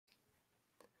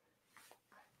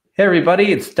Hey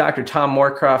everybody, it's Dr. Tom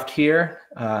Moorcroft here,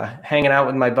 hanging out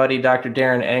with my buddy Dr.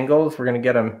 Darin Ingels. We're going to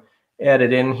get him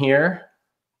added in here.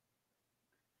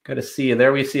 Good to see you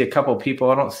there. We see a couple people.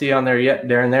 I don't see you on there yet,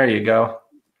 Darin. There you go.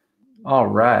 All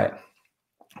right.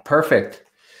 Perfect.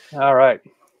 All right.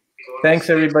 Thanks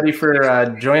everybody for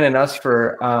joining us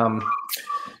for,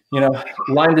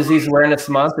 Lyme Disease Awareness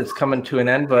Month. It's coming to an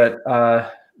end, but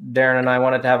Darin and I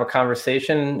wanted to have a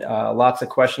conversation. Lots of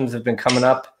questions have been coming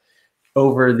up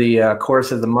over the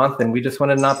course of the month, and we just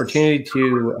wanted an opportunity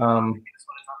to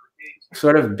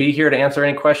sort of be here to answer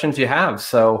any questions you have.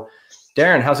 So,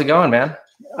 Darin, how's it going, man?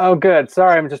 Oh, good.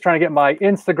 Sorry, I'm just trying to get my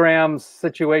Instagram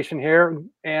situation here,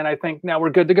 and I think now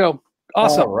we're good to go.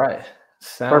 Awesome. All right.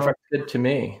 Sounds Perfect. good to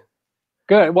me.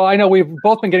 Good. Well, I know we've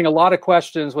both been getting a lot of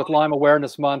questions with Lyme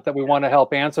Awareness Month that we want to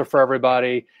help answer for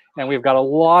everybody, and we've got a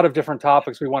lot of different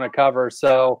topics we want to cover.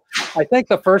 So I think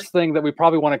the first thing that we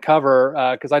probably want to cover,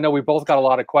 because I know we both got a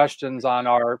lot of questions on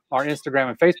our Instagram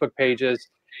and Facebook pages,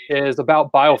 is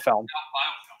about biofilm.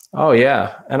 Oh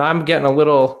yeah, and I'm getting a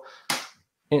little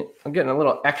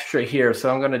extra here,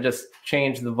 so I'm going to just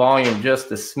change the volume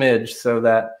just a smidge so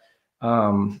that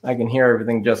I can hear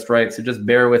everything just right. So just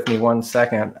bear with me 1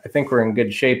 second. I think we're in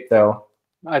good shape, though.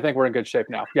 I think we're in good shape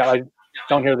now. Yeah, I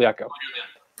don't hear the echo.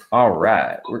 All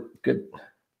right, we're good.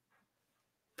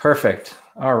 Perfect.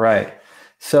 All right.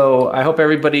 So I hope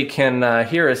everybody can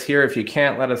hear us here. If you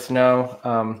can't, let us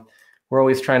know. We're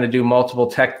always trying to do multiple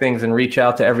tech things and reach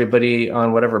out to everybody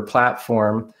on whatever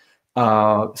platform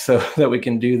so that we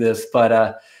can do this.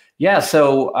 But yeah,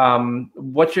 so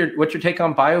what's your take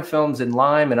on biofilms and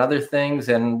Lyme and other things,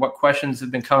 and what questions have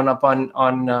been coming up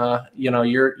on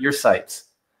your sites?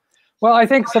 Well, I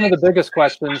think some of the biggest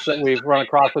questions that we've run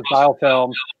across with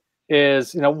biofilm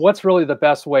is, what's really the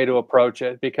best way to approach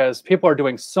it? Because people are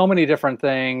doing so many different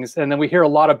things, and then we hear a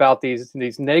lot about these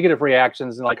negative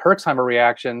reactions and like Herxheimer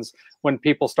reactions when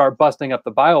people start busting up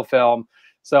the biofilm.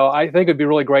 So I think it'd be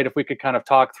really great if we could kind of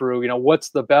talk through, what's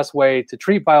the best way to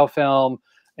treat biofilm,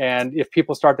 and if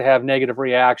people start to have negative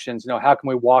reactions, how can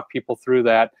we walk people through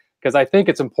that? Because I think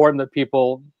it's important that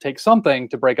people take something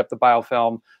to break up the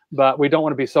biofilm, but we don't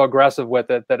want to be so aggressive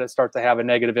with it that it starts to have a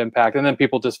negative impact, and then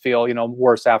people just feel,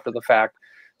 worse after the fact.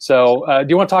 So do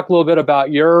you want to talk a little bit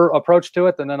about your approach to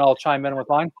it, and then I'll chime in with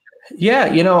mine? Yeah,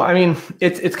 I mean,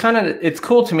 it's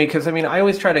cool to me because I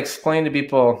always try to explain to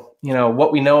people,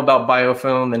 what we know about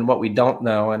biofilm and what we don't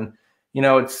know, and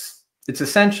it's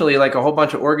essentially like a whole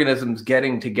bunch of organisms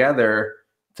getting together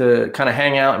to kind of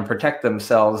hang out and protect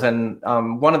themselves. And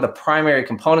one of the primary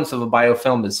components of a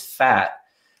biofilm is fat,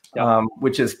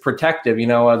 which is protective,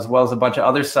 as well as a bunch of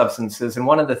other substances. And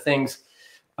one of the things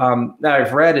that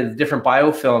I've read is different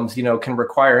biofilms, can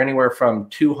require anywhere from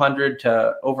 200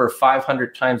 to over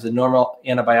 500 times the normal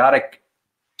antibiotic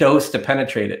dose to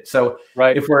penetrate it. So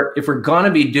if we're going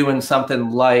to be doing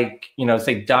something like,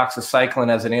 say doxycycline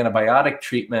as an antibiotic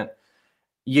treatment,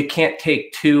 you can't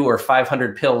take 200 or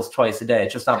 500 pills twice a day.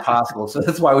 It's just not possible. So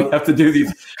that's why we have to do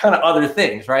these kind of other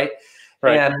things, right?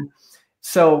 And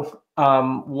so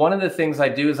one of the things I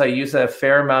do is I use a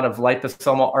fair amount of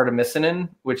liposomal artemisinin,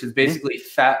 which is basically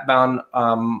fat-bound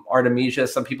artemisia.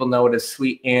 Some people know it as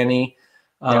sweet Annie.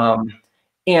 And,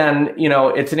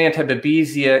 it's an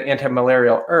anti-babesia,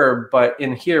 anti-malarial herb, but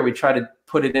in here we try to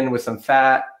put it in with some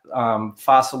fat,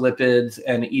 phospholipids,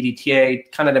 and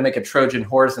EDTA, kind of to make a Trojan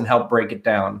horse and help break it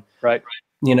down. Right.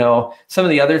 Some of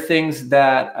the other things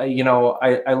that,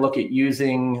 I look at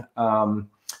using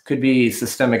could be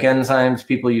systemic enzymes.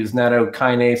 People use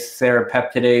nattokinase,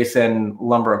 serrapeptidase, and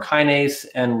lumbrokinase,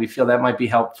 and we feel that might be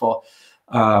helpful.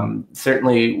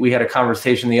 Certainly, we had a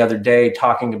conversation the other day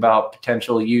talking about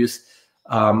potential use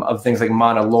of things like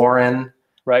monolaurin.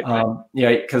 Right.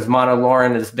 Because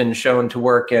monolaurin has been shown to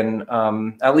work, and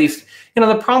at least,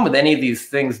 the problem with any of these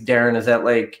things, Darin, is that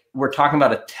we're talking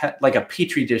about a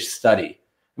petri dish study.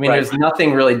 I mean, there's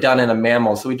nothing really done in a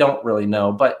mammal, so we don't really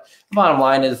know. But the bottom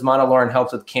line is monolaurin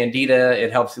helps with candida,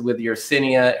 it helps with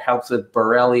Yersinia, it helps with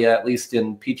Borrelia, at least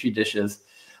in petri dishes.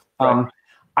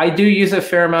 I do use a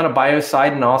fair amount of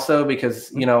biocidin also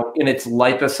because, in its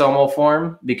liposomal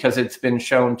form, because it's been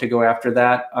shown to go after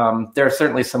that. There are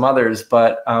certainly some others,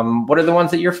 but what are the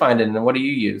ones that you're finding, and what are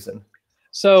you using?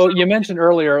 So you mentioned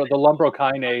earlier the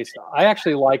lumbrokinase. I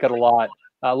actually like it a lot.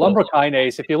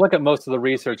 Lumbrokinase, if you look at most of the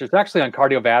research, it's actually on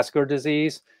cardiovascular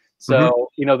disease. So,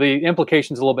 the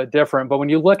implication's a little bit different, but when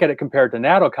you look at it compared to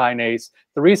nattokinase,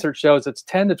 the research shows it's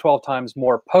 10 to 12 times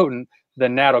more potent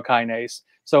than nattokinase.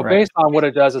 So based on what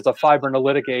it does as a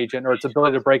fibrinolytic agent, or its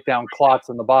ability to break down clots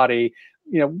in the body,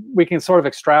 we can sort of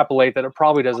extrapolate that it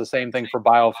probably does the same thing for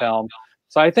biofilm.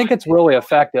 So I think it's really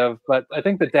effective, but I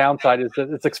think the downside is that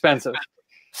it's expensive.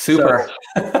 Super.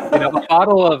 So, a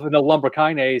bottle of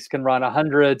lumbrokinase can run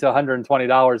 $100 to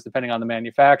 $120 depending on the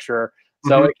manufacturer.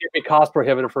 So it can be cost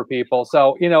prohibitive for people.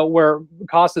 So, where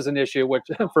cost is an issue, which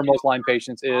for most Lyme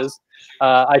patients is,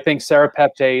 I think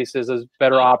serapeptase is a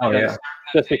better option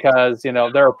just because,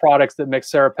 there are products that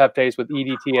mix serapeptase with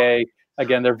EDTA.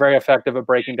 Again, they're very effective at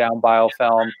breaking down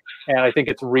biofilm, and I think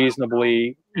it's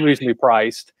reasonably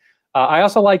priced. I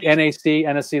also like NAC,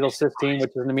 N-acetylcysteine, which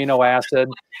is an amino acid.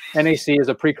 NAC is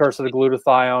a precursor to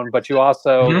glutathione, but you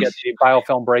also get the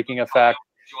biofilm breaking effect.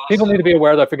 People need to be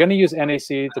aware that if you're going to use NAC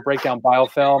to break down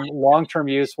biofilm, long-term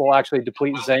use will actually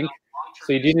deplete zinc.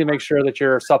 So you do need to make sure that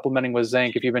you're supplementing with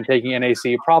zinc if you've been taking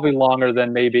NAC probably longer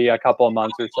than maybe a couple of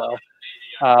months or so.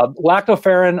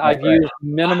 Lactoferrin I've used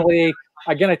minimally.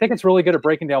 Again, I think it's really good at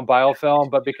breaking down biofilm,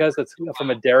 but because it's from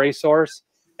a dairy source,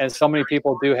 and so many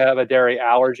people do have a dairy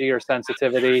allergy or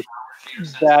sensitivity,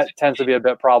 that tends to be a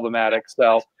bit problematic.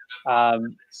 So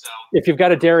if you've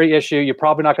got a dairy issue, you're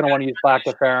probably not going to want to use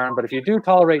lactoferrin, but if you do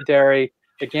tolerate dairy,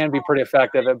 it can be pretty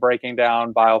effective at breaking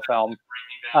down biofilm.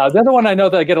 The other one I know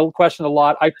that I get a question a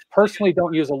lot, I personally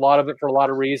don't use a lot of it for a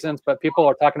lot of reasons, but people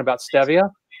are talking about stevia.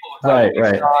 Right.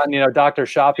 On, Dr.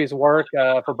 Shafi's work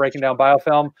for breaking down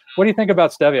biofilm. What do you think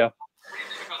about stevia?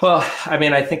 Well, I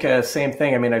mean, I think same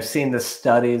thing. I mean, I've seen the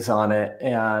studies on it,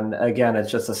 and again,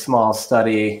 it's just a small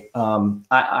study.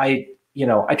 I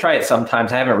try it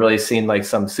sometimes. I haven't really seen like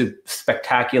some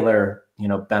spectacular,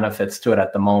 benefits to it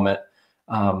at the moment.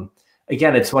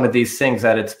 Again, it's one of these things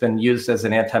that it's been used as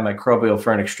an antimicrobial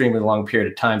for an extremely long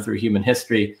period of time through human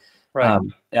history. Right.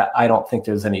 I don't think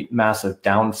there's any massive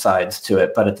downsides to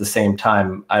it, but at the same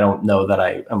time, I don't know that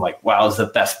I'm like, wow, it's the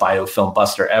best biofilm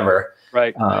buster ever.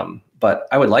 Right. But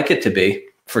I would like it to be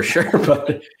for sure.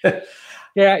 But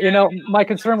yeah, my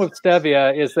concern with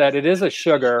stevia is that it is a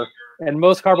sugar, and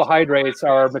most carbohydrates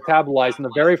are metabolized in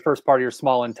the very first part of your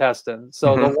small intestine.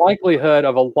 So the likelihood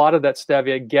of a lot of that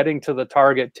stevia getting to the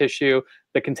target tissue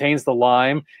that contains the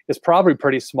Lyme is probably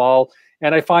pretty small.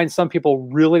 And I find some people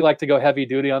really like to go heavy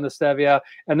duty on the stevia,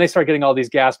 and they start getting all these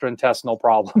gastrointestinal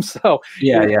problems. So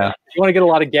you want to get a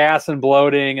lot of gas and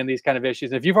bloating and these kind of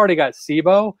issues. And if you've already got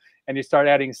SIBO and you start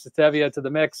adding stevia to the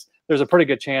mix, there's a pretty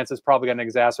good chance it's probably going to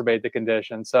exacerbate the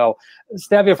condition. So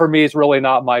stevia for me is really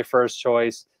not my first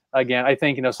choice. Again, I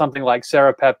think, something like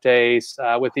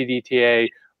serapeptase with EDTA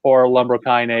or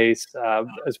lumbrokinase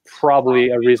is probably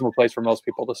a reasonable place for most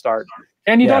people to start.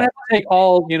 And you don't have to take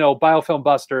all, biofilm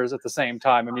busters at the same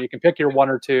time. I mean, you can pick your one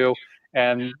or two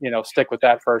and, stick with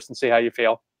that first and see how you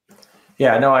feel.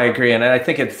 Yeah, no, I agree. And I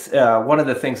think it's one of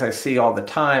the things I see all the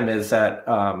time is that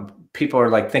people are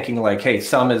like thinking like, hey,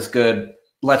 some is good,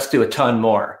 let's do a ton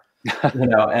more,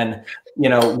 and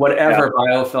whatever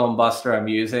biofilm buster I'm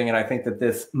using. And I think that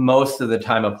this most of the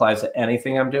time applies to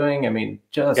anything I'm doing. I mean,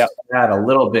 just add a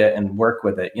little bit and work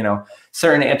with it.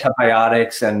 Certain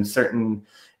antibiotics and certain,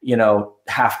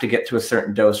 have to get to a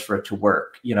certain dose for it to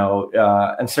work,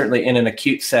 and certainly in an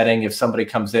acute setting, if somebody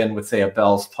comes in with, say, a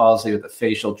Bell's palsy with a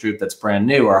facial droop that's brand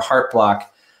new or a heart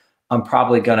block, I'm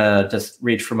probably going to just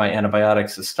reach for my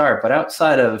antibiotics to start. But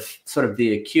outside of sort of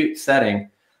the acute setting,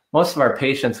 most of our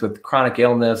patients with chronic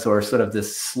illness or sort of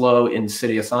this slow,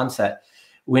 insidious onset,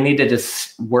 we need to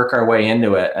just work our way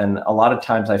into it. And a lot of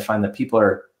times I find that people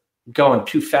are going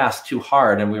too fast, too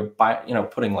hard. And we're,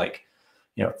 putting like,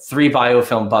 3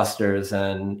 biofilm busters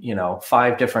and,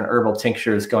 5 different herbal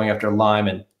tinctures going after Lyme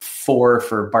and 4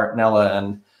 for Bartonella.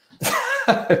 And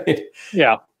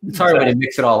it's hard when you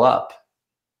mix it all up.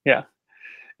 Yeah.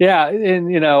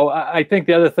 And, I think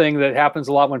the other thing that happens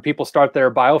a lot when people start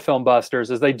their biofilm busters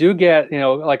is they do get,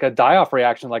 like a die-off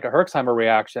reaction, like a Herxheimer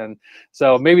reaction.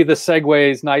 So maybe this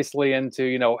segues nicely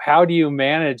into, how do you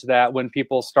manage that when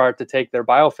people start to take their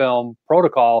biofilm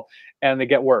protocol and they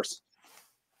get worse?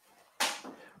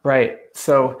 Right.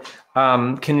 So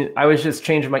I was just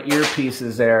changing my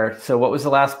earpieces there. So what was the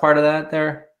last part of that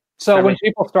there? So when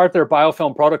people start their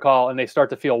biofilm protocol and they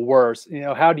start to feel worse,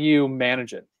 how do you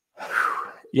manage it?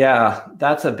 Yeah,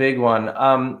 that's a big one.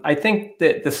 I think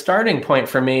that the starting point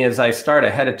for me is I start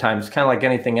ahead of time. It's kind of like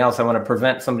anything else. I want to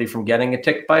prevent somebody from getting a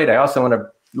tick bite. I also want to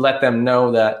let them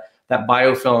know that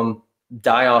biofilm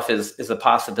die-off is a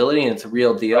possibility and it's a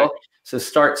real deal. Right. So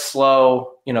start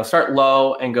slow, start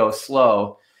low and go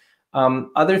slow.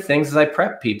 Other things is I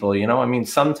prep people, I mean,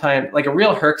 sometimes like a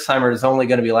real Herxheimer is only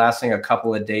going to be lasting a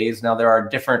couple of days. Now there are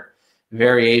different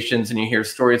variations and you hear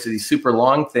stories of these super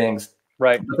long things.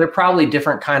 Right. But they're probably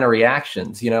different kind of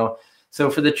reactions, So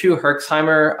for the true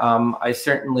Herxheimer, I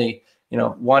certainly,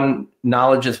 one,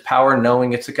 knowledge is power.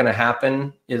 Knowing it's going to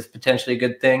happen is potentially a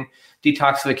good thing.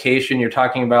 detoxification, you're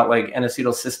talking about like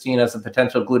N-acetylcysteine as a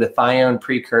potential glutathione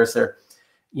precursor.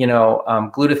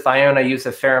 Glutathione I use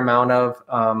a fair amount of,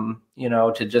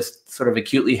 to just sort of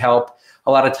acutely help.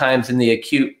 A lot of times in the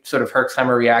acute sort of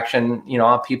Herxheimer reaction,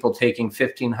 I'll have people taking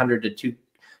 1,500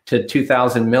 to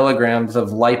 2,000 milligrams of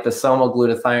liposomal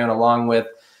glutathione along with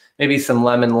maybe some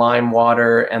lemon lime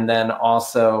water, and then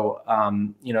also,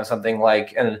 something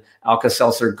like an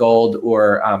Alka-Seltzer Gold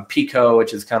or Pico,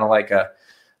 which is kind of like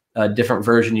a different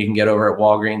version you can get over at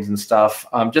Walgreens and stuff,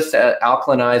 just to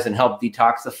alkalinize and help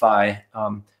detoxify.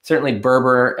 Certainly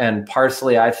Berber and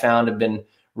parsley I found have been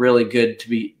really good to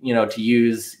be, to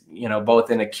use, both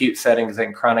in acute settings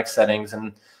and chronic settings.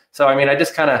 And so, I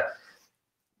just kind of,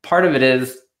 part of it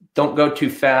is don't go too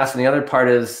fast. And the other part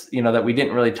is, that we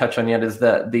didn't really touch on yet is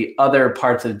the other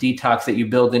parts of detox that you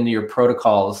build into your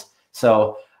protocols.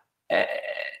 So,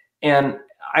 and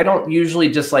I don't usually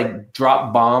just like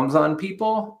drop bombs on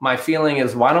people. My feeling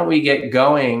is, why don't we get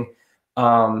going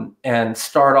and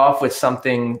start off with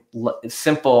something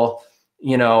simple,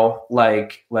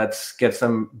 like let's get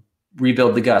some,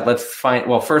 rebuild the gut.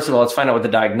 First of all, let's find out what the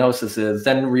diagnosis is,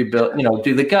 then rebuild,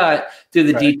 do the gut, do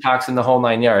the detox and the whole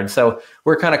 9 yards. So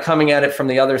we're kind of coming at it from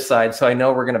the other side. So I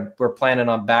know we're planning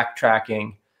on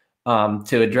backtracking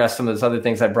to address some of those other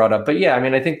things I brought up. But yeah,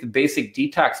 I think the basic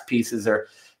detox pieces are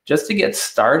just to get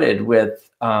started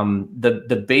with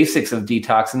the basics of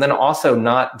detox, and then also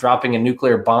not dropping a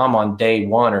nuclear bomb on day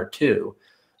 1 or 2.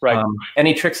 Right.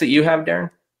 Any tricks that you have, Darin?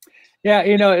 Yeah,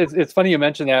 it's funny you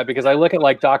mention that, because I look at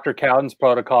like Dr. Cowden's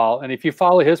protocol, and if you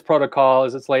follow his protocol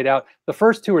as it's laid out, the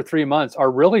first 2 or 3 months are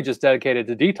really just dedicated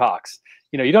to detox.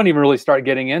 You don't even really start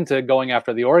getting into going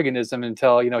after the organism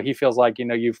until, he feels like,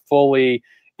 you've fully,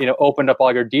 opened up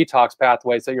all your detox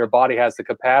pathways so your body has the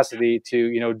capacity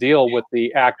to, deal with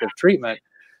the active treatment.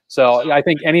 So I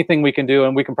think anything we can do,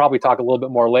 and we can probably talk a little bit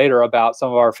more later about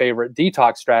some of our favorite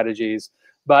detox strategies.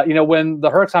 But, when the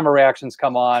Herxheimer reactions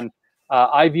come on,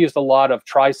 I've used a lot of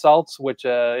trisalts, which,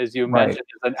 as you mentioned,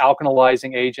 is an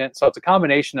alkalizing agent. So it's a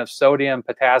combination of sodium,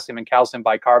 potassium, and calcium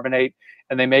bicarbonate,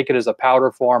 and they make it as a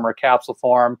powder form or capsule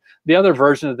form. The other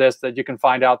version of this that you can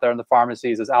find out there in the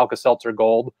pharmacies is Alka-Seltzer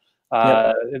Gold.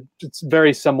 It's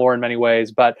very similar in many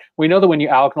ways, but we know that when you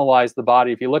alkalize the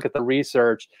body, if you look at the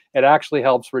research, it actually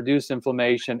helps reduce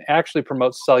inflammation, actually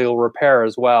promotes cellular repair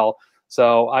as well.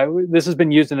 So this has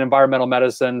been used in environmental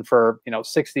medicine for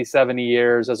 60, 70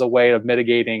 years as a way of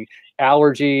mitigating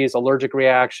allergies, allergic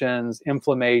reactions,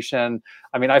 inflammation.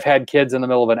 I've had kids in the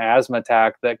middle of an asthma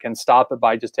attack that can stop it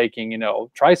by just taking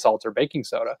trisalts or baking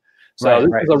soda. So this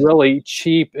is a really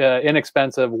cheap,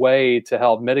 inexpensive way to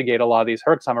help mitigate a lot of these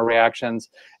Herxheimer reactions.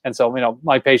 And so,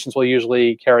 my patients will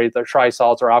usually carry their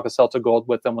trisalts or Alka-Seltzer Gold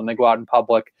with them when they go out in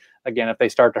public. Again, if they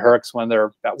start to herx when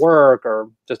they're at work or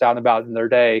just out and about in their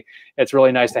day, it's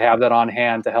really nice to have that on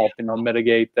hand to help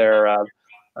mitigate their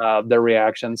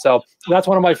reaction. So that's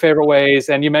one of my favorite ways.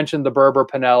 And you mentioned the Berber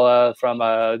Panella from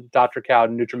Dr.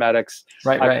 Cowden Nutrimedics.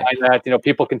 I find that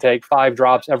people can take 5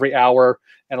 drops every hour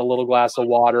and a little glass of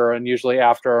water, and usually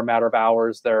after a matter of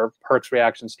hours, their herx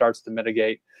reaction starts to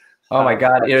mitigate. Oh my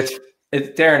God, it's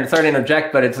Darin. Sorry to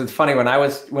interject, but it's funny. When I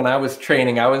was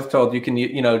training, I was told you can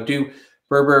do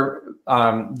Berber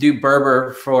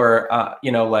for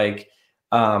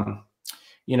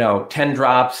 10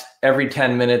 drops every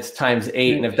 10 minutes times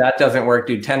 8, and if that doesn't work,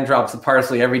 do 10 drops of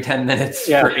parsley every 10 minutes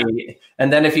for 8.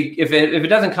 And then if it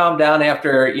doesn't calm down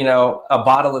after a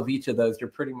bottle of each of those, you're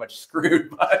pretty much screwed.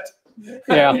 But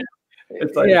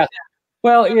it's like,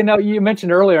 well, you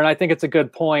mentioned earlier, and I think it's a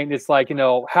good point. It's like,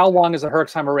 how long is a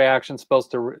Herxheimer reaction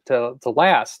supposed to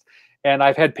last? And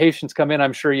I've had patients come in,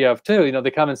 I'm sure you have too,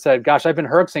 they come and said, gosh, I've been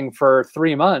herxing for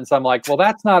 3 months. I'm like, well,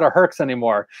 that's not a herx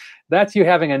anymore. That's you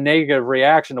having a negative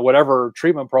reaction to whatever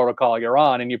treatment protocol you're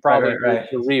on, and you probably need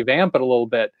to revamp it a little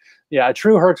bit. Yeah, a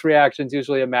true herx reaction is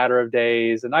usually a matter of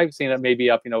days, and I've seen it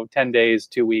maybe up, 10 days,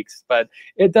 2 weeks, but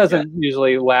it doesn't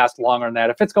usually last longer than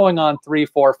that. If it's going on 3,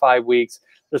 4, 5 weeks,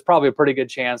 there's probably a pretty good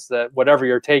chance that whatever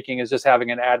you're taking is just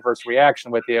having an adverse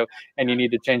reaction with you, and you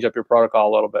need to change up your protocol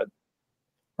a little bit.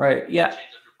 Right. Yeah.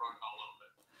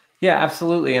 Yeah,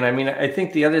 absolutely. And I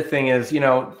think the other thing is,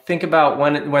 think about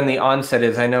when the onset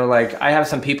is. I know, like, I have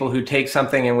some people who take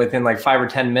something and within like 5 or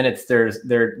 10 minutes,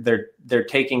 they're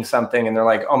taking something and they're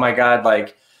like, oh my God,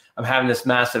 like I'm having this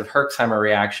massive Herxheimer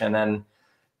reaction. And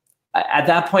at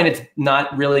that point, it's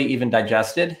not really even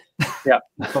digested. Yeah.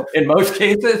 In most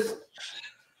cases.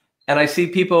 And I see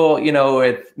people,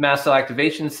 with mast cell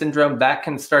activation syndrome, that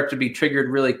can start to be triggered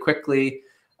really quickly.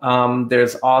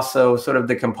 There's also sort of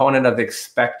the component of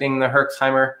expecting the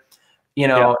Herxheimer,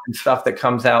 and stuff that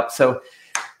comes out. So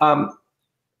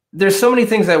there's so many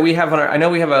things that we have on our, I know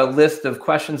we have a list of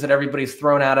questions that everybody's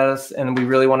thrown at us and we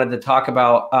really wanted to talk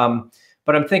about.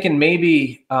 But I'm thinking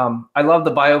maybe, I love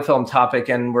the biofilm topic,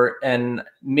 and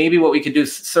maybe what we could do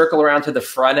is circle around to the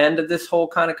front end of this whole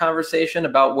kind of conversation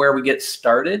about where we get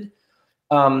started.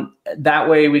 That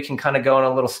way we can kind of go in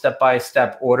a little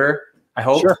step-by-step order, I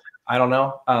hope. Sure. I don't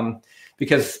know.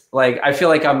 Because like, I feel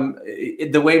like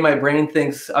the way my brain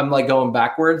thinks, I'm like going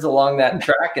backwards along that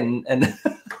track, and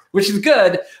which is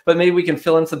good, but maybe we can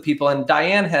fill in some people. And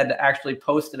Diane had actually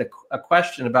posted a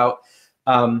question about,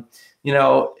 you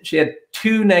know, she had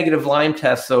 2 negative Lyme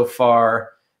tests so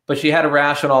far, but she had a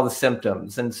rash on all the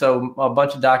symptoms. And so a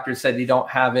bunch of doctors said, you don't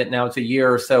have it. Now it's a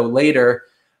year or so later.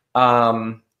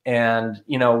 And,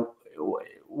 you know,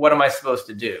 what am I supposed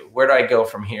to do? Where do I go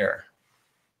from here?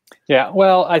 Yeah,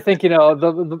 well, I think, you know,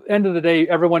 the end of the day,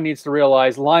 everyone needs to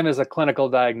realize Lyme is a clinical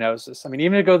diagnosis. I mean,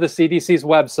 even to go to the CDC's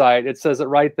website, it says it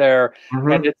right there.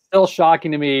 Mm-hmm. And it's still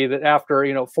shocking to me that after,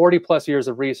 you know, 40 plus years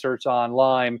of research on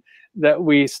Lyme, that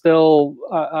we still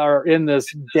are in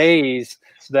this daze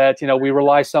that, you know, we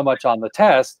rely so much on the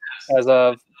test as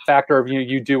a factor of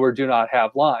you do or do not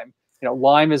have Lyme. You know,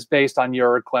 Lyme is based on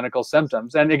your clinical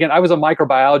symptoms. And again, I was a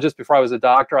microbiologist before I was a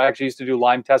doctor. I actually used to do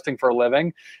Lyme testing for a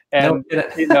living. And,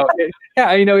 you know,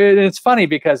 it's funny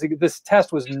because this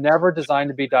test was never designed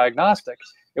to be diagnostic.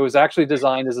 It was actually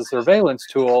designed as a surveillance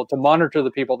tool to monitor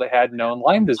the people that had known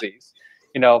Lyme disease.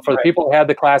 You know, for the people who had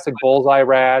the classic bullseye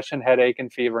rash and headache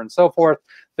and fever and so forth,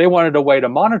 they wanted a way to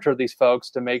monitor these folks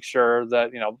to make sure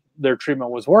that, you know, their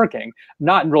treatment was working,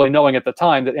 not really knowing at the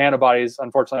time that antibodies,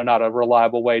 unfortunately, are not a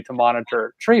reliable way to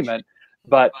monitor treatment.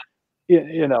 But,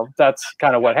 you know, that's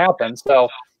kind of what happens. So,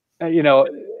 you know,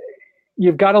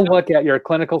 you've got to look at your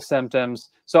clinical symptoms.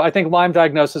 So I think Lyme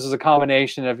diagnosis is a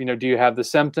combination of, you know, do you have the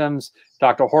symptoms?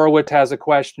 Dr. Horowitz has a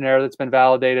questionnaire that's been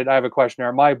validated. I have a questionnaire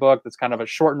in my book that's kind of a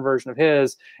shortened version of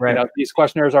his. Right. You know, these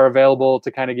questionnaires are available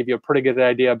to kind of give you a pretty good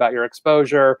idea about your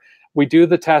exposure. We do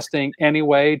the testing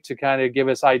anyway to kind of give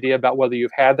us idea about whether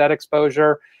you've had that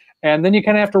exposure. And then you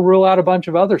kind of have to rule out a bunch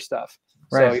of other stuff.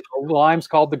 Right. So, you know, Lyme's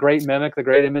called the great mimic, the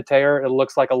great imitator. It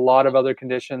looks like a lot of other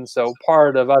conditions. So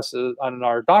part of us on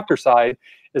our doctor side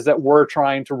is that we're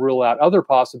trying to rule out other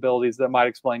possibilities that might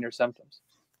explain your symptoms.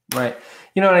 Right.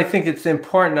 You know, and I think it's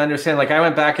important to understand, like I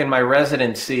went back in my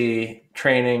residency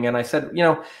training and I said, you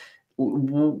know,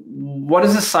 what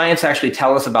does the science actually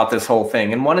tell us about this whole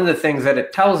thing? And one of the things that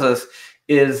it tells us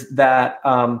is that,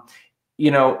 you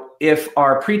know, if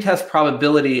our pretest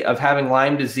probability of having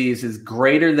Lyme disease is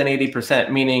greater than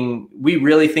 80%, meaning we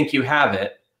really think you have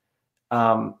it,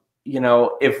 you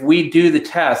know, if we do the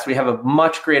test, we have a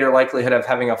much greater likelihood of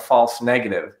having a false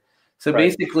negative. So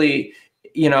basically,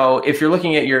 you know, if you're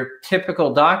looking at your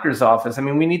typical doctor's office, I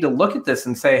mean, we need to look at this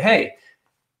and say, hey,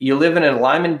 you live in a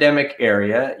Lyme endemic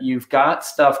area, you've got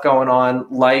stuff going on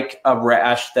like a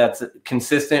rash that's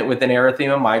consistent with an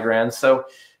erythema migrans. So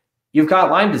you've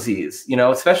got Lyme disease, you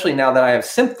know, especially now that I have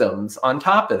symptoms on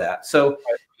top of that. So,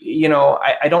 you know,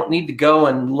 I don't need to go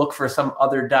and look for some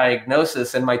other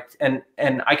diagnosis, and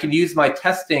I could use my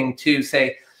testing to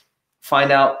say,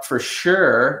 find out for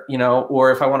sure, you know,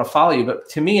 or if I want to follow you. But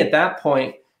to me, at that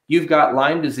point, you've got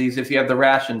Lyme disease if you have the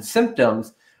rash and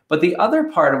symptoms. But the other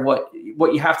part of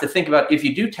what you have to think about if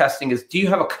you do testing is, do you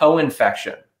have a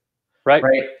co-infection? Right.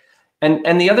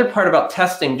 And the other part about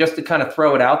testing, just to kind of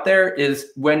throw it out there,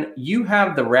 is when you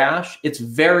have the rash, it's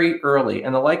very early.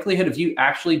 And the likelihood of you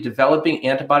actually developing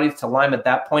antibodies to Lyme at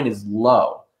that point is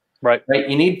low. Right.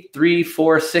 You need 3,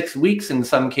 4, 6 weeks in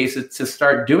some cases to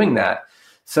start doing that.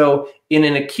 So in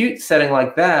an acute setting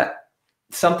like that,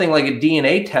 something like a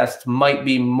DNA test might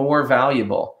be more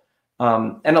valuable.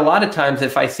 And a lot of times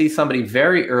if I see somebody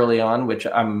very early on, which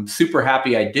I'm super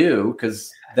happy I do,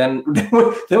 because then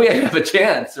we have a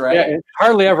chance, right? Yeah, it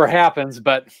hardly ever happens,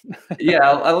 but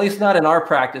yeah, at least not in our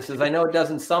practices. I know it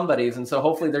does in somebody's, and so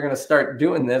hopefully they're going to start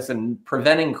doing this and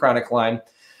preventing chronic Lyme.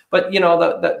 But you know,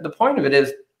 the point of it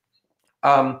is,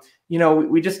 you know,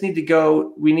 we just need to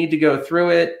go. We need to go through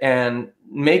it and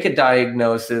make a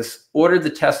diagnosis. Order the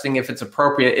testing if it's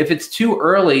appropriate. If it's too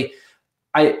early,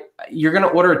 you're going to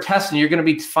order a test and you're going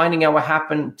to be finding out what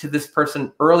happened to this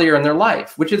person earlier in their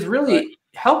life, which is really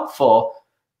helpful.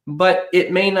 But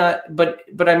it may not, but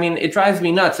I mean, it drives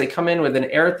me nuts. They come in with an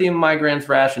erythema migrans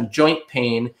rash and joint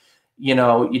pain. You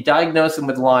know, you diagnose them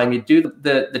with Lyme, you do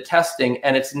the testing,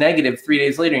 and it's negative 3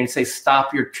 days later, and you say,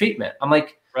 stop your treatment. I'm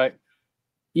like,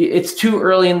 it's too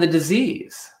early in the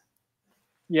disease.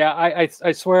 Yeah,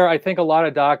 I swear, I think a lot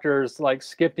of doctors like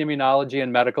skipped immunology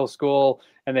in medical school,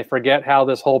 and they forget how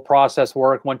this whole process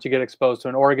works once you get exposed to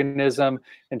an organism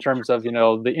in terms of, you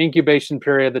know, the incubation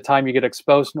period, the time you get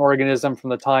exposed to an organism from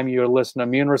the time you elicit an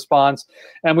immune response.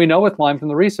 And we know with Lyme from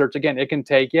the research, again, it can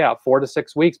take, yeah, 4 to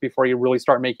 6 weeks before you really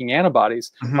start making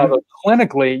antibodies. Although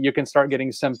clinically, you can start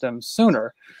getting symptoms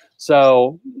sooner.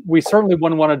 So we certainly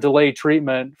wouldn't want to delay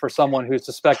treatment for someone who's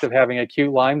suspected of having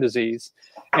acute Lyme disease.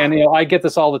 And, you know, I get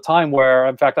this all the time where,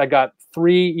 in fact, I got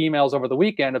 3 emails over the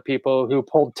weekend of people who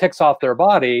pulled ticks off their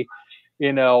body,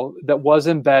 you know, that was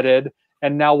embedded.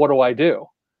 And now what do I do?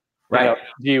 Right.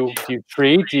 You know, do you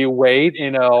treat? Do you wait?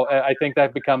 You know, I think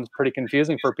that becomes pretty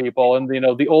confusing for people. And, you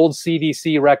know, the old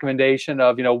CDC recommendation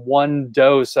of, you know, 1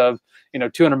 dose of, you know,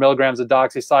 200 milligrams of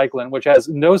doxycycline, which has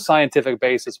no scientific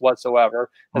basis whatsoever,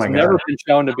 has never been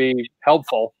shown to be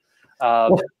helpful.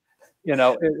 You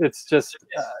know, it's just,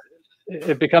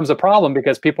 it becomes a problem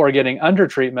because people are getting under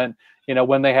treatment, you know,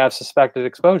 when they have suspected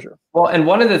exposure. Well, and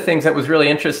one of the things that was really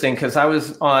interesting, because I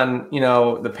was on, you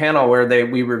know, the panel where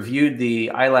we reviewed the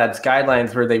ILADS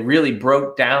guidelines, where they really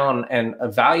broke down and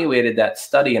evaluated that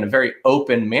study in a very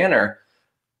open manner.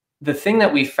 The thing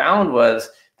that we found was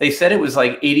they said it was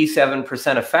like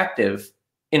 87% effective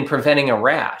in preventing a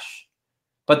rash.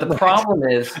 But the problem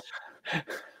is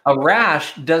a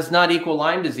rash does not equal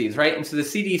Lyme disease, right? And so the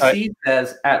CDC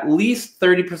says at least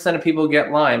 30% of people who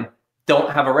get Lyme don't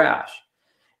have a rash.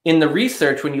 In the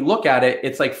research, when you look at it,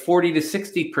 it's like 40 to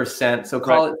 60%. So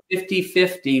call it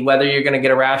 50-50 whether you're going to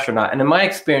get a rash or not. And in my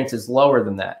experience, it's lower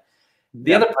than that.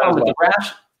 The other problem with the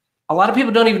rash, a lot of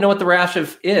people don't even know what the rash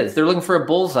is. They're looking for a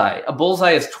bullseye. A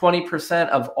bullseye is 20%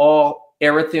 of all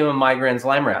erythema migrans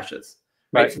Lyme rashes.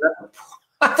 Right? So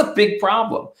that's a big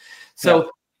problem.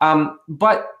 So,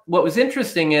 but what was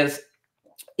interesting is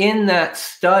in that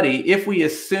study, if we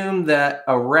assume that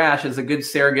a rash is a good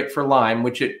surrogate for Lyme,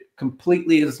 which it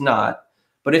completely is not,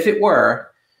 but if it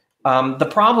were, the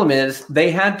problem is they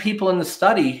had people in the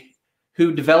study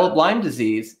who developed Lyme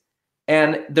disease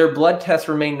and their blood tests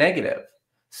remain negative.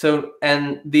 So,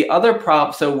 and the other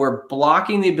problem, so we're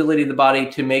blocking the ability of the body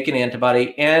to make an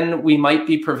antibody, and we might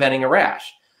be preventing a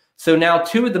rash. So now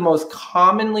 2 of the most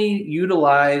commonly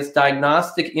utilized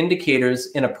diagnostic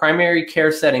indicators in a primary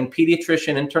care setting,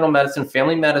 pediatrician, internal medicine,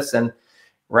 family medicine,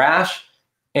 rash,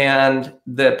 and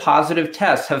the positive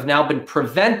tests have now been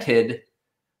prevented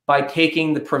by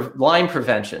taking the Lyme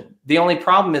prevention. The only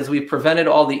problem is we've prevented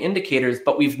all the indicators,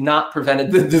 but we've not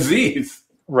prevented the disease.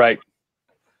 Right.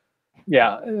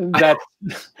 Yeah,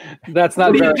 that's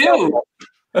not what do you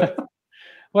do?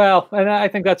 Well, and I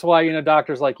think that's why, you know,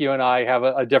 doctors like you and I have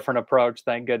a different approach,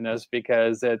 thank goodness,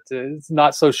 because it's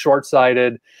not so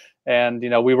short-sighted. And, you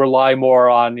know, we rely more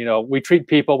on, you know, we treat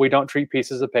people, we don't treat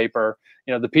pieces of paper.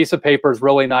 You know, the piece of paper is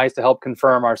really nice to help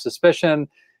confirm our suspicion.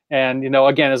 And, you know,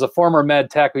 again, as a former med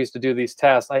tech who used to do these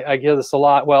tests, I hear this a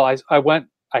lot. Well, I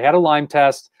had a Lyme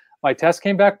test. My test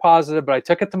came back positive, but I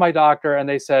took it to my doctor and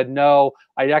they said, no,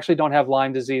 I actually don't have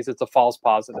Lyme disease. It's a false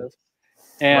positive.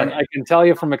 And I can tell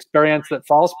you from experience that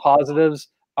false positives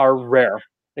are rare,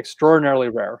 extraordinarily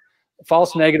rare.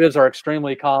 False negatives are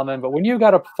extremely common, but when you've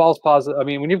got a false positive, I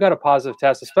mean, when you've got a positive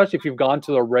test, especially if you've gone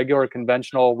to a regular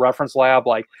conventional reference lab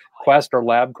like Quest or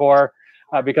LabCorp,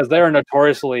 because they are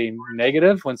notoriously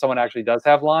negative when someone actually does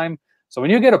have Lyme. So when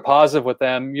you get a positive with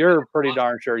them, you're pretty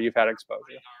darn sure you've had exposure.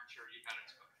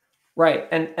 Right.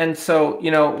 And so, you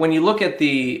know, when you look at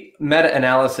the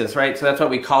meta-analysis, right, so that's what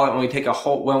we call it when we take a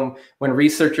whole, when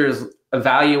researchers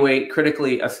evaluate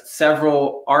critically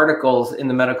several articles in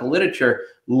the medical literature,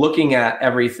 looking at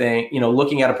everything, you know,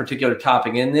 looking at a particular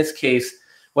topic. In this case,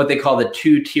 what they call the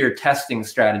 2-tier testing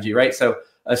strategy, right? So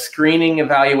a screening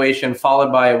evaluation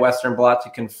followed by a Western blot to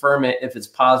confirm it if it's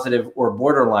positive or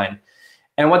borderline.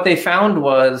 And what they found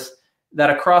was that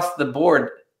across the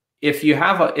board, if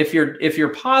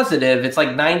you're positive, it's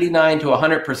like 99 to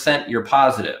 100% you're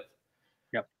positive.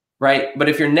 Yep. Right. But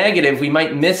if you're negative, we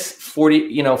might miss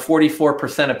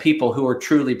 44% of people who are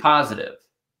truly positive.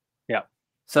 Yeah.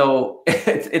 So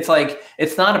it's like,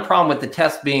 it's not a problem with the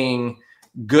test being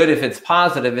good if it's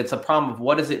positive. It's a problem of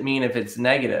what does it mean if it's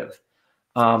negative.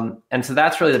 And so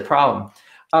that's really the problem.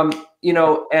 You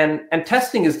know, and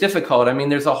testing is difficult. I mean,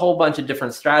 there's a whole bunch of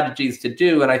different strategies to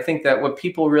do. And I think that what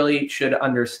people really should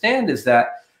understand is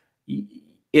that it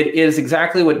is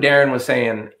exactly what Darin was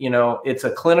saying. You know, it's a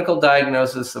clinical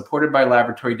diagnosis supported by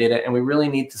laboratory data. And we really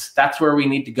need to, that's where we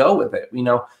need to go with it. You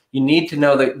know, you need to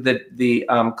know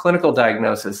the clinical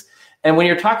diagnosis. And when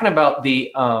you're talking about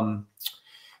the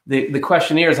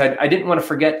questionnaires, I didn't want to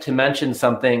forget to mention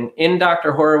something. In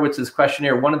Dr. Horowitz's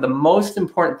questionnaire, one of the most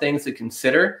important things to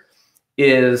consider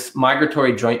is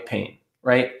migratory joint pain,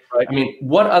 right? Right. I mean,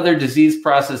 what other disease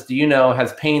process do you know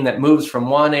has pain that moves from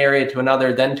one area to another,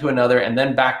 and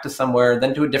then back to somewhere,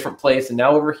 then to a different place, and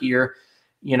now over here,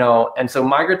 you know? And so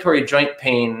migratory joint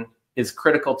pain is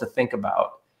critical to think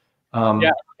about.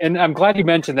 Yeah, and I'm glad you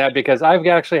mentioned that, because I've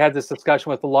actually had this discussion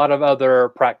with a lot of other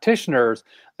practitioners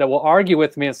that will argue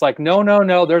with me. It's like, no, no,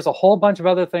 no, there's a whole bunch of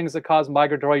other things that cause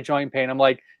migratory joint pain. I'm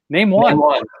like, name one. Name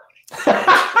one.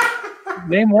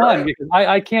 Name one, because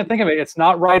I can't think of it. It's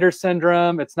not Reiter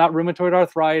syndrome. It's not rheumatoid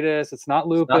arthritis. It's not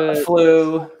lupus. Not the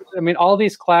flu. I mean, all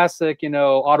these classic, you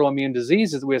know, autoimmune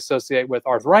diseases we associate with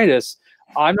arthritis,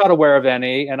 I'm not aware of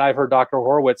any. And I've heard Dr.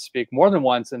 Horowitz speak more than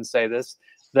once and say this,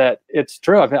 that it's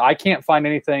true. I mean, I can't find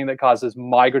anything that causes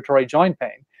migratory joint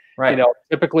pain. Right. You know,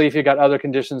 typically if you've got other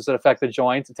conditions that affect the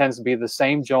joints, it tends to be the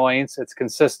same joints. It's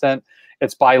consistent.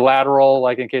 It's bilateral,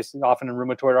 like in case often in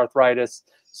rheumatoid arthritis.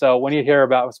 So when you hear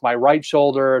about it's my right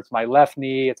shoulder, it's my left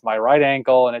knee, it's my right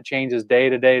ankle, and it changes day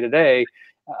to day to day,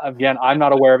 again, I'm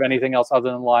not aware of anything else other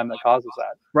than Lyme that causes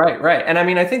that. Right, right. And I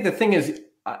mean, I think the thing is,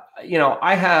 you know,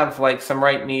 I have like some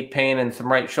right knee pain and some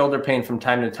right shoulder pain from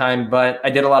time to time, but I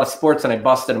did a lot of sports and I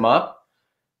busted them up,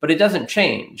 but it doesn't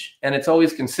change and it's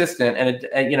always consistent. And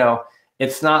it, you know,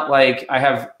 it's not like I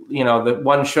have, you know, the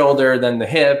one shoulder, then the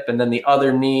hip, and then the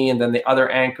other knee, and then the other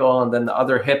ankle, and then the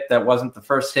other hip that wasn't the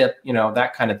first hip, you know,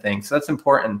 that kind of thing. So that's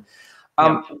important.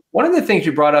 One of the things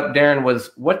you brought up, Darin, was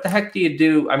what the heck do you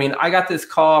do? I mean, I got this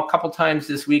call a couple times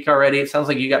this week already. It sounds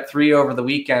like you got 3 over the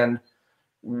weekend.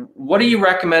 What are you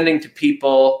recommending to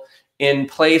people in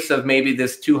place of maybe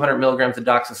this 200 milligrams of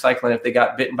doxycycline if they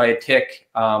got bitten by a tick?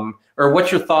 Or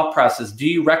what's your thought process? Do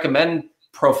you recommend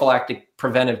prophylactic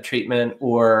preventive treatment,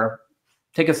 or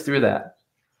take us through that?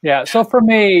 Yeah. So for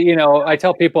me, you know, I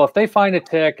tell people if they find a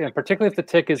tick, and particularly if the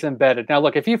tick is embedded. Now,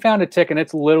 look, if you found a tick and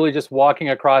it's literally just walking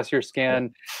across your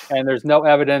skin and there's no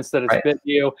evidence that it's bit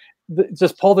you,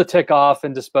 just pull the tick off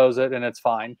and dispose it, and it's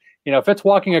fine. You know, if it's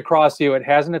walking across you, it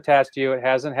hasn't attached to you, it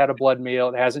hasn't had a blood meal,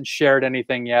 it hasn't shared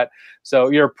anything yet, so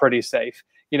you're pretty safe.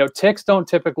 You know, ticks don't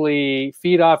typically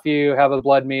feed off you, have a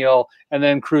blood meal, and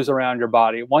then cruise around your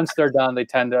body. Once they're done, they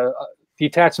tend to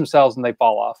detach themselves and they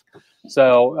fall off.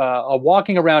 So a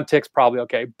walking around tick's probably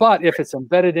okay. But if it's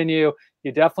embedded in you,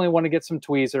 you definitely want to get some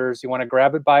tweezers. You want to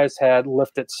grab it by its head,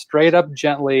 lift it straight up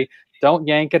gently. Don't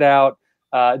yank it out.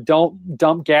 Don't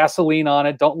dump gasoline on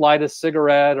it. Don't light a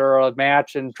cigarette or a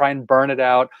match and try and burn it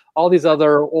out. All these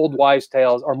other old wives'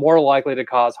 tales are more likely to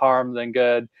cause harm than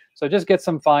good. So just get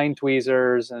some fine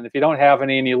tweezers. And if you don't have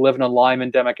any and you live in a Lyme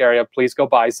endemic area, please go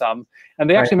buy some. And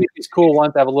they actually make these cool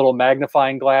ones that have a little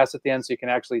magnifying glass at the end so you can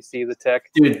actually see the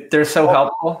tick. Dude, they're so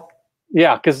helpful.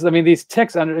 Yeah, because I mean, these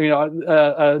ticks, you know,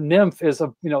 a nymph is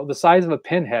the size of a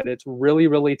pinhead. It's really,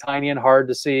 really tiny and hard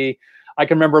to see. I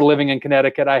can remember living in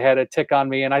Connecticut. I had a tick on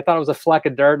me, and I thought it was a fleck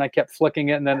of dirt, and I kept flicking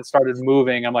it, and then it started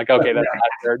moving. I'm like, okay, that's not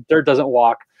dirt. Dirt doesn't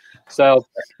walk. So,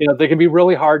 you know, they can be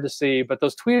really hard to see, but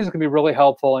those tweezers can be really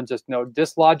helpful in just, you know,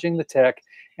 dislodging the tick.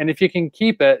 And if you can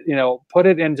keep it, you know, put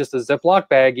it in just a Ziploc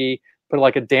baggie, put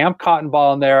like a damp cotton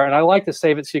ball in there. And I like to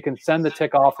save it so you can send the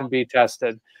tick off and be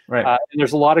tested. Right. And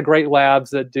there's a lot of great labs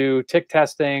that do tick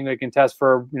testing. They can test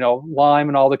for, you know, Lyme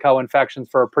and all the co-infections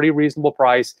for a pretty reasonable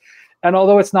price. And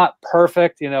although it's not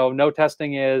perfect, you know, no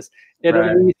testing is, it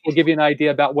at least will give you an idea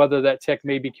about whether that tick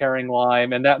may be carrying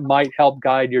Lyme, and that might help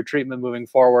guide your treatment moving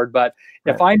forward. But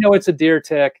if I know it's a deer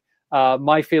tick,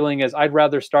 my feeling is I'd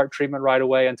rather start treatment right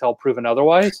away until proven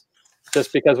otherwise,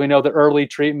 just because we know the early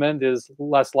treatment is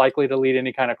less likely to lead to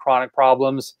any kind of chronic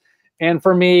problems. And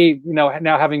for me, you know,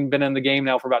 now having been in the game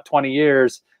now for about 20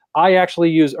 years, I actually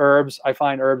use herbs. I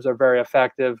find herbs are very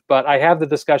effective, but I have the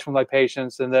discussion with my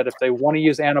patients, and that if they want to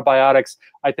use antibiotics,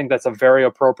 I think that's a very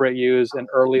appropriate use in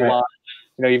early Lyme.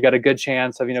 You know, you've got a good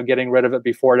chance of, you know, getting rid of it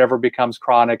before it ever becomes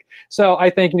chronic. So I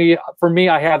think, you know, for me,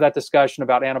 I have that discussion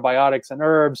about antibiotics and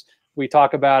herbs. We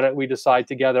talk about it. We decide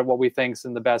together what we think is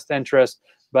in the best interest.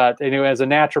 But, you know, as a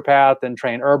naturopath and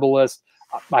trained herbalist,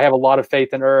 I have a lot of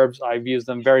faith in herbs. I've used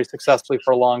them very successfully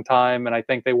for a long time, and I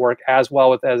think they work as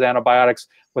well as antibiotics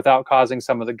without causing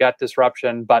some of the gut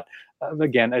disruption. But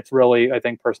again, it's really, I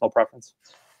think, personal preference.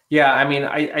 Yeah, I mean,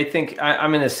 I think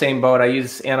I'm in the same boat. I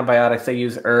use antibiotics. I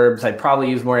use herbs. I'd probably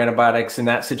use more antibiotics in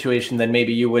that situation than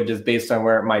maybe you would, just based on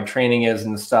where my training is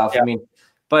and stuff. Yeah. I mean,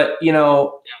 but, you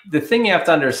know, the thing you have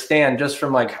to understand just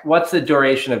from like, what's the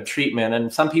duration of treatment?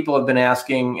 And some people have been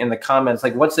asking in the comments,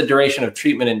 like, what's the duration of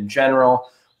treatment in general?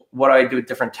 What do I do with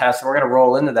different tests? And we're going to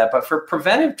roll into that. But for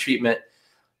preventive treatment,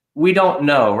 we don't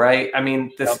know, right? I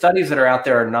mean, the studies that are out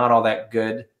there are not all that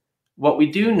good. What we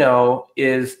do know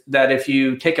is that if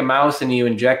you take a mouse and you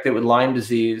inject it with Lyme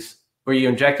disease, or you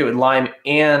inject it with Lyme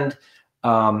and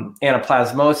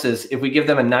anaplasmosis, if we give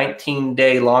them a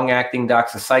 19-day long-acting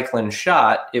doxycycline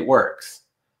shot, it works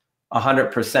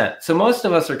 100%. So most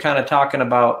of us are kind of talking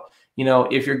about, you know,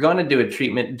 if you're going to do a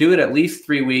treatment, do it at least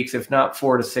 3 weeks, if not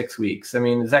 4 to 6 weeks. I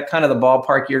mean, is that kind of the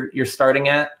ballpark you're starting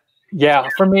at? Yeah,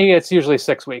 for me, it's usually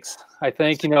 6 weeks. I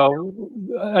think, you know,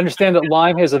 understand that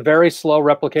Lyme is a very slow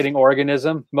replicating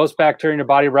organism. Most bacteria in your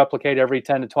body replicate every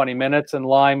 10 to 20 minutes, and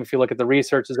Lyme, if you look at the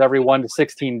research, is every 1 to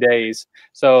 16 days.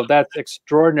 So that's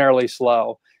extraordinarily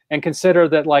slow. And consider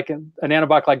that like an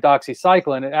antibiotic like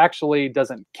doxycycline, it actually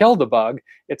doesn't kill the bug.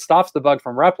 It stops the bug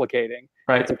from replicating.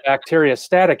 Right. It's a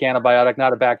bacteriostatic antibiotic,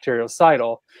 not a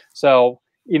bactericidal. So,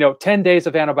 you know, 10 days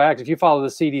of antibiotics, if you follow the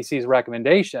CDC's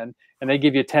recommendation and they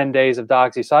give you 10 days of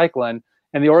doxycycline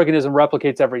and the organism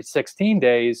replicates every 16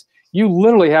 days, you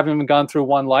literally haven't even gone through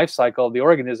one life cycle of the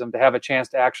organism to have a chance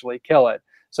to actually kill it.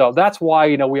 So that's why,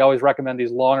 you know, we always recommend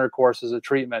these longer courses of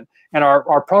treatment. And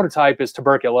our prototype is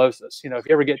tuberculosis. You know, if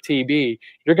you ever get TB,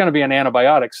 you're going to be on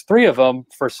antibiotics, 3 of them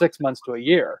for 6 months to a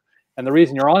year. And the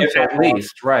reason you're on at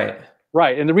least, right.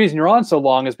 Right. And the reason you're on so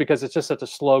long is because it's just such a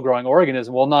slow growing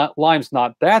organism. Well, Lyme's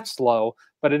not that slow,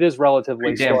 but it is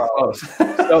relatively slow.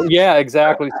 So yeah,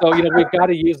 exactly. So, you know, we've got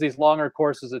to use these longer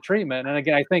courses of treatment. And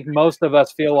again, I think most of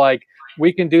us feel like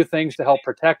we can do things to help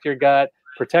protect your gut,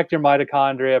 protect your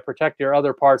mitochondria, protect your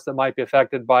other parts that might be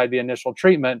affected by the initial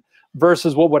treatment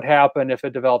versus what would happen if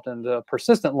it developed into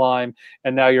persistent Lyme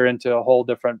and now you're into a whole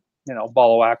different, you know,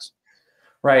 ball of wax.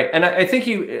 Right. And I think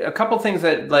a couple things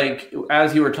that, like,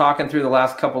 as you were talking through the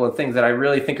last couple of things that I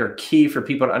really think are key for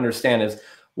people to understand is,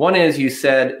 one is you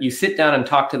said you sit down and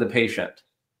talk to the patient,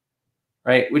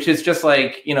 right? Which is just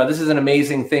like, you know, this is an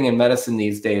amazing thing in medicine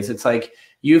these days. It's like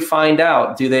you find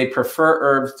out, do they prefer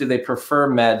herbs? Do they prefer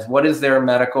meds? What is their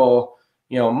medical,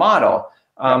 you know, model?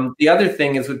 The other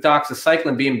thing is with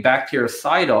doxycycline being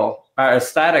bactericidal,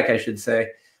 static, I should say,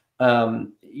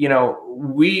 you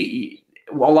know,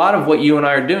 a lot of what you and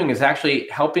I are doing is actually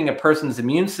helping a person's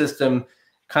immune system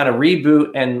kind of reboot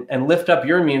and lift up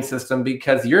your immune system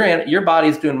because your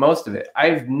body's doing most of it.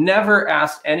 I've never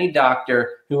asked any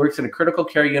doctor who works in a critical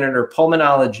care unit or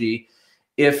pulmonology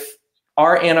if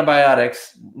our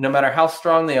antibiotics, no matter how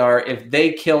strong they are, if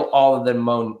they kill all of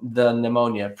the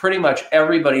pneumonia. Pretty much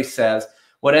everybody says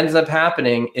what ends up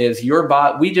happening is your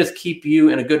body, we just keep you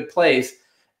in a good place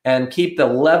and keep the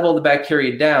level of the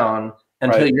bacteria down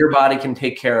until your body can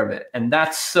take care of it. And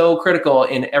that's so critical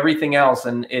in everything else.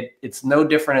 And it's no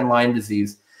different in Lyme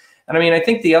disease. And I mean, I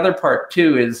think the other part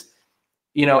too is,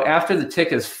 you know, after the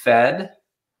tick is fed,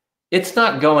 it's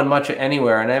not going much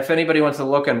anywhere. And if anybody wants to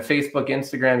look on Facebook,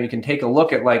 Instagram, you can take a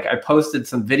look at, like, I posted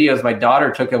some videos my daughter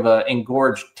took of an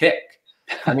engorged tick.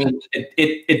 I mean,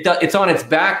 it's on its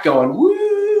back going,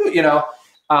 woo, you know,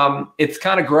 it's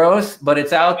kind of gross, but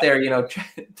it's out there, you know,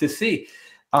 to see.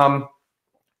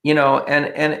 You know,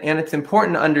 and it's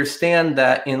important to understand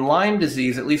that in Lyme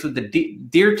disease, at least with the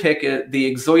deer tick,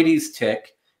 the Ixodes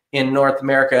tick in North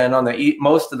America and on the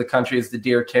most of the country is the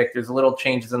deer tick. There's little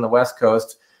changes in the West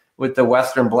Coast with the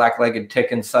Western black-legged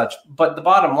tick and such. But the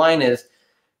bottom line is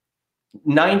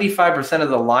 95% of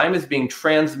the Lyme is being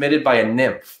transmitted by a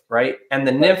nymph, right? And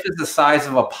the nymph is the size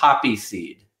of a poppy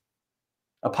seed.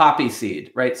 A poppy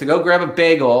seed, right? So go grab a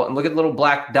bagel and look at the little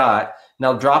black dot.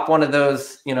 Now drop one of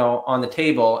those, you know, on the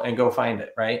table and go find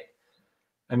it, right?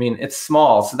 I mean, it's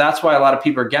small. So that's why a lot of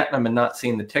people are getting them and not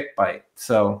seeing the tick bite.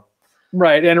 So.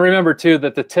 Right. And remember, too,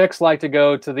 that the ticks like to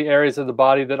go to the areas of the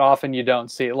body that often you don't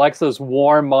see. It likes those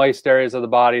warm, moist areas of the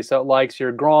body. So it likes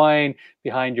your groin,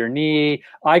 behind your knee.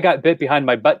 I got bit behind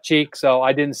my butt cheek, so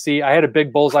I didn't see. I had a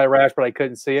big bullseye rash, but I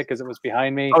couldn't see it because it was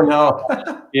behind me. Oh,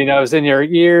 no. You know, it was in your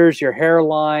ears, your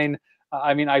hairline.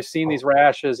 I mean, I've seen these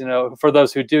rashes, you know, for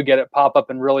those who do get it, pop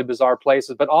up in really bizarre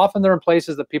places, but often they're in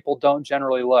places that people don't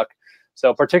generally look.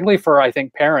 So particularly for, I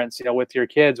think, parents, you know, with your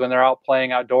kids when they're out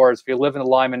playing outdoors, if you live in a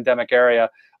Lyme endemic area,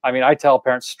 I mean, I tell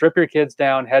parents, strip your kids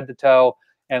down head to toe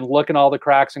and look in all the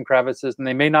cracks and crevices, and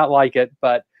they may not like it,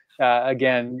 but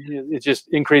again, it just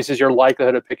increases your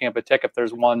likelihood of picking up a tick if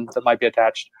there's one that might be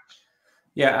attached.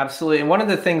 Yeah, absolutely. And one of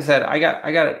the things that I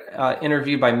got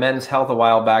interviewed by Men's Health a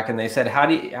while back, and they said, how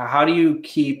do you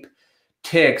keep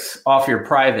ticks off your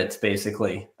privates,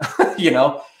 basically, you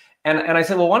know? And I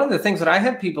said, well, one of the things that I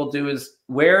have people do is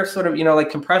wear sort of, you know,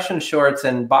 like compression shorts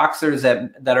and boxers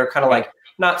that are kind of like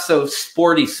not so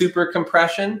sporty, super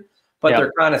compression, but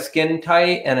they're kind of skin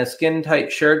tight, and a skin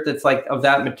tight shirt that's like of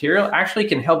that material actually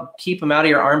can help keep them out of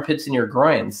your armpits and your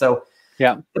groin. So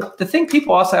yeah, the thing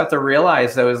people also have to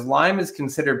realize, though, is Lyme is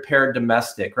considered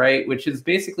paradomestic, right? Which is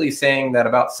basically saying that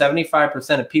about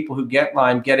 75% of people who get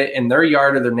Lyme get it in their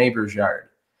yard or their neighbor's yard.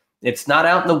 It's not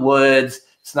out in the woods.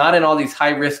 It's not in all these high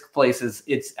risk places.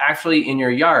 It's actually in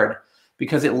your yard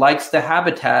because it likes the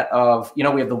habitat of, we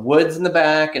have the woods in the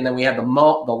back, and then we have the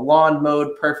lawn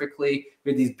mowed perfectly.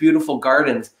 We have these beautiful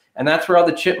gardens, and that's where all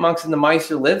the chipmunks and the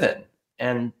mice are living.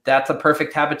 And that's a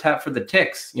perfect habitat for the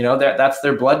ticks. That's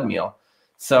their blood meal.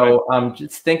 So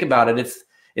just think about it.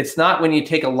 It's not when you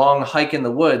take a long hike in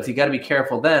the woods, you got to be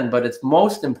careful then, but it's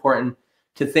most important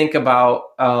to think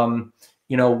about,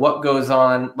 what goes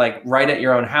on like right at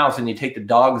your own house, and you take the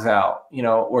dogs out,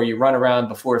 or you run around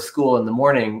before school in the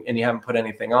morning and you haven't put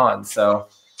anything on. So,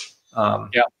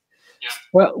 yeah.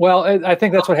 Well, I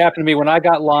think that's what happened to me when I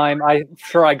got Lyme. I'm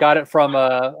sure I got it from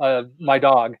my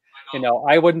dog.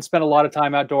 I wouldn't spend a lot of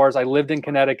time outdoors. I lived in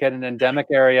Connecticut, an endemic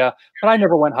area, but I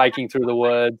never went hiking through the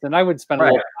woods, and I would spend a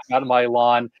little time out on my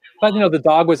lawn. But, the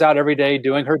dog was out every day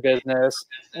doing her business,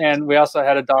 and we also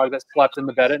had a dog that slept in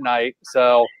the bed at night.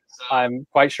 So I'm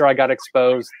quite sure I got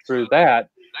exposed through that.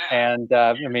 And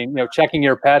checking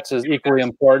your pets is equally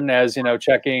important as,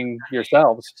 checking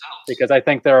yourselves, because I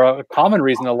think they're a common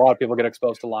reason a lot of people get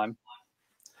exposed to Lyme.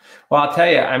 Well, I'll tell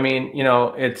you,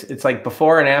 it's like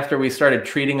before and after we started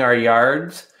treating our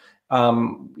yards,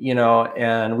 and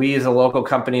we use a local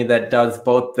company that does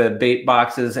both the bait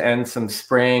boxes and some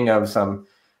spraying of some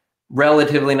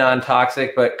relatively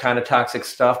non-toxic, but kind of toxic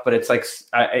stuff. But it's like,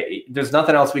 there's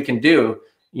nothing else we can do.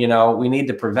 We need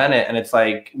to prevent it. And it's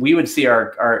like, we would see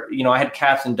our I had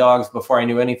cats and dogs before I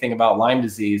knew anything about Lyme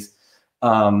disease,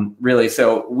 really.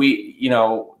 So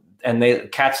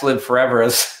and cats live forever,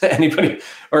 as anybody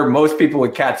or most people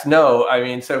with cats know.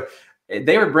 So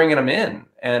they were bringing them in,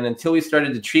 and until we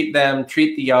started to treat them,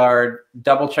 treat the yard,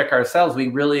 double check ourselves,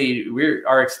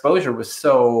 our exposure was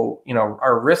so,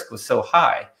 our risk was so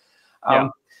high.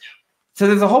 So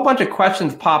there's a whole bunch of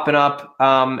questions popping up,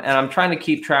 and I'm trying to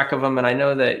keep track of them. And I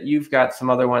know that you've got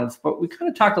some other ones, but we kind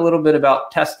of talked a little bit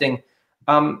about testing.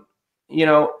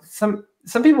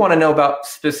 Some people want to know about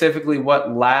specifically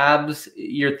what labs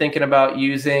you're thinking about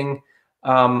using.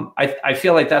 I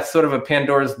feel like that's sort of a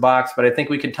Pandora's box, but I think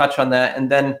we could touch on that.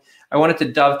 And then I wanted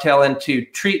to dovetail into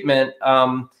treatment.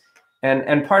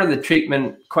 And part of the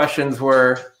treatment questions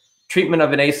were treatment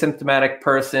of an asymptomatic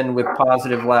person with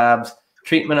positive labs,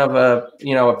 treatment of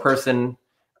a person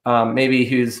maybe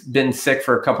who's been sick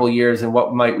for a couple of years, and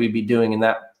what might we be doing in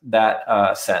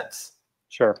that sense.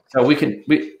 Sure. So we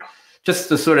just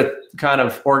to sort of kind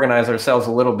of organize ourselves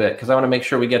a little bit, because I want to make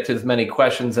sure we get to as many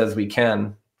questions as we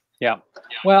can. Yeah.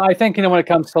 Well, I think, when it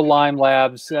comes to Lyme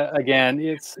labs, again,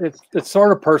 it's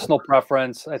sort of personal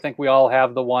preference. I think we all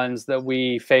have the ones that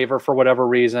we favor for whatever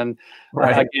reason.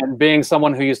 Right. Again, being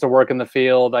someone who used to work in the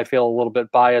field, I feel a little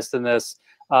bit biased in this.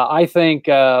 I think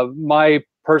my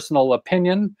personal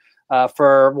opinion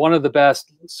for one of the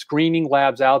best screening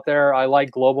labs out there, I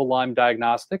like Global Lyme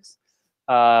Diagnostics.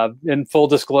 In full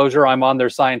disclosure, I'm on their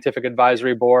scientific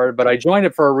advisory board, but I joined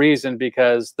it for a reason,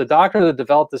 because the doctor that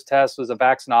developed this test was a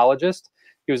vaccinologist.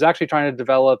 He was actually trying to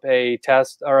develop a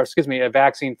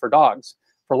vaccine for dogs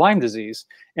for Lyme disease.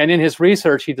 And in his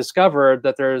research, he discovered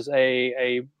that there's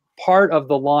a part of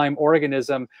the Lyme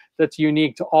organism that's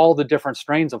unique to all the different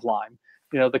strains of Lyme.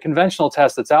 The conventional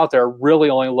test that's out there really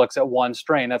only looks at one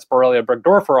strain. That's Borrelia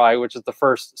burgdorferi, which is the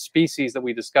first species that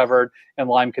we discovered in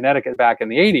Lyme, Connecticut back in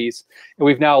the 80s. And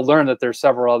we've now learned that there's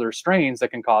several other strains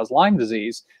that can cause Lyme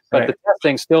disease, but the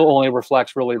testing still only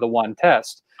reflects really the one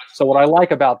test. So what I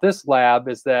like about this lab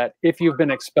is that if you've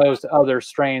been exposed to other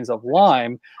strains of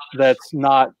Lyme that's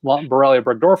not Borrelia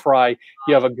burgdorferi,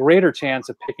 you have a greater chance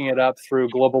of picking it up through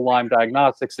Global Lyme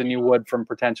Diagnostics than you would from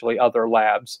potentially other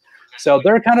labs. So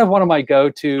they're kind of one of my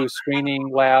go-to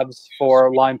screening labs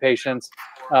for Lyme patients.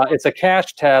 It's a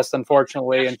cash test.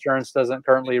 Unfortunately, insurance doesn't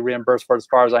currently reimburse for it, as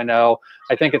far as I know.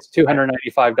 I think it's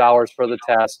 $295 for the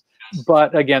test.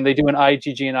 But again, they do an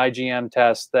IgG and IgM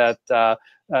test that,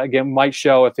 again, might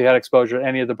show if they had exposure to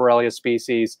any of the Borrelia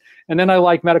species. And then I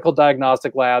like medical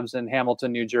diagnostic labs in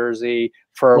Hamilton, New Jersey.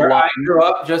 For where I grew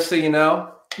up, just so you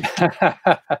know.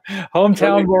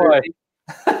 Hometown boy.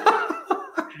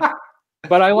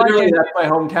 But I like it. That's my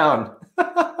hometown.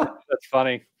 That's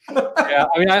funny. Yeah,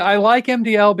 I like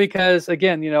MDL because,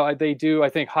 again, they do, I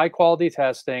think, high quality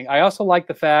testing. I also like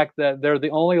the fact that they're the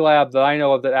only lab that I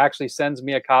know of that actually sends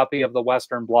me a copy of the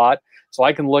Western blot, so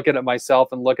I can look at it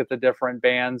myself and look at the different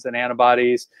bands and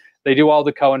antibodies. They do all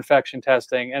the co-infection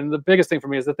testing, and the biggest thing for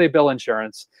me is that they bill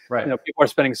insurance. Right. People are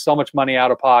spending so much money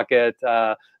out of pocket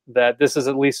that this is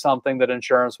at least something that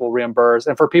insurance will reimburse.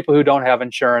 And for people who don't have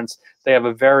insurance, they have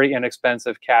a very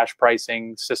inexpensive cash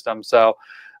pricing system. So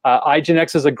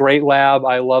IGeneX is a great lab.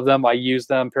 I love them. I use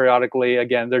them periodically.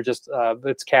 Again, they're just,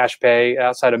 it's cash pay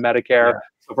outside of Medicare.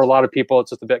 Yeah. So for a lot of people, it's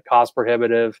just a bit cost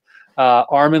prohibitive.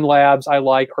 Armin Labs, I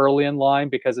like early in Lyme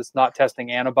because it's not testing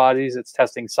antibodies, it's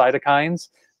testing cytokines,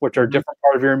 which are a different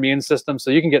part of your immune system. So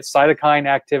you can get cytokine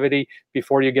activity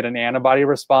before you get an antibody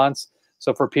response.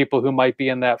 So for people who might be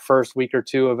in that first week or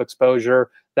two of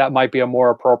exposure, that might be a more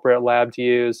appropriate lab to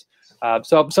use.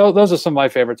 So those are some of my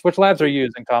favorites. Which labs are you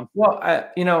using, Tom? Well,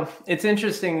 you know, it's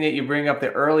interesting that you bring up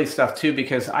the early stuff too,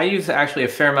 because I use actually a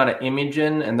fair amount of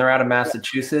Imogen, and they're out of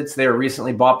Massachusetts. They were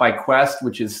recently bought by Quest,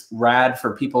 which is rad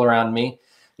for people around me.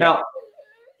 Now,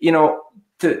 you know,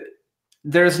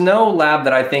 there's no lab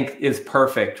that I think is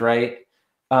perfect, right?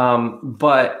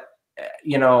 But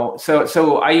you know,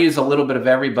 so I use a little bit of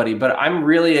everybody, but I'm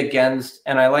really against,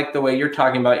 and I like the way you're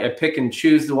talking about, I pick and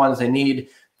choose the ones I need.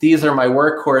 These are my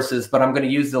workhorses, but I'm going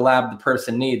to use the lab the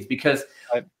person needs, because,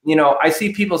 you know, I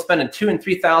see people spending $2,000 and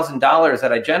 $3,000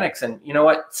 at hygienics, and you know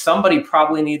what? Somebody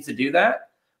probably needs to do that,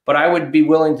 but I would be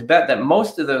willing to bet that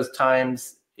most of those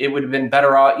times it would have been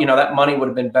better off, you know, that money would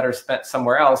have been better spent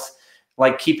somewhere else,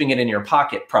 like keeping it in your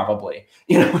pocket, probably,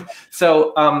 you know.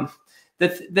 So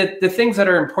the things that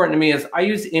are important to me is I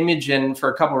use Imogen for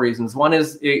a couple of reasons. One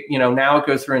is, you know, now it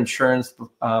goes through insurance.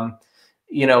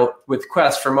 You know, with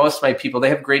Quest, for most of my people, they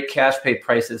have great cash pay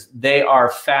prices. They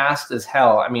are fast as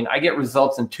hell. I mean, I get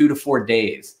results in 2 to 4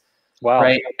 days. Wow.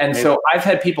 Right. And so I've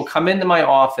had people come into my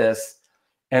office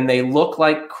and they look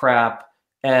like crap.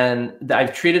 And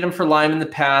I've treated them for Lyme in the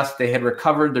past. They had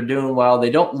recovered. They're doing well. They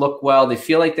don't look well. They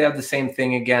feel like they have the same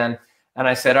thing again. And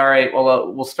I said, all right,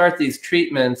 well, we'll start these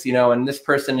treatments, you know, and this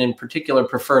person in particular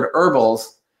preferred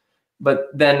herbals. But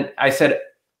then I said,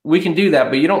 we can do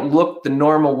that, but you don't look the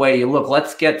normal way you look.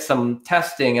 Let's get some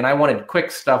testing. And I wanted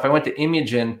quick stuff. I went to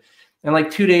Imogen, and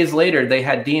like 2 days later, they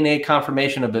had DNA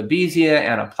confirmation of Babesia,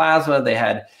 Anaplasma. They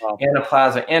had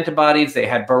Anaplasma antibodies. They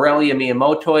had Borrelia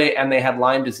miyamotoi, and they had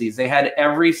Lyme disease. They had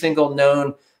every single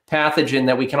known pathogen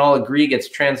that we can all agree gets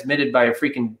transmitted by a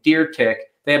freaking deer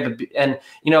tick. They have, and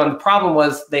you know, and the problem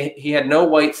was he had no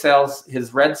white cells.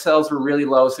 His red cells were really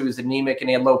low, so he was anemic,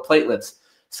 and he had low platelets.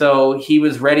 So he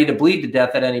was ready to bleed to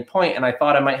death at any point, and I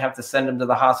thought I might have to send him to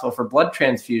the hospital for blood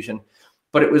transfusion.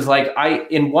 But it was like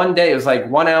in one day, it was like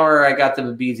 1 hour I got the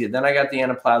Babesia, then I got the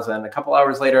Anaplasma, and a couple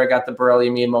hours later I got the Borrelia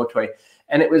miyamotoi.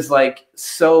 And it was like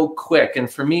so quick.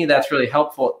 And for me, that's really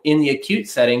helpful in the acute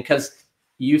setting, because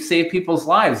you save people's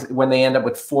lives when they end up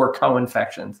with 4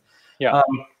 co-infections. Yeah.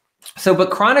 But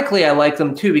chronically, I like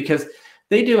them too, because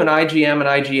they do an IgM, an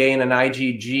IgA, and an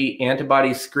IgG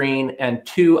antibody screen and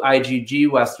 2 IgG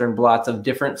Western blots of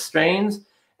different strains.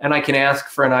 And I can ask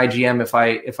for an IgM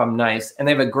if I'm nice. And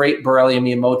they have a great Borrelia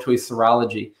miyamotoi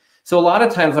serology. So a lot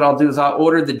of times what I'll do is I'll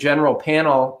order the general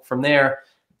panel from there,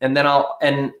 and then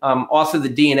also the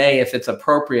DNA if it's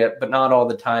appropriate, but not all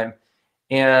the time.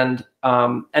 And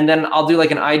then I'll do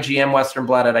like an IgM Western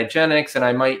blot at hygienics, and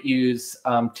I might use,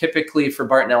 typically for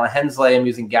Bartonella Hensley, I'm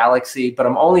using Galaxy, but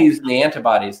I'm only using the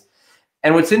antibodies.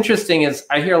 And what's interesting is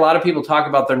I hear a lot of people talk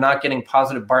about they're not getting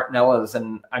positive Bartonellas.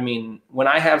 And I mean, when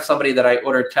I have somebody that I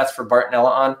order tests for Bartonella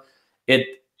on,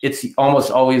 it's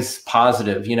almost always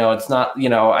positive. You know, it's not, you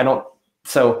know, I don't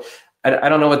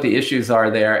know what the issues are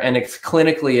there. And it's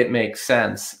clinically, it makes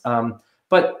sense.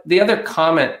 But the other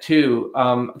comment too,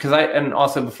 and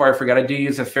also before I forget, I do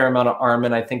use a fair amount of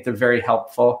Armin. I think they're very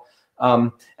helpful.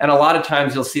 And a lot of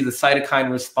times you'll see the cytokine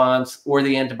response or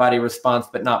the antibody response,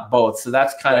 but not both. So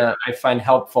that's kind of, I find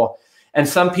helpful. And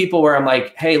some people where I'm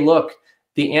like, hey, look,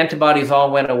 the antibodies all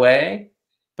went away,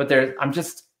 but I'm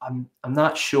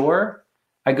not sure.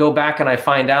 I go back and I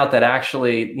find out that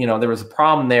actually, you know, there was a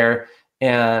problem there.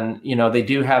 And, you know, they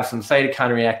do have some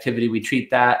cytokine reactivity. We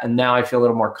treat that. And now I feel a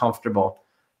little more comfortable.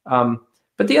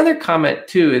 But the other comment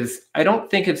too is I don't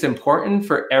think it's important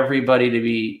for everybody to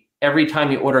be, every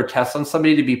time you order a test on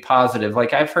somebody, to be positive.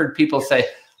 Like I've heard people say,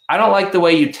 I don't like the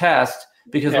way you test,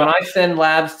 because when I send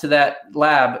labs to that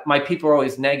lab, my people are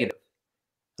always negative.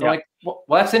 I'm like, well,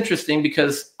 that's interesting,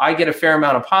 because I get a fair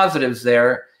amount of positives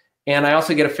there, and I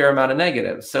also get a fair amount of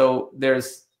negatives. So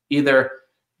there's either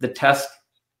the test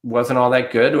wasn't all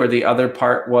that good, or the other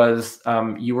part was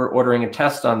you were ordering a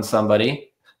test on somebody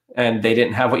and they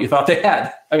didn't have what you thought they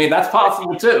had. I mean, that's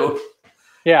possible too.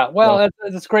 Yeah, well,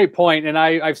 that's a great point. And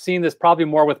I've seen this probably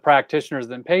more with practitioners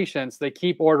than patients. They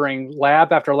keep ordering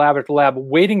lab after lab after lab,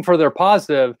 waiting for their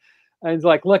positive. And it's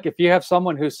like, look, if you have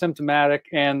someone who's symptomatic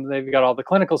and they've got all the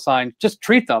clinical signs, just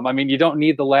treat them. I mean, you don't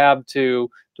need the lab to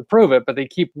prove it, but they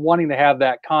keep wanting to have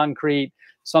that concrete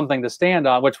something to stand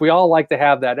on, which we all like to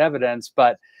have that evidence.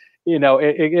 But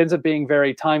it ends up being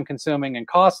very time consuming and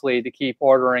costly to keep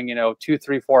ordering, 2,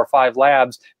 3, 4, 5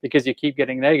 labs because you keep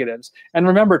getting negatives. And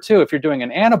remember too, if you're doing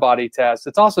an antibody test,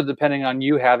 it's also depending on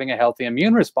you having a healthy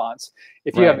immune response.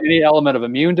 If you have any element of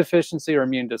immune deficiency or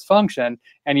immune dysfunction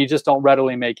and you just don't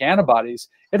readily make antibodies,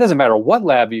 it doesn't matter what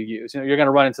lab you use, you're going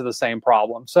to run into the same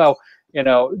problem. So,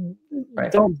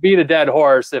 don't beat a dead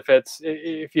horse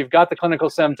if you've got the clinical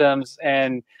symptoms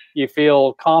and you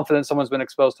feel confident someone's been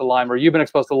exposed to Lyme or you've been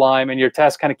exposed to Lyme and your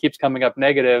test kind of keeps coming up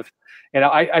negative.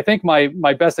 I think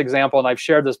my best example, and I've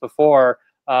shared this before,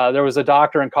 there was a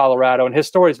doctor in Colorado, and his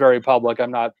story is very public.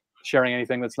 I'm not sharing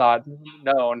anything that's not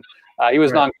known. He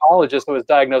was an oncologist who was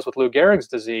diagnosed with Lou Gehrig's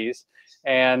disease,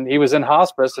 and he was in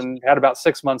hospice and had about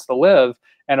 6 months to live.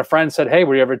 And a friend said, "Hey,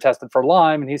 were you ever tested for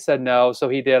Lyme?" And he said no. So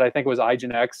he did. I think it was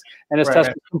IGNX, and his test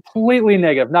was completely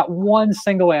negative, not one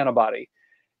single antibody.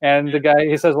 And the guy,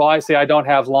 he says, "Well, I see, I don't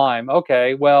have Lyme."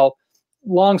 Okay, well,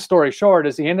 long story short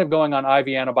is he ended up going on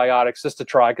IV antibiotics just to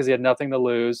try because he had nothing to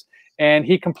lose, and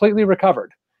he completely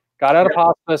recovered. Got out of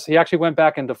hospice. He actually went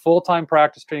back into full-time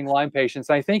practice treating Lyme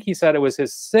patients. I think he said it was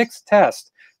his 6th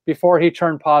test before he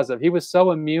turned positive. He was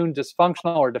so immune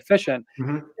dysfunctional or deficient.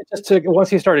 It just took, once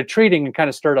he started treating and kind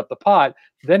of stirred up the pot,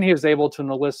 then he was able to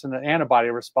elicit an antibody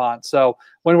response. So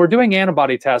when we're doing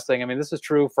antibody testing, I mean, this is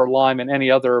true for Lyme and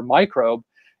any other microbe.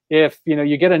 If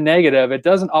you get a negative, it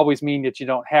doesn't always mean that you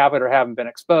don't have it or haven't been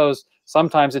exposed.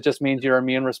 Sometimes it just means your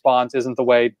immune response isn't the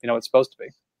way it's supposed to be.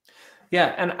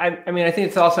 Yeah, and I mean, I think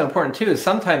it's also important too, is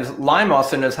sometimes Lyme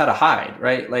also knows how to hide,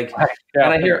 right? Like,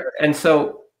 and I hear, and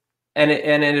so, and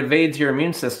it evades your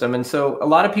immune system. And so a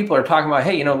lot of people are talking about,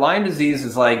 hey, Lyme disease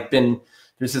is like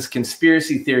there's this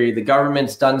conspiracy theory, the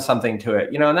government's done something to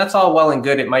it, and that's all well and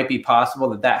good. It might be possible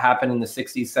that happened in the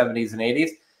 60s, 70s, and 80s.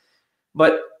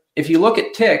 But if you look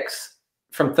at ticks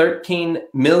from 13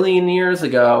 million years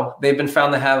ago, they've been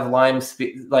found to have Lyme,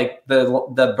 like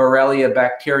the Borrelia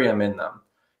bacterium in them.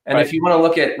 And if you want to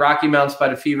look at Rocky Mountain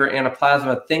spotted fever,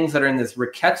 anaplasma, things that are in this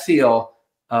rickettsial,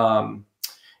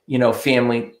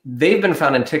 family, they've been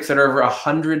found in ticks that are over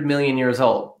 100 million years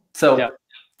old. So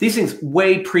these things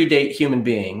way predate human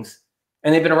beings,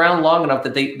 and they've been around long enough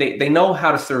that they know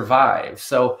how to survive.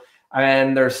 So,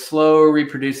 and they're slow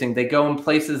reproducing. They go in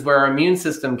places where our immune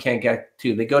system can't get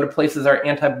to. They go to places our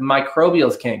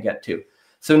antimicrobials can't get to.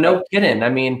 So no kidding. I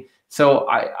mean, so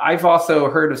I've also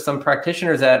heard of some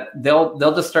practitioners that they'll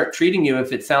just start treating you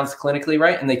if it sounds clinically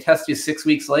right, and they test you 6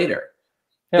 weeks later.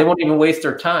 They won't even waste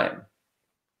their time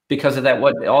because of that.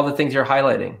 All the things you're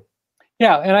highlighting.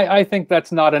 Yeah, and I think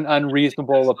that's not an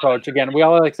unreasonable approach. Again, we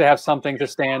all like to have something to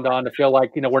stand on, to feel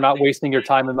like we're not wasting your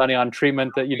time and money on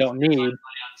treatment that you don't need.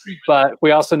 But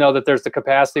we also know that there's the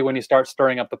capacity when you start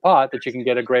stirring up the pot that you can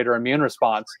get a greater immune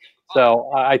response.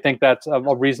 So I think that's a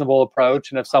reasonable approach.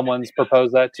 And if someone's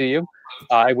proposed that to you,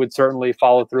 I would certainly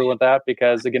follow through with that,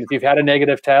 because again, if you've had a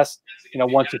negative test,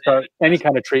 once you start any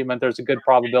kind of treatment, there's a good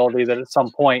probability that at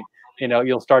some point,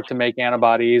 you'll start to make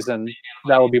antibodies, and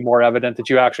that will be more evident that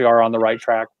you actually are on the right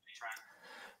track.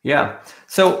 Yeah.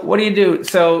 So what do you do?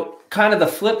 So kind of the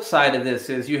flip side of this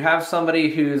is you have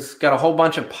somebody who's got a whole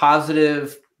bunch of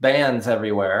positive bands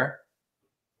everywhere,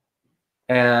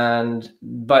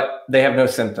 but they have no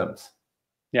symptoms.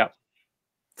 Yeah.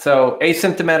 So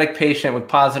asymptomatic patient with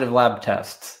positive lab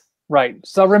tests. Right.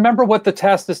 So remember what the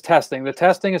test is testing. The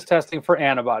testing is testing for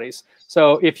antibodies.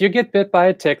 So if you get bit by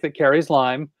a tick that carries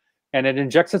Lyme, and it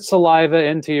injects its saliva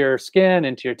into your skin,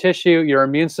 into your tissue, your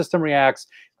immune system reacts.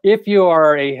 If you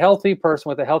are a healthy person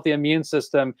with a healthy immune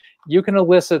system, you can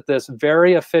elicit this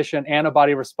very efficient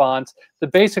antibody response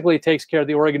that basically takes care of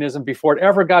the organism before it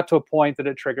ever got to a point that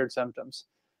it triggered symptoms.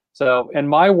 So in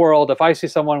my world, if I see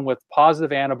someone with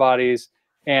positive antibodies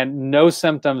and no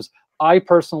symptoms, I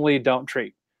personally don't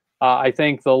treat. I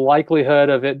think the likelihood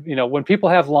of it, when people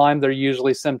have Lyme, they're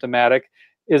usually symptomatic.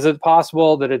 Is it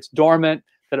possible that it's dormant,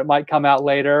 that it might come out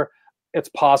later? It's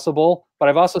possible, but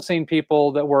I've also seen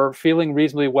people that were feeling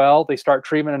reasonably well. They start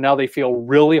treatment and now they feel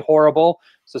really horrible.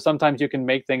 So sometimes you can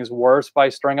make things worse by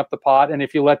stirring up the pot. And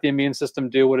if you let the immune system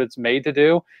do what it's made to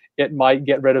do, it might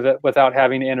get rid of it without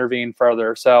having to intervene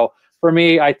further. So for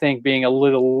me, I think being a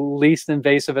little least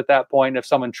invasive at that point, if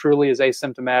someone truly is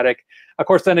asymptomatic. Of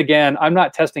course, then again, I'm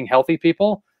not testing healthy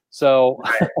people. So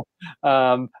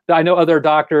I know other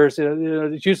doctors,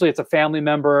 usually it's a family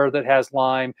member that has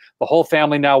Lyme. The whole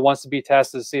family now wants to be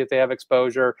tested to see if they have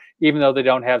exposure, even though they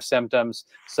don't have symptoms.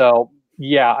 So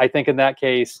yeah, I think in that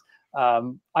case,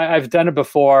 I've done it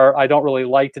before. I don't really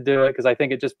like to do it because I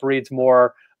think it just breeds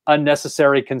more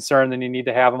unnecessary concern than you need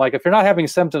to have. I'm like, if you're not having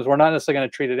symptoms, we're not necessarily going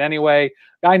to treat it anyway.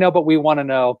 I know, but we want to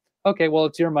know, okay, well,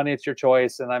 it's your money, it's your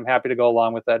choice, and I'm happy to go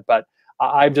along with it. But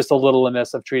I'm just a little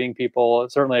amiss of treating people,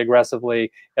 certainly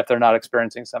aggressively, if they're not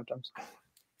experiencing symptoms.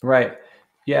 Right.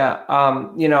 Yeah.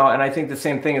 You know, and I think the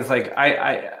same thing is like,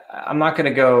 I'm not going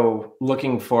to go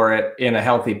looking for it in a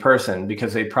healthy person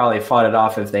because they probably fought it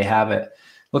off if they have it.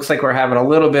 Looks like we're having a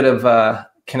little bit of a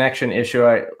connection issue.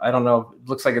 I don't know. It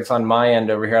looks like it's on my end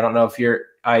over here. I don't know if your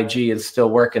IG is still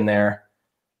working there.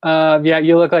 Yeah,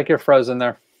 you look like you're frozen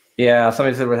there. Yeah.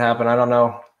 Somebody said what happened. I don't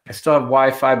know. I still have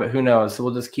Wi-Fi, but who knows? So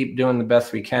we'll just keep doing the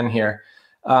best we can here.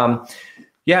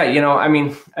 Yeah, you know, I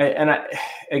mean,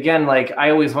 again, like I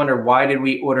always wonder, why did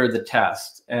we order the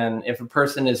test? And if a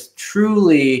person is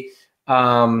truly,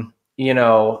 you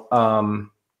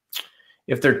know,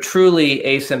 if they're truly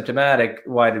asymptomatic,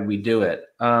 why did we do it?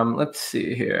 Let's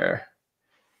see here.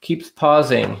 Keeps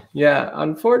pausing. Yeah,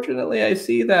 unfortunately, I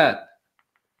see that.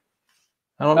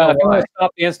 I don't know if you why. want to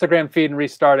stop the Instagram feed and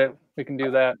restart it, we can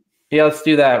do that. Yeah, let's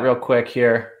do that real quick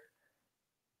here.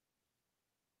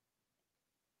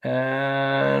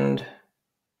 And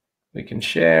we can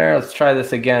share. Let's try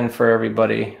this again for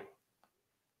everybody.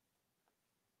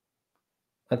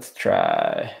 Let's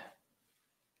try.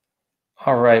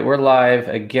 All right, we're live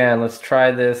again. Let's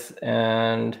try this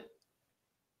and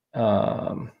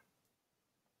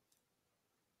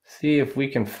see if we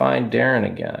can find Darin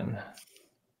again.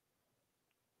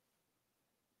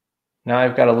 Now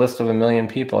I've got a list of 1 million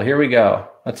people. Here we go.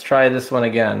 Let's try this one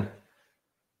again.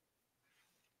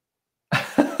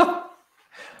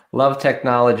 Love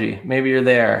technology. Maybe you're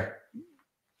there.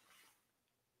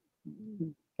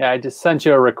 Yeah, I just sent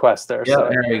you a request there. Yeah, so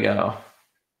there we go.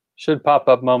 Should pop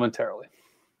up momentarily.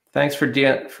 Thanks for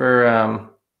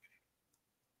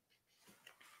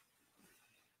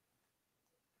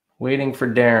waiting for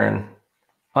Darin.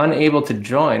 Unable to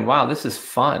join. Wow, this is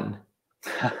fun.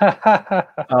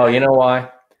 Oh, you know why?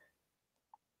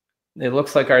 It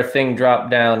looks like our thing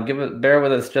dropped down. Bear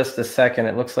with us just a second.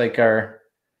 It looks like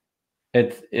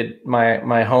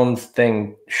my home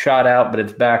thing shot out, but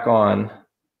it's back on.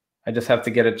 I just have to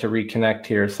get it to reconnect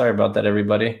here. Sorry about that,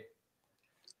 everybody.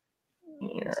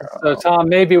 So Tom,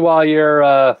 maybe while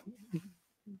you're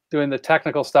doing the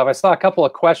technical stuff, I saw a couple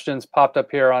of questions popped up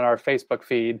here on our Facebook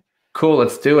feed. Cool,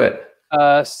 let's do it.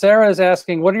 Sarah is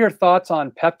asking, what are your thoughts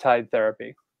on peptide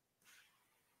therapy?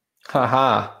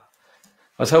 Haha.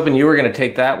 I was hoping you were going to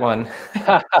take that one.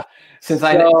 Since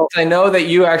I know that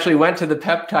you actually went to the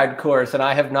peptide course and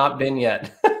I have not been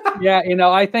yet. Yeah, you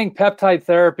know, I think peptide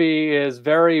therapy is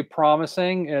very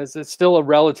promising. It's still a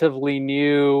relatively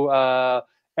new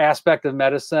aspect of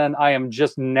medicine. I am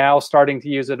just now starting to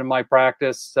use it in my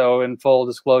practice. So in full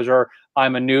disclosure,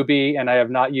 I'm a newbie and I have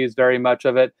not used very much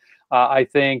of it. I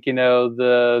think, you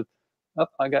know,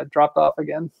 I got dropped off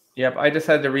again. Yep, I just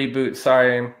had to reboot.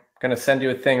 Sorry, I'm going to send you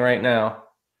a thing right now.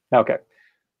 Okay.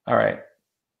 All right.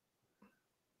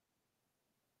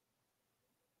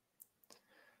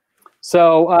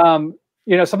 So,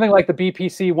 you know, something like the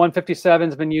BPC 157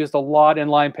 has been used a lot in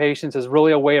Lyme patients as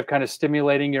really a way of kind of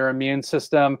stimulating your immune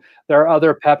system. There are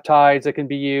other peptides that can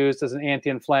be used as an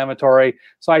anti-inflammatory.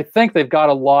 So I think they've got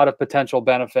a lot of potential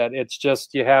benefit. It's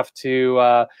just you have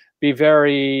to be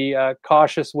very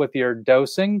cautious with your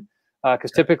dosing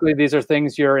because typically these are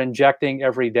things you're injecting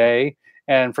every day.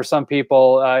 And for some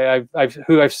people,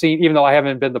 who I've seen, even though I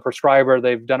haven't been the prescriber,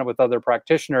 they've done it with other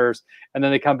practitioners, and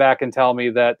then they come back and tell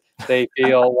me that they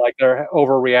feel like they're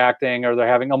overreacting or they're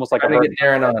having almost like a get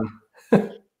Darin on.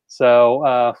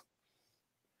 So,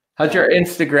 how's your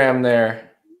Instagram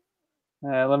there?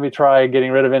 Let me try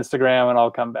getting rid of Instagram, and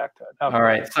I'll come back to it. Okay. All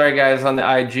right, sorry guys on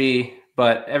the IG,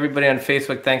 but everybody on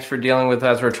Facebook, thanks for dealing with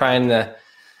us. We're trying to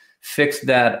fix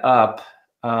that up.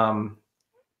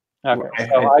 Okay,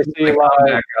 so I see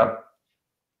live.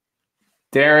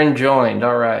 Darin joined.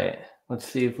 All right. Let's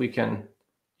see if we can.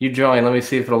 You join. Let me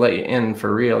see if it'll let you in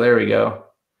for real. There we go.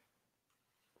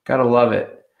 Gotta love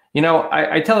it. You know,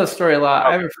 I tell this story a lot.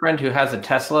 I have a friend who has a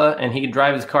Tesla, and he can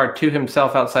drive his car to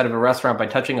himself outside of a restaurant by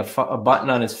touching a button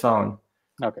on his phone.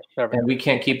 Okay. And we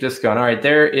can't keep this going. All right.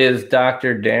 There is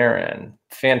Dr. Darin.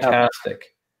 Fantastic. Okay.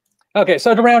 Okay,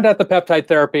 so to round out the peptide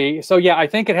therapy, so yeah, I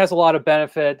think it has a lot of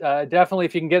benefit. Definitely,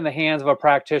 if you can get in the hands of a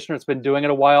practitioner that's been doing it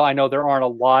a while, I know there aren't a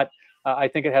lot. I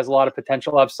think it has a lot of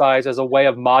potential upsides as a way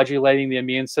of modulating the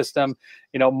immune system.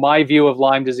 You know, my view of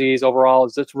Lyme disease overall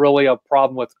is it's really a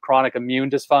problem with chronic immune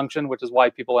dysfunction, which is why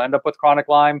people end up with chronic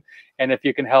Lyme. And if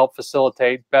you can help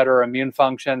facilitate better immune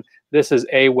function, this is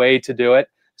a way to do it.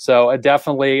 So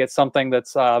definitely, it's something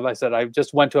that's, I said, I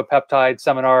just went to a peptide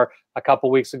seminar a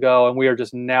couple weeks ago, and we are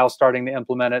just now starting to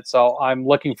implement it. So I'm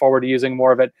looking forward to using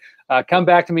more of it. Come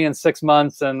back to me in 6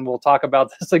 months, and we'll talk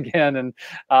about this again, and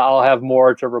I'll have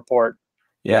more to report.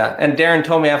 Yeah, and Darin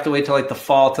told me I have to wait till like the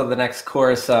fall till the next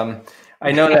course.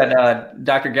 I know that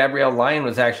Dr. Gabrielle Lyon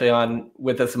was actually on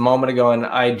with us a moment ago on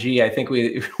IG. I think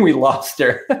we we lost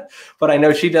her, but I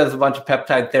know she does a bunch of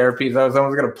peptide therapies. I was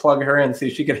almost going to plug her in, see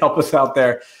if she could help us out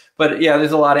there. But yeah,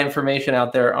 there's a lot of information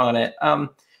out there on it. One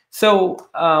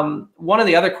of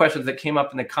the other questions that came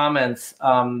up in the comments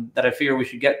that I figure we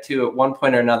should get to at one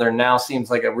point or another now seems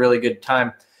like a really good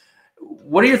time.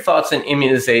 What are your thoughts on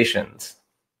immunizations?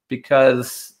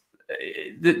 Because,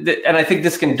 and I think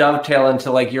this can dovetail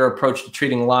into like your approach to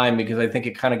treating Lyme, because I think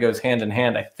it kind of goes hand in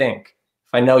hand, I think,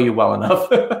 if I know you well enough.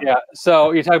 Yeah.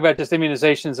 So you talk about just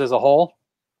immunizations as a whole?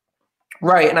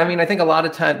 Right. And I mean, I think a lot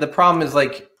of time the problem is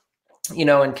like, you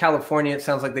know, in California, it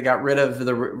sounds like they got rid of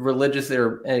the religious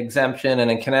exemption.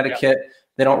 And in Connecticut,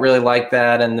 they don't really like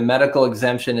that. And the medical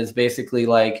exemption is basically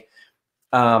like,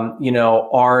 you know,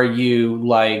 are you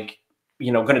like,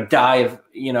 you know, going to die of,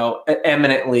 you know,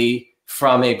 imminently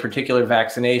from a particular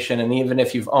vaccination. And even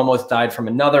if you've almost died from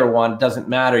another one, doesn't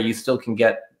matter. You still can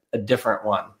get a different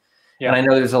one. Yeah. And I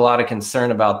know there's a lot of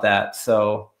concern about that.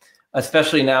 So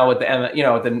especially now with the, you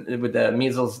know, with the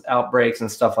measles outbreaks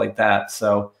and stuff like that.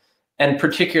 So, and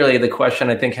particularly the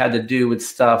question I think had to do with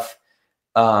stuff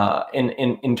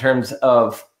in terms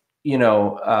of, you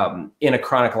know, in a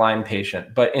chronic Lyme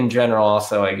patient, but in general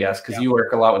also, I guess, because you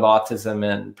work a lot with autism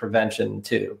and prevention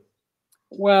too.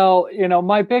 Well, you know,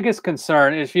 my biggest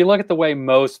concern is if you look at the way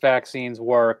most vaccines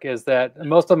work is that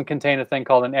most of them contain a thing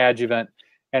called an adjuvant,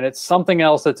 and it's something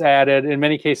else that's added. In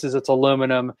many cases, it's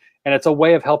aluminum, and it's a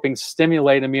way of helping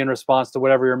stimulate immune response to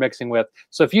whatever you're mixing with.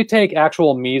 So if you take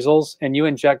actual measles and you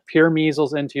inject pure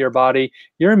measles into your body,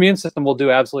 your immune system will do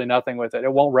absolutely nothing with it.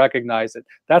 It won't recognize it.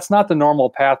 That's not the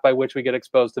normal path by which we get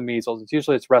exposed to measles.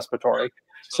 It's respiratory.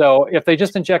 So if they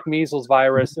just inject measles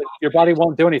virus, your body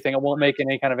won't do anything. It won't make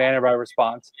any kind of antibody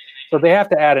response. So they have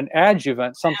to add an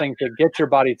adjuvant, something to get your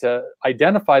body to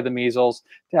identify the measles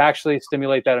to actually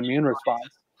stimulate that immune response.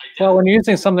 Well, when you're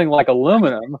using something like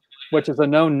aluminum, which is a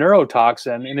known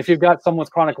neurotoxin, and if you've got someone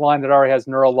with chronic Lyme that already has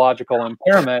neurological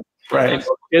impairment, right,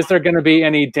 is there going to be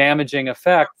any damaging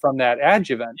effect from that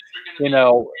adjuvant? You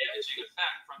know,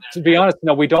 to be honest,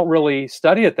 no, we don't really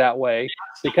study it that way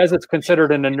because it's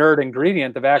considered an inert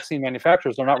ingredient. The vaccine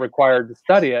manufacturers are not required to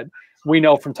study it. We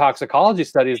know from toxicology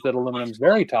studies that aluminum is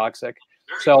very toxic.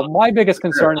 So my biggest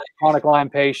concern with a chronic Lyme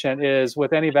patient is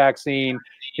with any vaccine,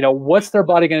 you know, what's their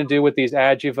body going to do with these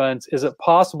adjuvants? Is it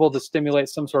possible to stimulate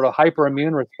some sort of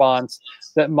hyperimmune response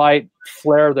that might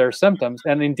flare their symptoms?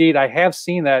 And indeed, I have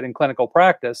seen that in clinical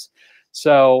practice.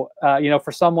 So, you know,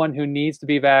 for someone who needs to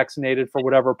be vaccinated for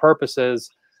whatever purposes,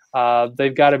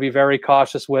 they've got to be very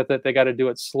cautious with it. They got to do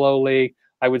it slowly.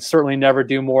 I would certainly never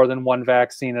do more than one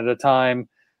vaccine at a time.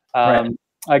 Right.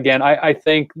 Again, I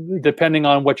think depending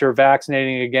on what you're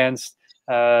vaccinating against,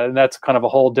 that's kind of a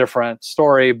whole different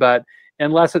story. But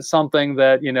unless it's something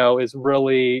that, you know, is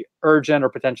really urgent or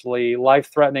potentially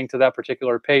life-threatening to that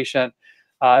particular patient,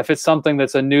 if it's something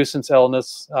that's a nuisance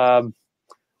illness,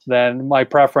 then my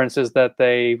preference is that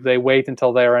they wait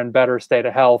until they're in better state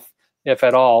of health, if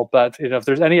at all. But you know, if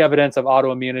there's any evidence of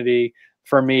autoimmunity,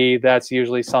 for me, that's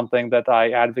usually something that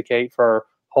I advocate for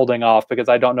holding off because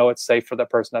I don't know it's safe for that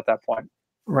person at that point.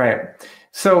 Right.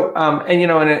 So, and you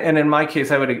know, and in my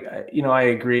case, I would, you know, I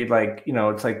agree. Like, you know,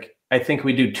 it's like I think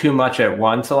we do too much at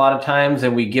once a lot of times,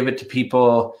 and we give it to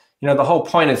people. You know, the whole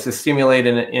point is to stimulate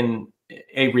in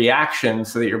a reaction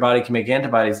so that your body can make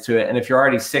antibodies to it. And if you're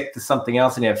already sick to something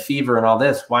else and you have fever and all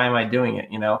this, why am I doing it?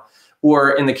 You know,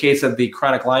 or in the case of the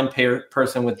chronic Lyme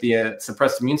person with the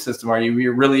suppressed immune system, are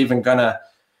you really even gonna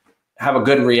have a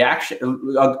good reaction,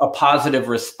 a positive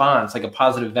response, like a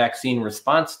positive vaccine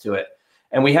response to it?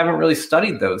 And we haven't really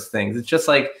studied those things. It's just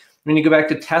like when you go back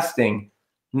to testing,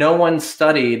 no one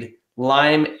studied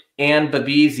Lyme and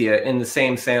Babesia in the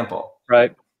same sample.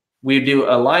 Right. We do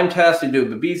a Lyme test, we do a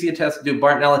Babesia test, we do a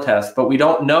Bartonella test, but we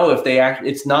don't know if they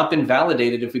it's not been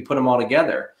validated if we put them all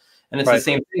together. And it's the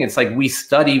same thing. It's like we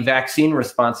study vaccine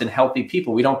response in healthy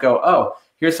people. We don't go, oh,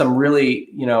 here's some really,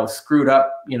 you know, screwed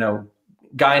up, you know,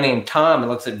 guy named Tom, and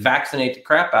let's vaccinate the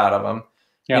crap out of him.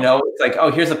 You know, it's like,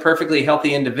 oh, here's a perfectly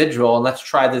healthy individual, and let's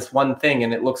try this one thing,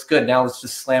 and it looks good. Now let's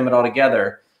just slam it all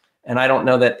together. And I don't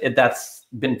know that that's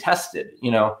been tested,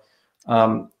 you know.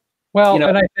 Well, you know,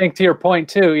 and I think to your point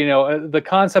too, you know, the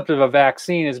concept of a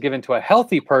vaccine is given to a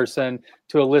healthy person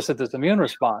to elicit this immune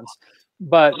response.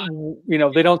 But, you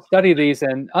know, they don't study these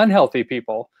in unhealthy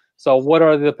people. So what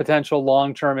are the potential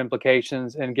long-term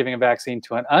implications in giving a vaccine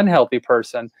to an unhealthy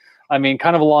person? I mean,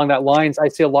 kind of along that lines, I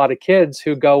see a lot of kids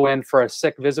who go in for a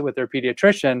sick visit with their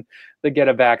pediatrician that get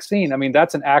a vaccine. I mean,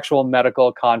 that's an actual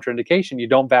medical contraindication. You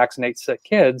don't vaccinate sick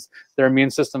kids. Their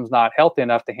immune system's not healthy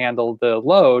enough to handle the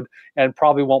load and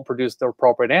probably won't produce the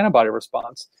appropriate antibody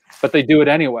response, but they do it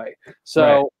anyway.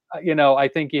 So, you know, I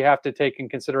think you have to take in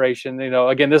consideration, you know,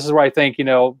 again, this is where I think, you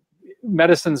know,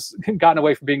 medicine's gotten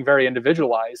away from being very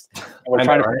individualized. And we're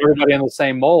trying to put everybody in the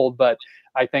same mold, but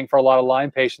I think for a lot of Lyme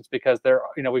patients, because they're,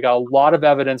 you know, we got a lot of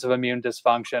evidence of immune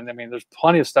dysfunction. I mean, there's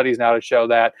plenty of studies now to show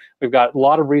that. We've got a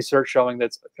lot of research showing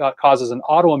that causes an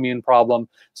autoimmune problem.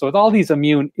 So with all these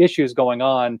immune issues going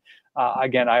on,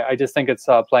 again, I just think it's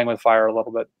playing with fire a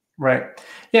little bit. Right.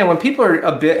 Yeah. When people are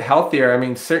a bit healthier, I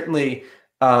mean, certainly,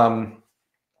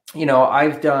 you know,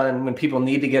 I've done when people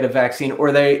need to get a vaccine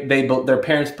or their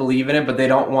parents believe in it, but they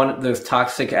don't want those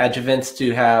toxic adjuvants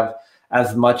to have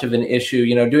as much of an issue,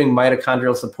 you know, doing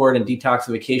mitochondrial support and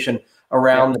detoxification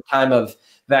around the time of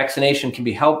vaccination can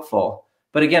be helpful.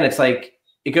 But again, it's like,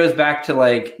 it goes back to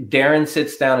like Darin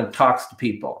sits down and talks to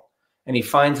people and he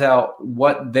finds out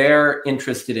what they're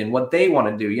interested in, what they want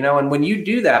to do, you know, and when you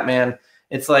do that, man,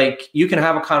 it's like you can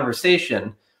have a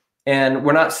conversation and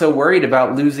we're not so worried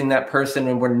about losing that person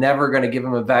and we're never going to give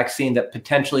them a vaccine that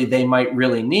potentially they might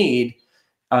really need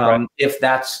if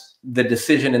that's the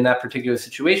decision in that particular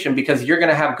situation, because you're going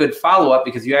to have good follow-up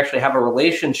because you actually have a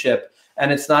relationship.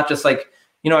 And it's not just like,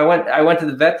 you know, I went to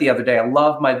the vet the other day. I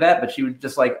love my vet, but she was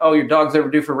just like, oh, your dog's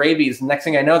overdue for rabies. And next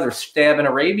thing I know, they're stabbing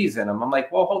a rabies in him. I'm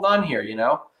like, well, hold on here, you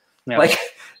know, like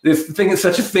this thing is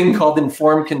such a thing called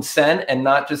informed consent and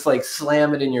not just like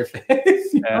slam it in your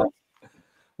face. You know?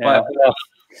 But,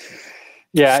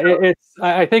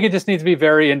 I think it just needs to be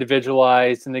very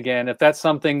individualized. And again, if that's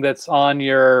something that's on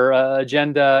your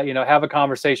agenda, you know, have a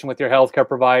conversation with your healthcare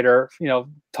provider, you know,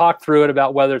 talk through it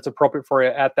about whether it's appropriate for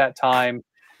you at that time.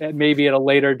 And maybe at a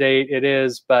later date it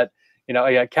is, but, you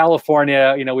know,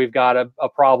 California, you know, we've got a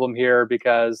problem here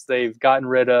because they've gotten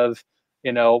rid of,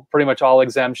 you know, pretty much all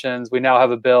exemptions. We now have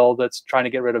a bill that's trying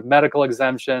to get rid of medical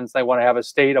exemptions. They want to have a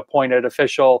state-appointed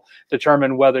official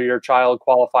determine whether your child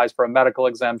qualifies for a medical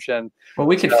exemption. Well,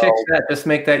 we could fix that. Just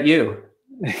make that you.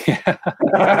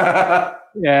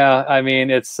 Yeah, I mean,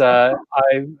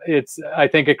 I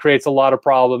think it creates a lot of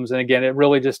problems. And again, it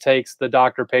really just takes the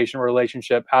doctor-patient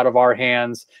relationship out of our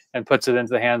hands and puts it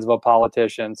into the hands of a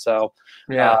politician. So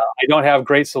I don't have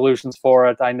great solutions for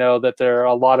it. I know that there are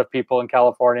a lot of people in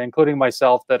California, including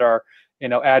myself, that are, you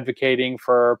know, advocating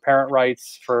for parent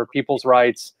rights, for people's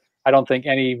rights. I don't think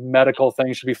any medical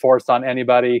thing should be forced on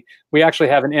anybody. We actually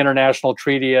have an international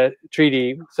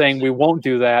treaty saying we won't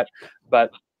do that,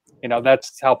 but you know,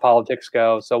 that's how politics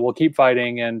go. So we'll keep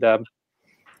fighting and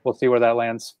we'll see where that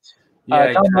lands.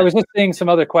 Tom, I was just seeing some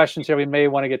other questions here we may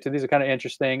want to get to. These are kind of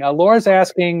interesting. Laura's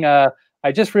asking,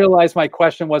 I just realized my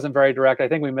question wasn't very direct. I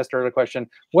think we missed her other question.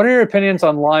 What are your opinions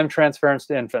on Lyme transference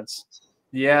to infants?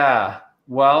 Yeah,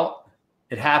 well,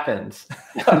 it happens,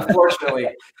 unfortunately.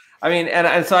 I mean,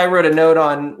 and so I wrote a note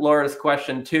on Laura's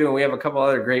question too, and we have a couple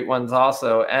other great ones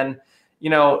also. And, you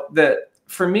know,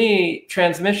 for me,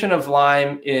 transmission of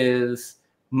Lyme is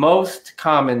most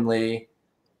commonly,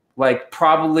 like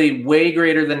probably way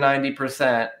greater than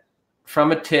 90%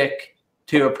 from a tick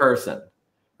to a person,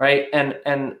 right?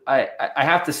 And I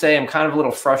have to say, I'm kind of a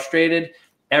little frustrated.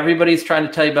 Everybody's trying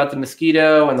to tell you about the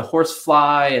mosquito and the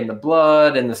horsefly and the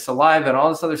blood and the saliva and all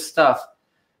this other stuff.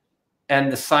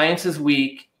 And the science is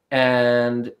weak.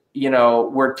 And, you know,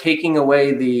 we're taking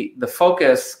away the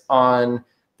focus on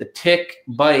the tick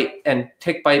bite and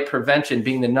tick bite prevention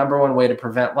being the #1 way to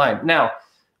prevent Lyme. Now,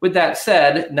 with that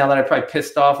said, now that I probably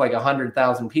pissed off like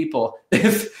 100,000 people,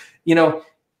 you know,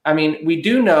 I mean, we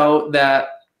do know that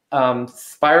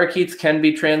spirochetes can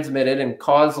be transmitted and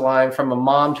cause Lyme from a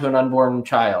mom to an unborn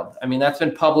child. I mean, that's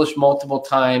been published multiple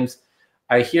times.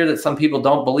 I hear that some people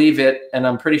don't believe it, and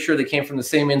I'm pretty sure they came from the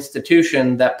same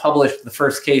institution that published the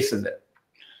first case of it.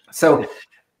 So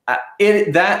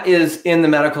that is in the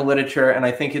medical literature, and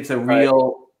I think it's a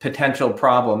real potential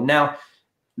problem. Now,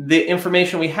 the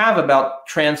information we have about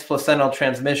transplacental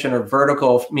transmission, or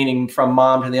vertical, meaning from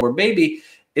mom to the unborn baby,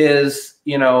 is,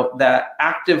 you know, that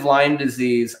active Lyme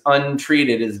disease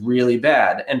untreated is really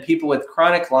bad. And people with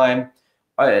chronic Lyme,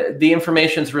 the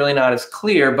information is really not as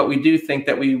clear, but we do think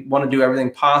that we want to do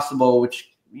everything possible, which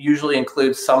usually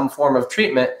includes some form of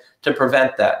treatment to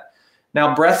prevent that.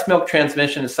 Now, breast milk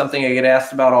transmission is something I get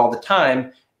asked about all the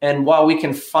time. And while we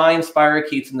can find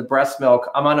spirochetes in the breast milk,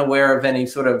 I'm unaware of any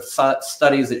sort of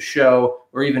studies that show,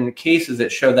 or even cases that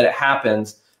show that it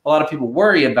happens. A lot of people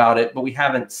worry about it, but we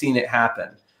haven't seen it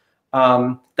happen.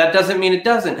 That doesn't mean it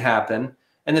doesn't happen.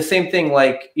 And the same thing,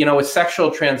 like, you know, with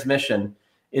sexual transmission,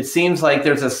 it seems like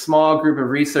there's a small group of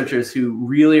researchers who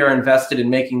really are invested in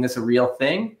making this a real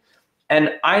thing.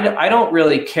 And I don't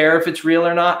really care if it's real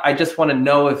or not. I just want to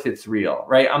know if it's real,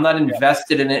 right? I'm not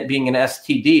invested in it being an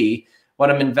STD.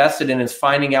 What I'm invested in is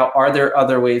finding out, are there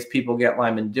other ways people get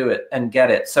Lyme and do it and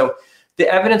get it? So the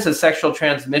evidence of sexual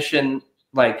transmission,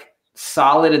 like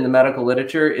solid in the medical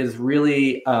literature, is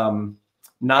really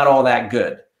not all that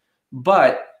good.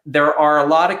 But there are a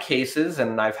lot of cases,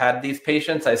 and I've had these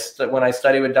patients. When I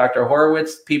studied with Dr.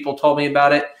 Horowitz, people told me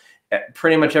about it.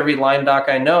 Pretty much every Lyme doc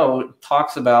I know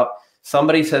talks about,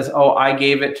 somebody says, oh, I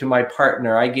gave it to my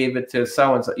partner, I gave it to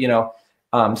so-and-so, you know,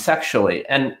 sexually.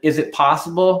 And is it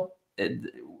possible?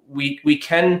 We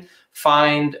can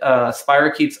find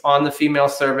spirochetes on the female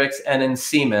cervix and in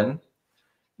semen,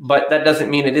 but that doesn't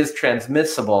mean it is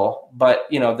transmissible. But,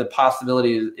 you know, the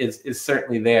possibility is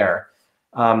certainly there.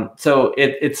 So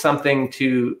it's something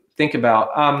to think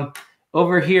about.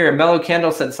 Over here, Mellow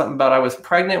Candle said something about, I was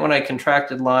pregnant when I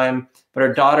contracted Lyme, but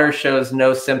her daughter shows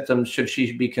no symptoms. Should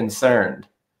she be concerned?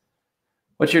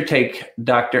 What's your take,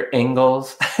 Dr.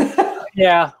 Ingels?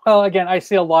 Yeah. Well, again, I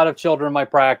see a lot of children in my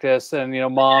practice, and, you know,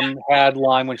 mom had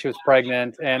Lyme when she was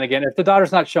pregnant. And again, if the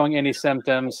daughter's not showing any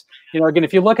symptoms, you know, again,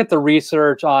 if you look at the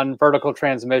research on vertical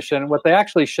transmission, what they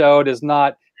actually showed is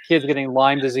not kids getting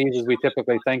Lyme disease as we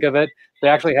typically think of it. They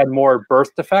actually had more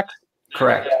birth defects.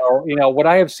 Correct. So, you know, what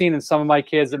I have seen in some of my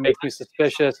kids that makes me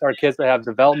suspicious are kids that have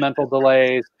developmental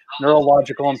delays,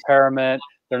 neurological impairment.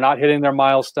 They're not hitting their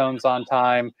milestones on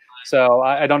time. So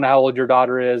I don't know how old your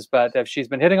daughter is, but if she's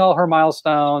been hitting all her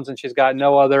milestones and she's got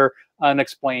no other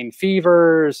unexplained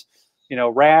fevers, you know,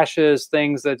 rashes,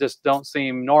 things that just don't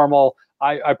seem normal,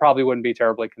 I probably wouldn't be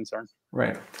terribly concerned.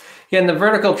 Right. Yeah, and the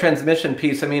vertical transmission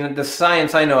piece, I mean, the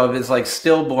science I know of is like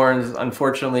stillborns,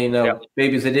 unfortunately,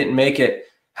 babies that didn't make it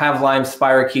have Lyme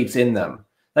spirochetes in them.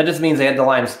 That just means they had the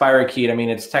Lyme spirochete. I mean,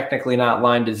 it's technically not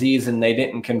Lyme disease, and they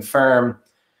didn't confirm,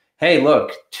 hey,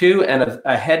 look, 2 and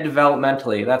a head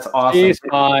developmentally. That's awesome. He's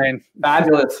fine.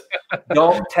 Fabulous.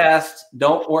 Don't test.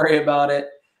 Don't worry about it.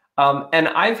 And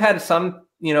I've had some,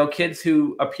 you know, kids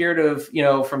who appear to have, you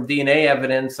know, from DNA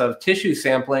evidence of tissue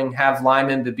sampling, have Lyme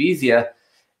and Babesia.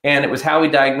 And it was how we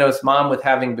diagnosed mom with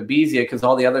having Babesia, because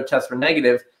all the other tests were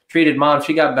negative. Treated mom,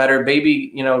 she got better.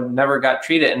 Baby, you know, never got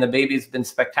treated, and the baby's been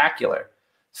spectacular.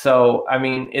 So, I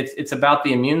mean, it's about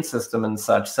the immune system and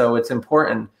such. So it's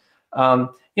important.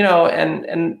 You know,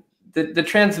 and the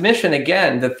transmission,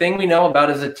 again, the thing we know about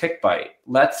is a tick bite.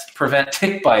 Let's prevent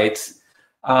tick bites,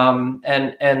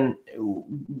 and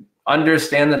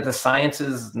understand that the science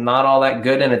is not all that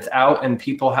good, and it's out, and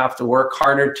people have to work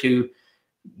harder to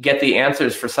get the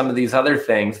answers for some of these other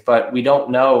things. But we don't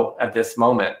know at this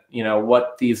moment, you know,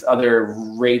 what these other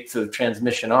rates of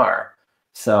transmission are.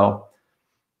 So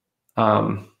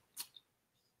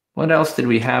what else did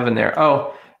we have in there?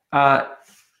 Oh,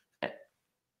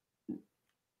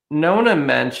 Nona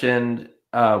mentioned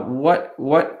what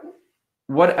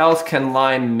else can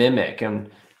Lyme mimic?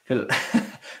 And because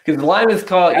Lyme is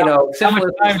called, you know, how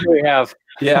much time do we have?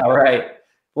 Yeah, right.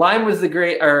 Lyme was the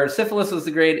great, or syphilis was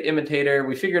the great imitator.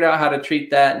 We figured out how to treat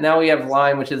that. Now we have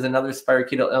Lyme, which is another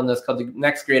spirochetal illness called the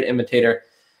next great imitator.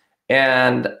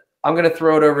 And I'm going to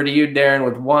throw it over to you, Darin,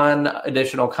 with one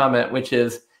additional comment, which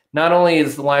is, not only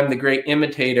is Lyme the great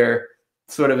imitator,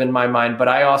 sort of in my mind, but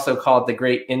I also call it the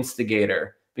great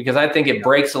instigator, because I think it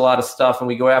breaks a lot of stuff, and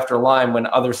we go after Lyme when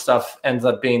other stuff ends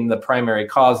up being the primary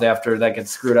cause after that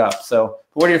gets screwed up. So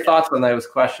what are your thoughts on those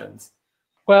questions?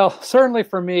 Well, certainly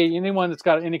for me, anyone that's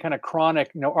got any kind of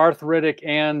chronic, you know, arthritic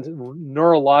and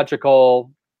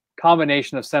neurological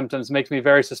combination of symptoms makes me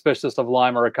very suspicious of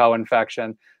Lyme or a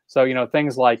co-infection. So, you know,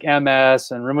 things like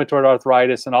MS and rheumatoid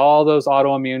arthritis and all those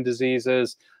autoimmune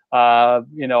diseases,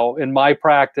 you know, in my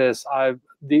practice,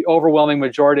 the overwhelming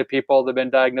majority of people that have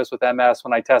been diagnosed with MS,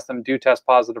 when I test them, do test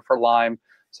positive for Lyme.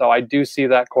 So I do see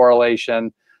that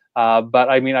correlation. But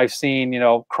I mean, I've seen, you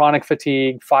know, chronic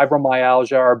fatigue,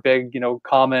 fibromyalgia are big, you know,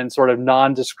 common sort of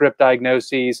nondescript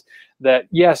diagnoses that,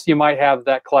 yes, you might have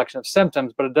that collection of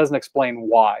symptoms, but it doesn't explain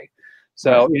why.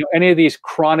 So, you know, any of these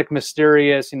chronic,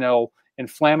 mysterious, you know,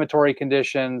 inflammatory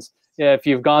conditions, if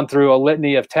you've gone through a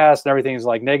litany of tests and everything's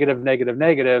like negative, negative,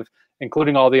 negative,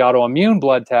 including all the autoimmune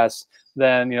blood tests,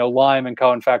 then, you know, Lyme and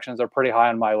co-infections are pretty high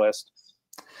on my list.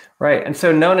 Right. And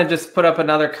so Nona just put up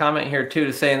another comment here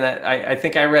too, saying that I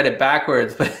think I read it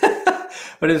backwards, but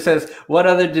but it says, what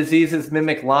other diseases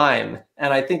mimic Lyme?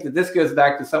 And I think that this goes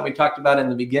back to something we talked about in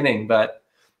the beginning, but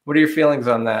what are your feelings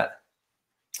on that?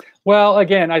 Well,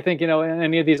 again, I think, in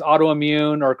any of these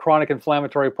autoimmune or chronic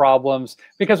inflammatory problems,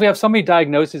 because we have so many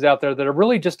diagnoses out there that are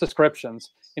really just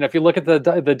descriptions. If you look at the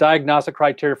diagnostic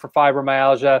criteria for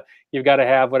fibromyalgia, you've got to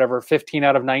have whatever 15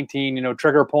 out of 19,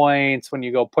 trigger points when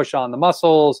you go push on the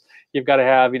muscles. You've got to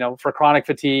have, for chronic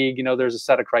fatigue, there's a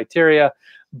set of criteria,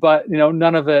 but,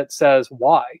 none of it says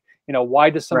why. Why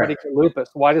does somebody get lupus?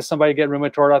 Why does somebody get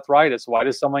rheumatoid arthritis? Why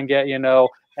does someone get,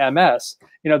 MS?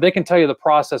 They can tell you the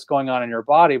process going on in your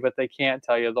body, but they can't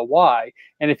tell you the why.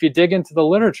 And if you dig into the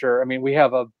literature, I mean, we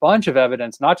have a bunch of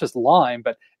evidence, not just Lyme,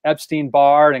 but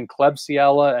Epstein-Barr and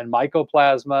Klebsiella and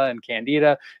Mycoplasma and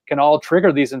Candida can all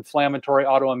trigger these inflammatory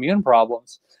autoimmune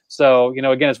problems. So,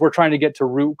 again, as we're trying to get to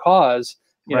root cause,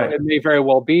 it may very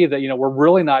well be that, we're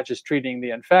really not just treating the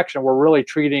infection, we're really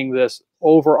treating this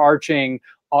overarching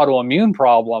autoimmune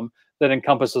problem that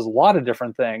encompasses a lot of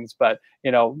different things. But,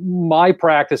 my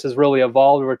practice has really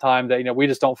evolved over time that, we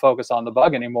just don't focus on the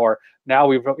bug anymore. Now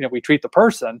we treat the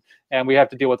person, and we have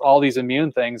to deal with all these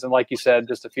immune things. And like you said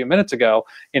just a few minutes ago,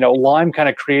 Lyme kind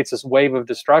of creates this wave of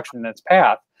destruction in its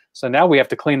path. So now we have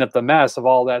to clean up the mess of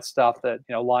all that stuff that,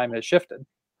 Lyme has shifted.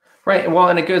 Right. Well,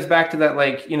 and it goes back to that,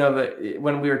 like,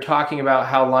 when we were talking about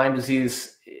how Lyme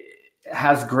disease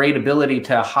has great ability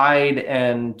to hide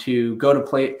and to go to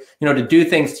play, to do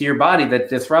things to your body that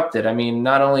disrupt it. I mean,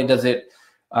 not only does it,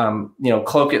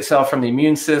 cloak itself from the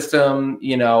immune system,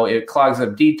 it clogs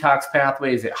up detox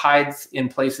pathways, it hides in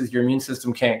places your immune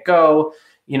system can't go,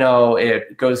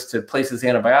 it goes to places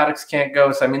antibiotics can't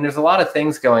go. So, I mean, there's a lot of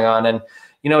things going on. And,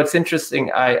 it's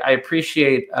interesting. I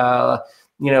appreciate,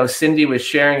 Cindy was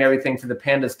sharing everything to the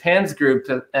Pandas Pans group.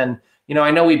 And, I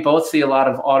know we both see a lot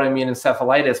of autoimmune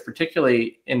encephalitis,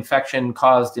 particularly infection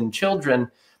caused in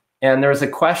children. And there was a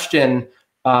question,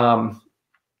 earlier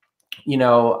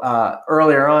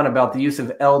on about the use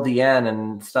of LDN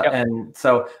and stuff. Yep. And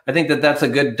so I think that that's a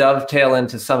good dovetail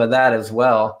into some of that as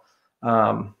well.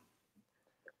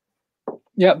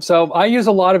 Yep. So I use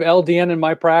a lot of LDN in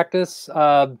my practice.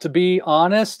 To be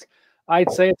honest, I'd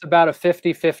say it's about a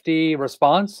 50-50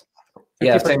 response.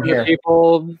 Yeah, same here.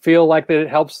 People feel like that it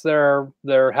helps their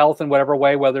health in whatever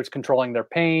way, whether it's controlling their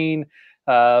pain,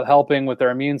 helping with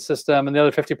their immune system, and the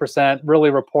other 50%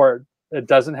 really report it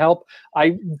doesn't help.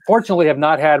 I fortunately have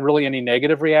not had really any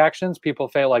negative reactions. People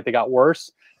feel like they got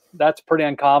worse. That's pretty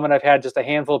uncommon. I've had just a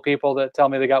handful of people that tell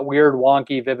me they got weird,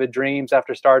 wonky, vivid dreams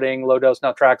after starting low-dose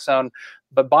naltrexone.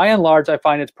 But by and large, I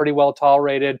find it's pretty well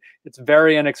tolerated. It's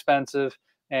very inexpensive.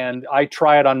 And I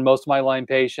try it on most of my Lyme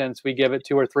patients. We give it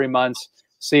 2 or 3 months,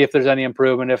 see if there's any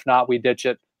improvement. If not, we ditch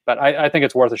it. But I think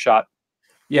it's worth a shot.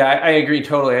 Yeah, I agree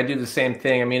totally. I do the same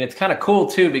thing. I mean, it's kind of cool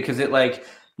too, because it, like,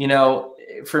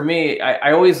 for me,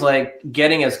 I always like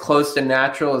getting as close to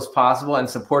natural as possible and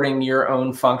supporting your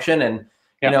own function. And,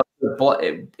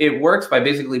 it works by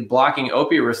basically blocking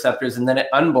opioid receptors, and then it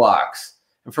unblocks.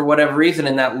 And for whatever reason,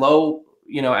 in that low,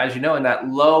 as in that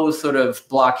low sort of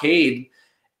blockade,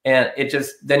 and it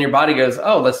just, then your body goes,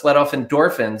 oh, let's let off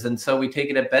endorphins. And so we take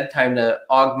it at bedtime to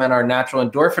augment our natural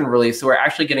endorphin release. So we're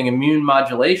actually getting immune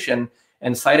modulation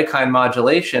and cytokine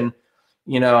modulation,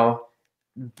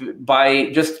 by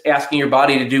just asking your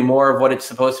body to do more of what it's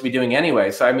supposed to be doing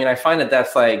anyway. So, I mean, I find that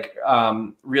that's like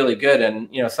really good. And,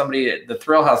 somebody at the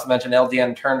Thrill House mentioned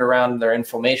LDN turned around their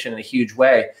inflammation in a huge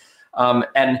way.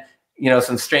 And,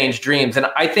 some strange dreams. And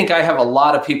I think I have a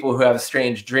lot of people who have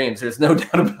strange dreams. There's no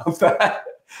doubt about that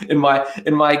in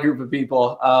my group of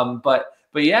people. But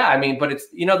yeah, I mean, but it's,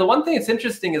 the one thing that's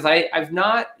interesting is I've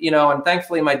not, and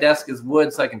thankfully my desk is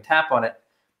wood so I can tap on it.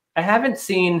 I haven't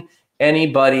seen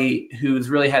anybody who's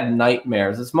really had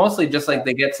nightmares. It's mostly just like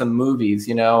they get some movies,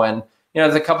 and,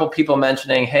 there's a couple people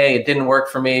mentioning, hey, it didn't work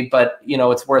for me, but,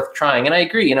 it's worth trying. And I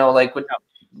agree, like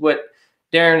what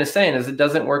Darin is saying is it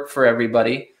doesn't work for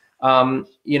everybody.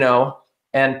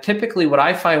 And typically what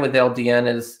I find with LDN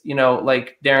is,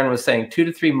 like Darin was saying, 2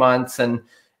 to 3 months. And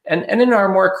in our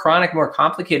more chronic, more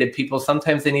complicated people,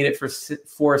 sometimes they need it for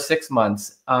 4 or 6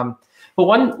 months. But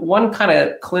one kind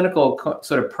of clinical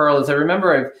sort of pearl is I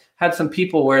remember I've had some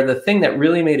people where the thing that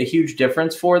really made a huge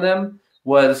difference for them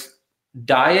was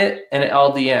diet and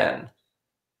LDN.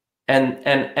 And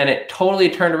it totally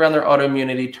turned around their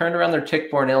autoimmunity, turned around their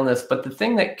tick-borne illness. But the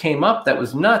thing that came up that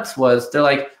was nuts was they're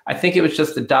like, I think it was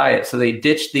just the diet. So they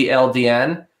ditched the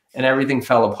LDN and everything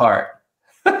fell apart.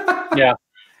 Yeah.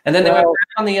 And then they went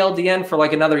back on the LDN for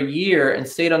like another year and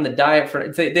stayed on the diet for,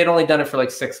 they'd only done it for like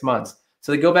 6 months.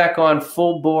 So they go back on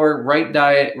full bore, right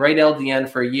diet, right LDN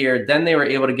for a year. Then they were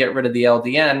able to get rid of the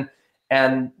LDN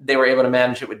and they were able to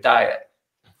manage it with diet.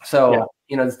 So,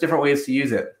 there's different ways to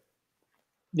use it.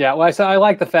 Yeah, well, I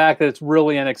like the fact that it's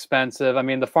really inexpensive. I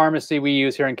mean, the pharmacy we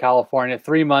use here in California,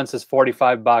 3 months is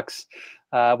 $45.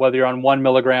 Whether you're on 1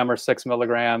 milligram or 6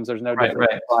 milligrams, there's no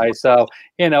difference in price. So,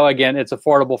 again, it's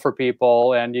affordable for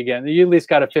people, and you at least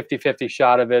got a 50-50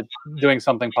 shot of it doing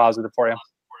something positive for you.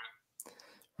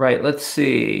 Right. Let's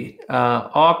see.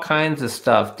 All kinds of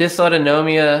stuff.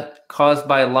 Dysautonomia caused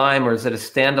by Lyme, or is it a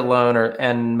standalone,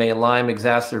 and may Lyme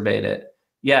exacerbate it?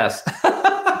 Yes.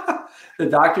 The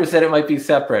doctor said it might be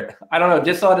separate. I don't know.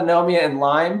 Dysautonomia and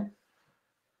Lyme?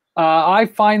 I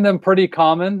find them pretty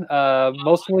common,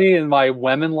 mostly in my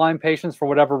women Lyme patients for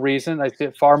whatever reason. I see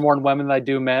it far more in women than I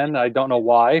do men. I don't know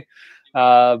why.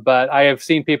 But I have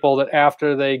seen people that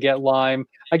after they get Lyme,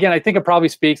 again, I think it probably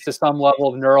speaks to some level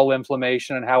of neural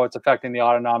inflammation and how it's affecting the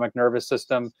autonomic nervous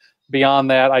system. Beyond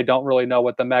that, I don't really know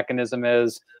what the mechanism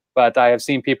is, but I have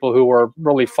seen people who were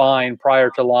really fine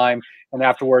prior to Lyme, and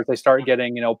afterwards they start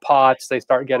getting, POTS, they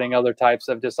start getting other types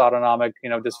of dysautonomic,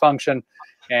 dysfunction.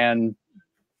 And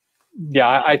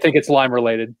yeah, I think it's Lyme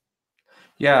related.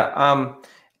 Yeah.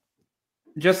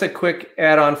 Just a quick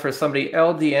add-on for somebody.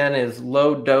 LDN is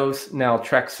low dose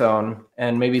naltrexone,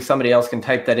 and maybe somebody else can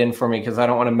type that in for me because I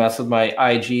don't want to mess with my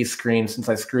IG screen since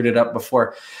I screwed it up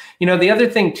before. The other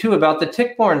thing too about the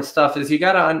tick-borne stuff is you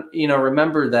got to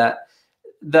remember that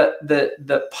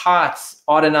the POTS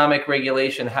autonomic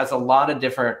regulation has a lot of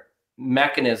different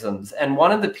mechanisms, and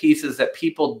one of the pieces that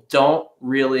people don't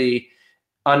really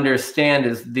understand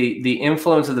is the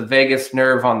influence of the vagus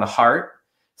nerve on the heart.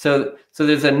 So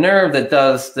there's a nerve that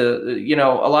does a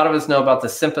lot of us know about the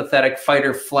sympathetic fight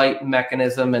or flight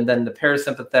mechanism, and then the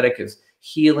parasympathetic is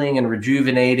healing and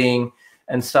rejuvenating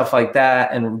and stuff like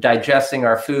that, and digesting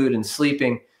our food and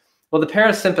sleeping. Well, the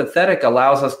parasympathetic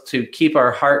allows us to keep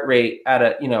our heart rate at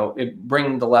it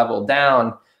bring the level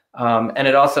down, and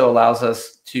it also allows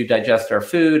us to digest our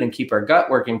food and keep our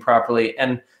gut working properly.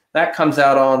 And that comes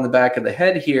out all in the back of the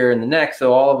head here and the neck.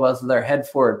 So all of us with our head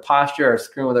forward posture are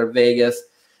screwing with our vagus.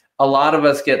 A lot of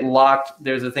us get locked.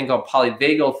 There's a thing called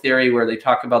polyvagal theory where they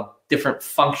talk about different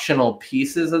functional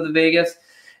pieces of the vagus.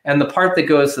 And the part that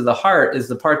goes to the heart is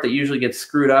the part that usually gets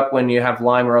screwed up when you have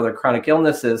Lyme or other chronic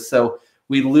illnesses. So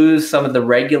we lose some of the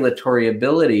regulatory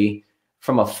ability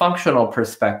from a functional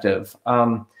perspective,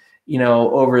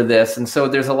 over this. And so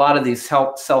there's a lot of these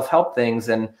self-help things.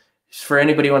 And for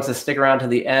anybody who wants to stick around to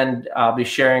the end, I'll be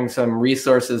sharing some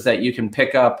resources that you can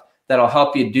pick up that'll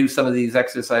help you do some of these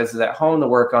exercises at home to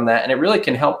work on that. And it really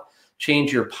can help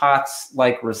change your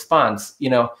POTS-like response,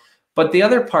 But the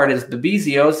other part is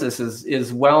babesiosis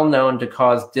is well known to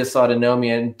cause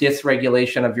dysautonomia and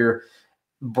dysregulation of your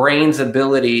brain's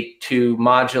ability to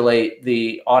modulate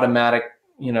the automatic,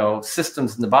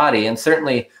 systems in the body. And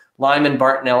certainly Lyme and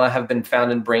Bartonella have been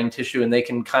found in brain tissue, and they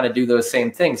can kind of do those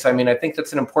same things. So, I think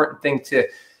that's an important thing to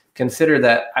consider,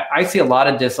 that I see a lot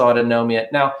of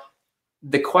dysautonomia. Now,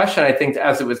 the question, I think,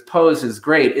 as it was posed is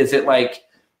great. Is it like,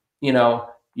 you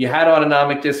had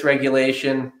autonomic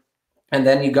dysregulation and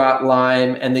then you got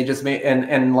Lyme and they just made,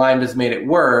 and Lyme just made it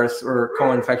worse, or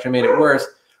co-infection made it worse?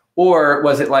 Or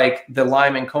was it like the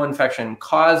Lyme and co-infection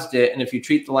caused it, and if you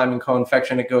treat the Lyme and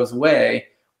co-infection, it goes away?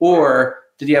 Or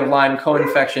did you have Lyme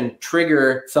co-infection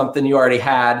trigger something you already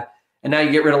had, and now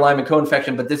you get rid of Lyme and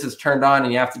co-infection, but this is turned on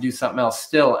and you have to do something else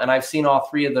still? And I've seen all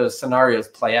three of those scenarios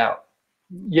play out.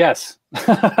 Yes.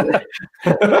 Yeah,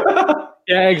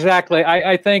 exactly.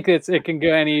 I think it can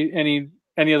go any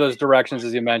of those directions,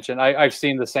 as you mentioned. I've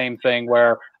seen the same thing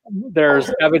where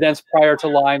there's evidence prior to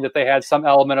Lyme that they had some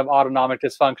element of autonomic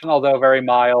dysfunction, although very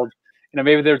mild.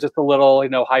 Maybe they're just a little,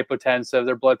 hypotensive.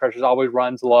 Their blood pressure always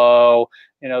runs low.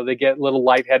 They get a little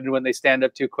lightheaded when they stand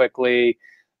up too quickly.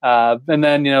 And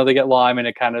then, they get Lyme and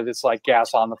it's like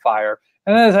gas on the fire.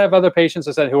 And then I have other patients,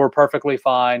 I said, who are perfectly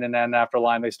fine. And then after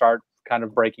Lyme, they start kind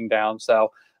of breaking down.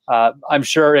 So I'm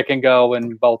sure it can go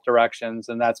in both directions.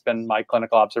 And that's been my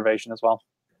clinical observation as well.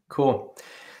 Cool.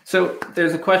 So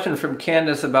there's a question from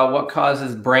Candace about what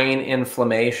causes brain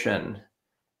inflammation.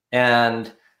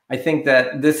 And I think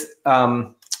that this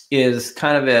is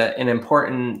kind of an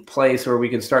important place where we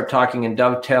could start talking and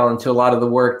dovetail into a lot of the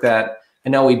work that I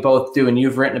know we both do and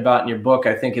you've written about in your book.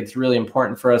 I think it's really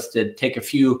important for us to take a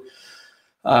few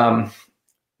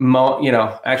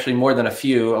actually more than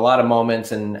a lot of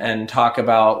moments and talk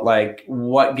about like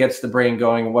what gets the brain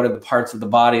going and what are the parts of the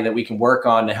body that we can work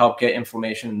on to help get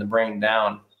inflammation in the brain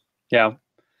down. Yeah.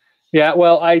 Yeah.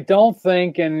 Well, I don't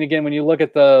think, and again, when you look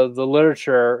at the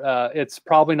literature, it's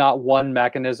probably not one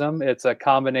mechanism. It's a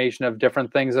combination of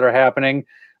different things that are happening.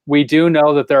 We do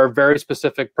know that there are very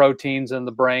specific proteins in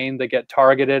the brain that get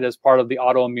targeted as part of the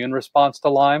autoimmune response to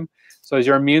Lyme. So as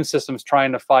your immune system is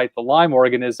trying to fight the Lyme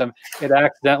organism, it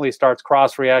accidentally starts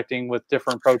cross-reacting with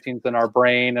different proteins in our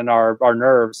brain and our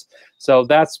nerves. So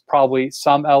that's probably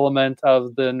some element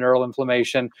of the neural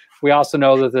inflammation. We also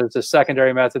know that there's a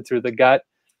secondary method through the gut,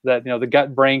 that the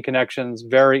gut-brain connection is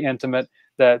very intimate,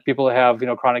 that people that have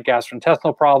chronic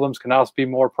gastrointestinal problems can also be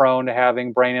more prone to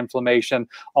having brain inflammation.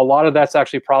 A lot of that's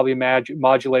actually probably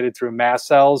modulated through mast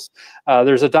cells.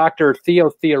 There's a Dr. Theo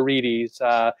Theourides.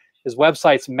 His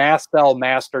website's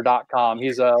mastcellmaster.com.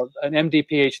 He's an MD,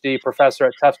 PhD professor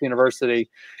at Tufts University,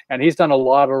 and he's done a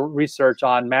lot of research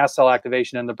on mast cell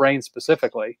activation in the brain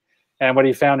specifically. And what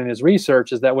he found in his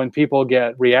research is that when people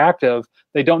get reactive,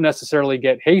 they don't necessarily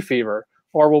get hay fever,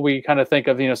 or what we kind of think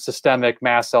of, systemic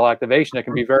mast cell activation. It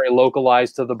can be very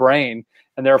localized to the brain,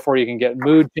 and therefore you can get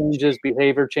mood changes,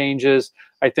 behavior changes.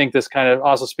 I think this kind of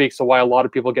also speaks to why a lot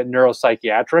of people get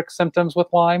neuropsychiatric symptoms with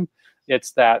Lyme.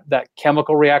 It's that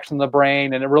chemical reaction in the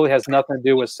brain, and it really has nothing to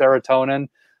do with serotonin.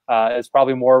 It's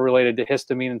probably more related to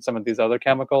histamine and some of these other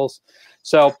chemicals.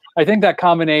 So I think that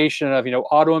combination of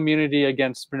autoimmunity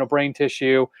against brain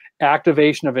tissue,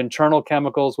 activation of internal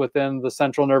chemicals within the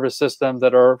central nervous system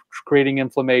that are creating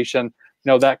inflammation,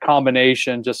 that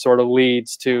combination just sort of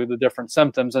leads to the different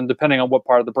symptoms. And depending on what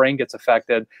part of the brain gets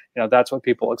affected, that's what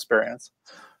people experience.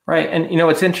 Right. And,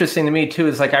 what's interesting to me, too,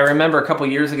 is like I remember a couple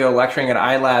of years ago lecturing at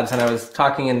iLabs, and I was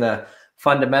talking in the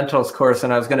fundamentals course,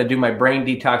 and I was going to do my brain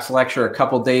detox lecture a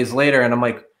couple of days later. And I'm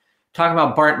like talking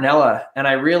about Bartonella. And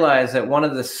I realized that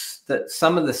that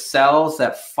some of the cells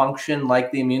that function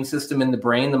like the immune system in the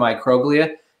brain, the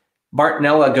microglia,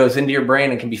 Bartonella goes into your brain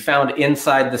and can be found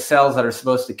inside the cells that are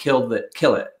supposed to kill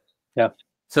it. Yeah.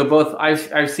 So both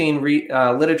I've seen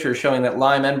literature showing that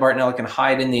Lyme and Bartonella can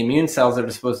hide in the immune cells that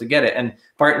are supposed to get it, and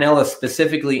Bartonella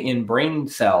specifically in brain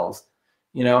cells,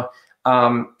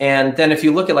 and then if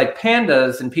you look at like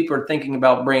pandas, and people are thinking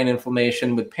about brain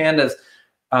inflammation with pandas,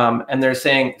 and they're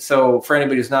saying, so for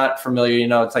anybody who's not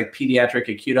familiar, it's like pediatric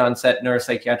acute onset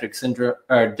neuropsychiatric syndrome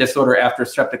or disorder after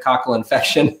streptococcal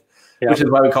infection. Yeah. Which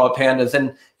is why we call it pandas.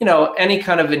 And, any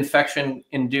kind of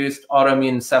infection-induced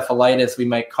autoimmune encephalitis we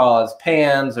might cause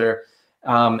PANS, or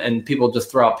and people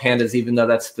just throw out pandas even though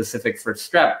that's specific for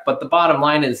strep. But the bottom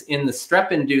line is, in the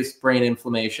strep-induced brain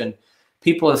inflammation,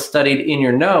 people have studied in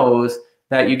your nose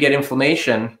that you get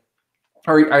inflammation,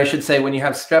 or I should say when you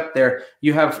have strep there,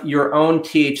 you have your own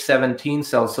Th17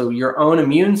 cells, so your own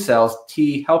immune cells,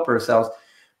 T helper cells,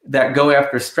 that go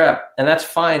after strep, and that's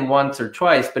fine once or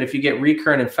twice. But if you get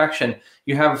recurrent infection,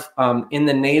 you have in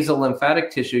the nasal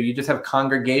lymphatic tissue, you just have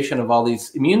congregation of all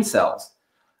these immune cells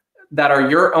that are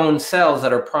your own cells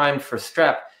that are primed for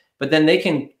strep, but then they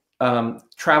can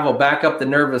travel back up the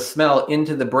nervous smell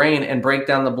into the brain and break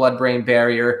down the blood-brain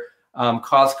barrier,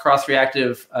 cause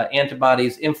cross-reactive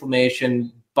antibodies,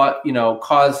 inflammation, but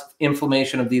cause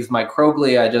inflammation of these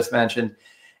microglia I just mentioned.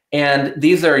 And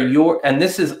these are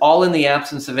this is all in the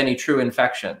absence of any true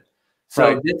infection.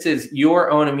 So right. This is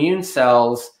your own immune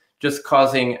cells just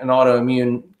causing an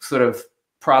autoimmune sort of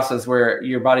process where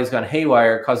your body's gone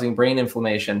haywire, causing brain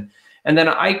inflammation. And then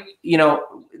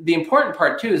the important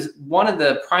part too is one of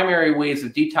the primary ways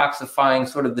of detoxifying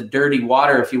sort of the dirty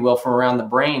water, if you will, from around the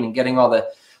brain and getting all the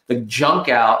junk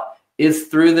out is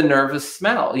through the nervous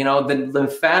smell. The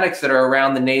lymphatics that are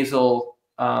around the nasal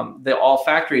the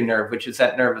olfactory nerve, which is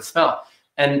that nervous smell.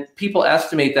 And people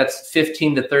estimate that's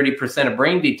 15 to 30% of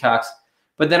brain detox.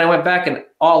 But then I went back, and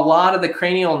a lot of the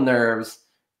cranial nerves,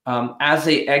 as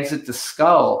they exit the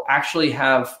skull, actually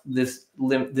have this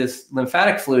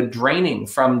lymphatic fluid draining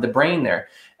from the brain there.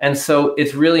 And so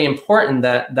it's really important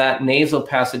that that nasal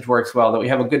passage works well, that we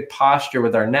have a good posture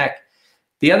with our neck.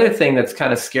 The other thing that's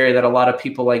kind of scary that a lot of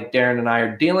people like Darin and I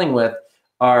are dealing with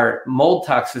are mold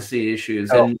toxicity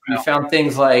issues. And we found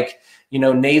things like,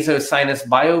 nasosinus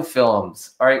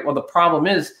biofilms. All right, well, the problem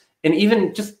is, and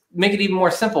even just make it even more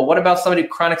simple, what about somebody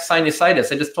with chronic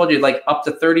sinusitis? I just told you, like up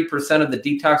to 30% of the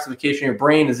detoxification of your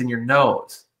brain is in your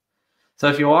nose. So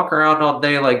if you walk around all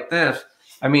day like this,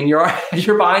 I mean, you're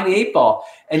behind the 8 ball,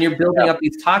 and you're building up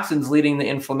these toxins leading to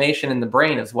inflammation in the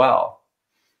brain as well.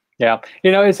 Yeah,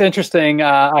 it's interesting.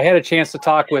 I had a chance to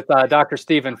talk with Dr.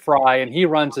 Stephen Fry, and he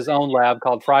runs his own lab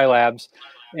called Fry Labs.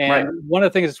 And one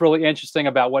of the things that's really interesting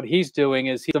about what he's doing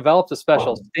is he developed a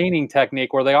special staining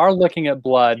technique where they are looking at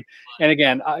blood. And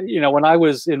again, when I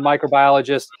was in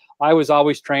microbiologist, I was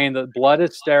always trained that blood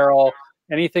is sterile.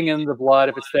 Anything in the blood,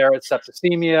 if it's there, it's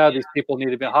septicemia. These people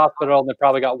need to be in a hospital, and they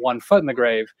probably got 1 foot in the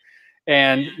grave.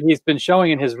 And he's been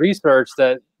showing in his research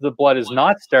that the blood is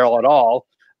not sterile at all.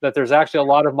 that there's actually a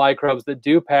lot of microbes that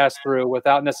do pass through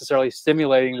without necessarily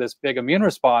stimulating this big immune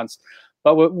response.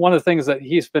 But one of the things that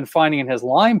he's been finding in his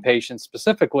Lyme patients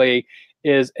specifically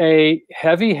is a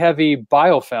heavy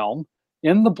biofilm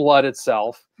in the blood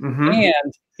itself.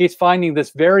 And he's finding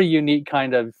this very unique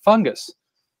kind of fungus.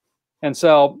 And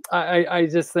so I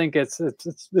just think it's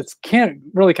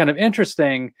really kind of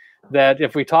interesting that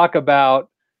if we talk about,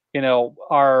 you know,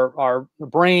 our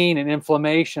brain and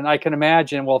inflammation, I can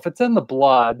imagine, well, if it's in the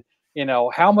blood, you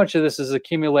know, how much of this is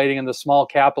accumulating in the small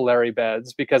capillary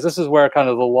beds, because this is where kind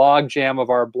of the log jam of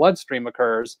our bloodstream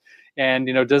occurs. And,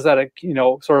 you know, does that, you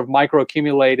know, sort of micro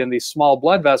accumulate in these small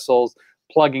blood vessels,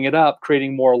 plugging it up,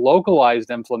 creating more localized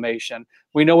inflammation?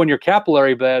 We know when your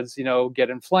capillary beds, you know, get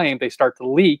inflamed, they start to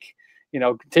leak. You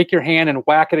know, take your hand and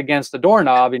whack it against the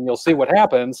doorknob and you'll see what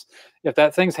happens. If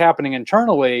that thing's happening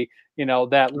internally, you know,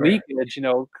 that leakage, you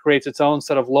know, creates its own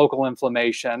set of local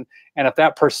inflammation. And if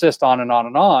that persists on and on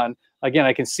and on, again,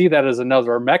 I can see that as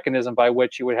another mechanism by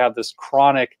which you would have this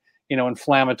chronic, you know,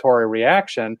 inflammatory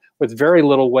reaction with very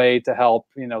little way to help,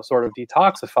 you know, sort of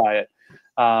detoxify it.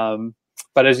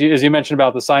 But as you mentioned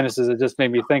about the sinuses, it just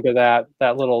made me think of that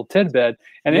little tidbit.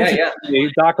 And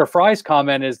Dr. Fry's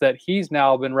comment is that he's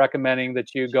now been recommending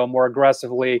that you go more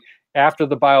aggressively after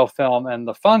the biofilm and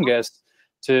the fungus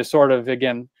to sort of,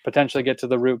 again, potentially get to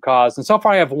the root cause. And so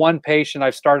far I have one patient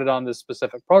I've started on this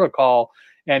specific protocol,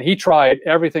 and he tried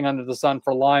everything under the sun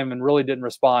for Lyme and really didn't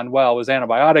respond well. It was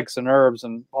antibiotics and herbs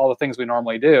and all the things we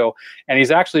normally do. And he's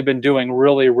actually been doing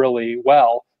really, really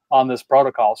well on this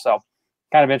protocol. So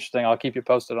kind of interesting. I'll keep you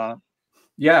posted on it.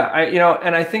 Yeah, you know,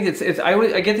 and I think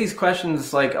I get these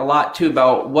questions like a lot too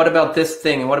about what about this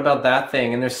thing and what about that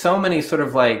thing, and there's so many sort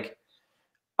of like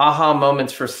aha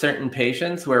moments for certain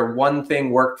patients where one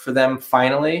thing worked for them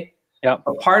finally. Yeah.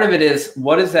 But part of it is,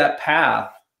 what is that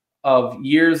path of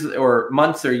years or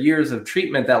months or years of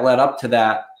treatment that led up to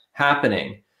that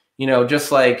happening? You know,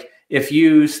 just like if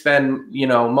you spend, you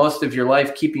know, most of your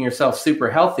life keeping yourself super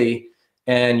healthy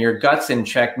and your gut's in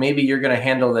check, maybe you're going to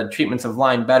handle the treatments of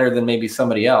Lyme better than maybe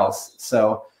somebody else.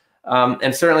 So,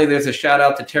 and certainly there's a shout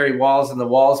out to Terry Walls and the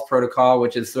Walls protocol,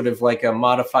 which is sort of like a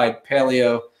modified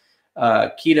paleo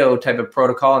keto type of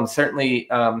protocol. And certainly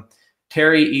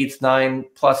Terry eats 9+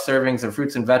 servings of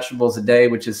fruits and vegetables a day,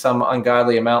 which is some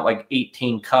ungodly amount, like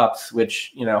 18 cups,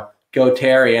 which, you know, go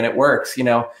Terry, and it works, you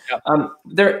know.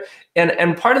 Yep.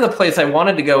 And part of the place I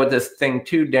wanted to go with this thing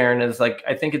too, Darin, is like,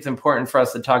 I think it's important for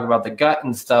us to talk about the gut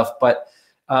and stuff, but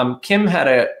Kim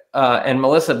had and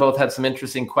Melissa both had some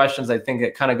interesting questions, I think,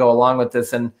 that kind of go along with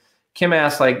this. And Kim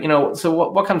asked, like, you know, so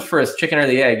what comes first, chicken or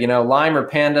the egg, you know, Lyme or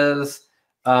pandas,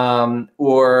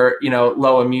 or, you know,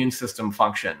 low immune system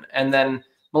function? And then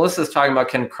Melissa's talking about,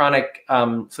 can chronic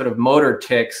sort of motor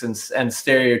tics and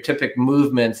stereotypic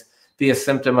movements be a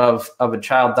symptom of a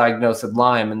child diagnosed with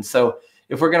Lyme? And so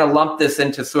if we're going to lump this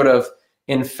into sort of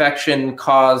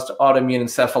infection-caused autoimmune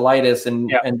encephalitis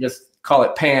and just call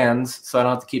it PANS, so I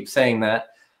don't have to keep saying that,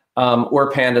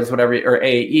 or pandas, whatever, or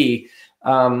AE,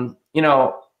 you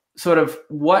know, sort of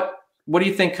what do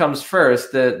you think comes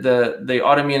first, the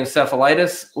autoimmune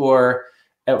encephalitis or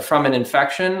from an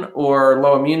infection, or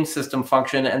low immune system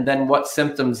function? And then what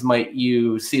symptoms might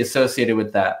you see associated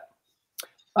with that?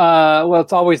 Well,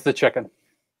 it's always the chicken.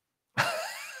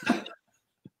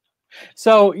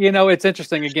 So, you know, it's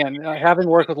interesting, again, having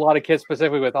worked with a lot of kids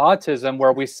specifically with autism,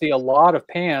 where we see a lot of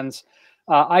PANS.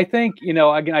 I think, you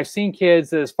know, again, I've seen kids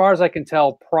that, as far as I can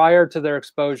tell, prior to their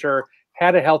exposure,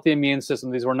 had a healthy immune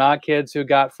system. These were not kids who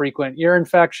got frequent ear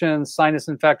infections, sinus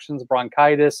infections,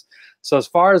 bronchitis. So as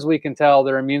far as we can tell,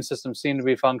 their immune system seemed to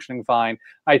be functioning fine.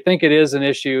 I think it is an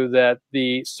issue that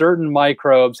the certain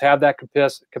microbes have that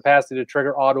capacity to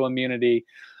trigger autoimmunity.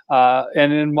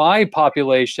 And in my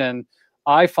population,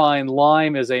 I find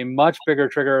Lyme is a much bigger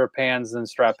trigger of PANS than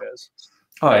strep is.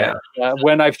 Oh, yeah.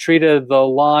 When I've treated the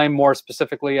Lyme more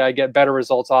specifically, I get better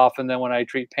results often than when I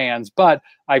treat PANS. But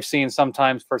I've seen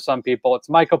sometimes for some people it's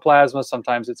mycoplasma,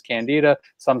 sometimes it's candida,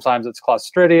 sometimes it's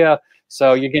clostridia.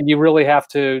 So again, you really have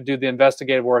to do the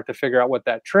investigative work to figure out what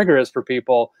that trigger is for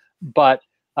people. But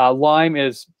Lyme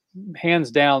is hands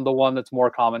down the one that's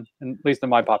more common, at least in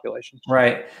my population.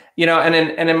 Right. You know, and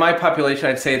in my population,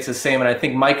 I'd say it's the same. And I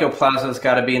think mycoplasma's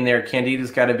got to be in there. Candida's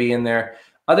got to be in there.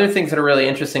 Other things that are really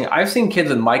interesting, I've seen kids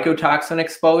with mycotoxin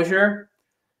exposure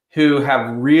who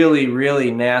have really,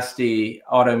 really nasty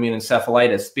autoimmune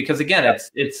encephalitis, because again,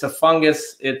 it's a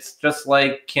fungus. It's just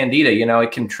like candida, you know,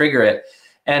 it can trigger it.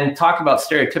 And talk about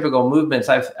stereotypical movements.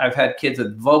 I've had kids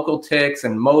with vocal tics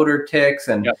and motor tics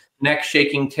and neck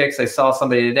shaking tics. I saw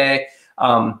somebody today.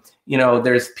 You know,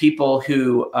 there's people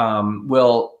who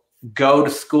will go to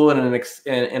school in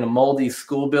a moldy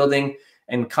school building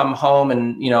and come home,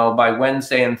 and by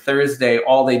Wednesday and Thursday,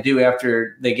 all they do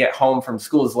after they get home from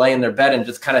school is lay in their bed and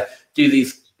just kind of do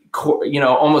these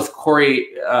almost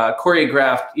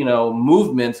choreographed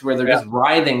movements where they're just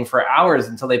writhing for hours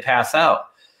until they pass out.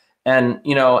 And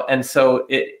so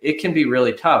it can be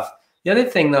really tough. The other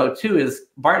thing though too is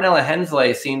Bartonella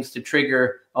henselae seems to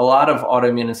trigger a lot of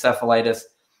autoimmune encephalitis.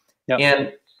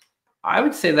 And I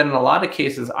would say that in a lot of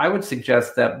cases, I would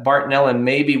suggest that Bartonella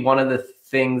may be one of the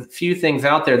few things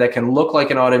out there that can look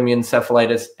like an autoimmune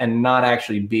encephalitis and not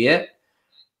actually be it.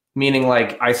 Meaning,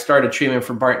 like, I start a treatment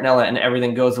for Bartonella and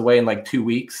everything goes away in like 2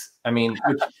 weeks. I mean,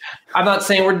 I'm not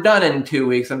saying we're done in 2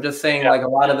 weeks. I'm just saying like a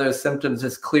lot of those symptoms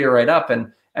just clear right up,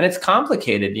 and it's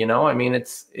complicated. I mean,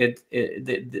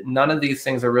 none of these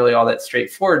things are really all that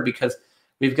straightforward because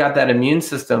we've got that immune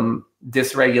system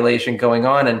dysregulation going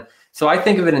on. And so I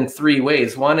think of it in 3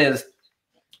 ways. One is,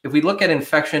 if we look at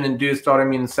infection-induced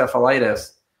autoimmune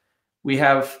encephalitis, we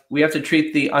have to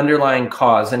treat the underlying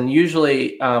cause. And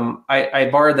usually, I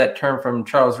borrowed that term from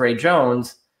Charles Ray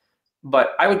Jones,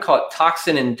 but I would call it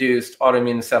toxin-induced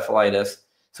autoimmune encephalitis.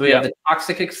 So we have the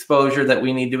toxic exposure that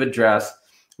we need to address.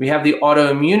 We have the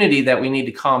autoimmunity that we need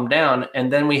to calm down.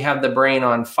 And then we have the brain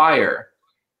on fire,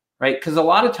 right? Because a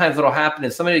lot of times what'll happen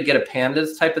is somebody would get a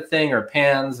PANDAS type of thing or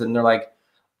PANS, and they're like,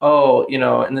 oh,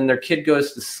 and then their kid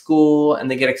goes to school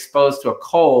and they get exposed to a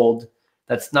cold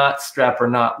that's not strep or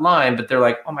not Lyme, but they're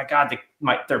like, oh my God,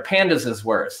 their PANDAS is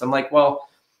worse. I'm like, well,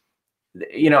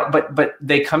 but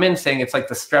they come in saying it's like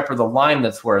the strep or the Lyme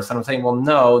that's worse. And I'm saying, well,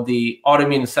 no, the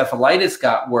autoimmune encephalitis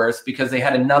got worse because they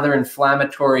had another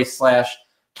inflammatory /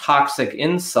 toxic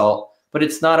insult, but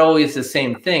it's not always the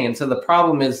same thing. And so the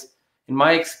problem is, in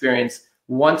my experience,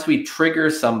 once we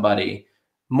trigger somebody,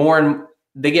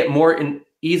 they get more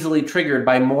easily triggered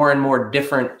by more and more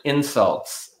different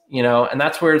insults, and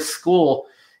that's where school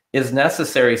is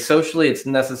necessary. Socially, it's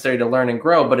necessary to learn and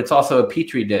grow, but it's also a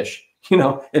petri dish,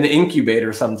 an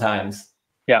incubator sometimes.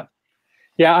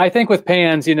 Yeah, I think with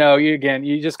PANS, you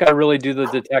just got to really do the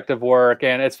detective work.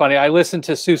 And it's funny, I listened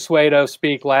to Sue Suedo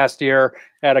speak last year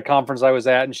at a conference I was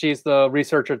at, and she's the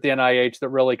researcher at the NIH that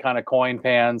really kind of coined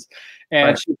PANS.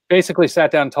 And she basically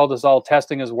sat down and told us all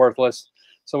testing is worthless.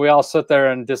 So we all sit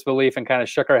there in disbelief and kind of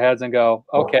shook our heads and go,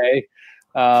 okay.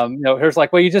 Here's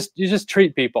like, well, you just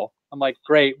treat people. I'm like,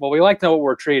 great. Well, we like to know what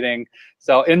we're treating.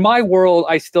 So in my world,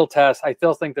 I still test. I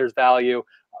still think there's value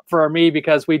for me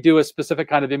because we do a specific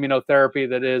kind of immunotherapy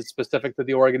that is specific to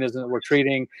the organism that we're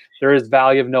treating. There is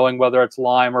value of knowing whether it's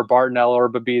Lyme or Bartonella or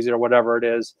Babesia or whatever it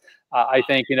is. I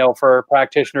think, for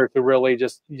practitioners who really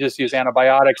just use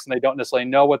antibiotics and they don't necessarily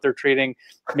know what they're treating,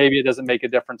 maybe it doesn't make a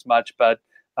difference much, but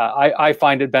I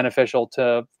find it beneficial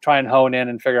to try and hone in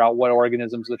and figure out what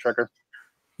organism's the trigger.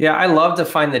 Yeah, I love to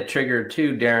find the trigger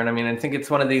too, Darin. I mean, I think it's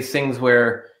one of these things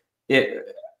where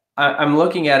I'm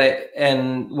looking at it,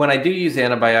 and when I do use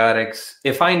antibiotics,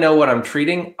 if I know what I'm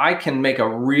treating, I can make a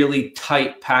really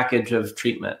tight package of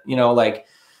treatment. Like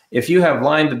if you have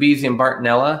Lyme, Babesia, and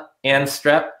Bartonella and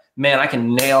strep, man, I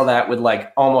can nail that with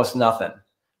like almost nothing.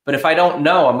 But if I don't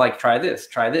know, I'm like, try this,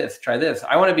 try this, try this.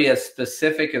 I want to be as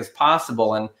specific as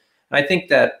possible. And I think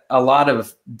that a lot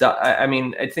of,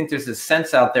 I think there's this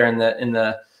sense out there in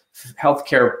the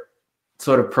healthcare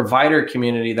sort of provider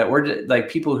community that we're like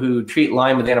people who treat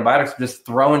Lyme with antibiotics are just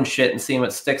throwing shit and seeing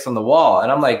what sticks on the wall.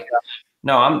 And I'm like,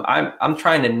 no, I'm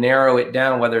trying to narrow it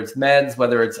down, whether it's meds,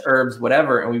 whether it's herbs,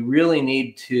 whatever. And we really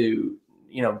need to,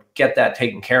 get that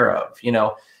taken care of,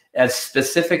 as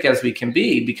specific as we can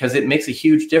be, because it makes a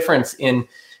huge difference in,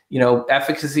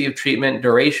 efficacy of treatment,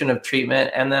 duration of treatment,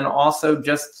 and then also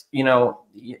just,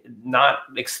 not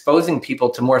exposing people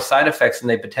to more side effects than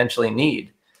they potentially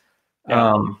need.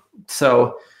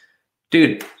 So,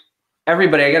 dude,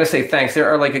 everybody, I got to say thanks. There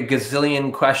are like a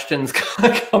gazillion questions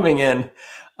coming in.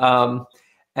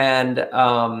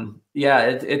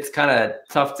 It's kind of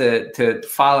tough to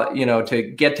follow, to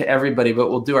get to everybody, but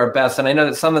we'll do our best. And I know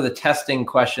that some of the testing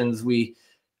questions we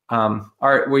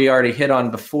already hit on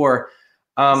before.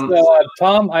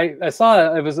 Tom, I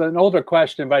saw it was an older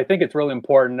question, but I think it's really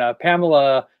important.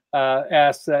 Pamela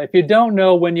asks, if you don't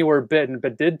know when you were bitten,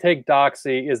 but did take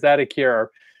doxy, is that a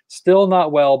cure? Still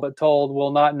not well, but told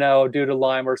will not know due to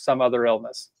Lyme or some other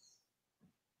illness.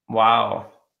 Wow.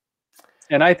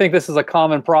 And I think this is a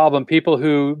common problem. People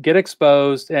who get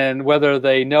exposed, and whether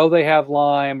they know they have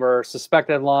Lyme or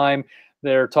suspected Lyme,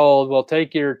 they're told, well,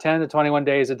 take your 10 to 21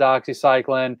 days of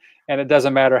doxycycline, and it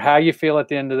doesn't matter how you feel at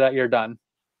the end of that, you're done.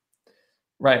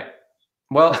 Right.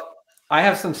 Well, I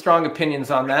have some strong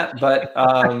opinions on that, but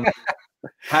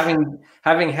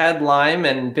having had Lyme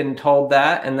and been told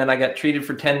that, and then I got treated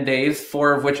for 10 days,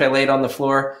 4 of which I laid on the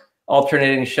floor,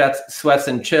 alternating sweats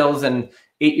and chills, and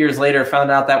 8 years later found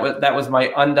out that was my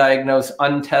undiagnosed,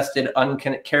 untested,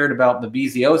 uncared about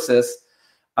babesiosis.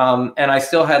 And I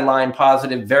still had Lyme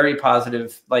positive, very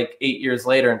positive, like 8 years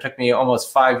later, and took me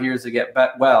almost 5 years to get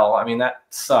well. I mean, that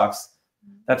sucks.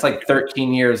 That's like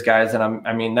 13 years, guys. And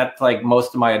I mean, that's like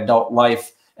most of my adult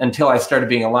life until I started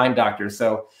being a Lyme doctor.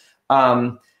 So,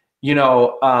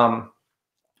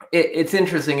 it's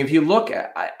interesting. If you look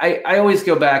at, I always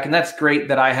go back, and that's great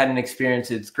that I had an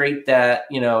experience. It's great that,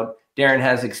 Darin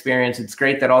has experience. It's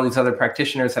great that all these other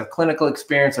practitioners have clinical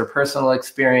experience or personal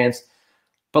experience.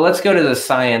 But let's go to the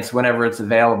science whenever it's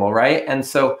available, right? And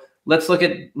so let's look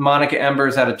at Monica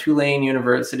Embers out of Tulane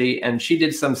University, and she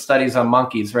did some studies on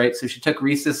monkeys, right? So she took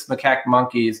rhesus macaque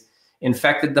monkeys,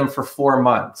 infected them for 4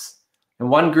 months. And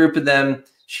one group of them,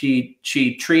 she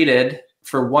treated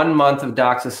for 1 month of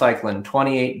doxycycline,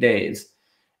 28 days.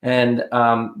 And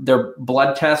their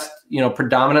blood test,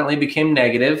 predominantly became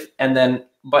negative.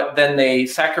 But then they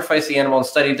sacrificed the animal and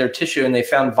studied their tissue, and they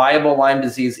found viable Lyme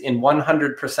disease in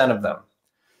 100% of them.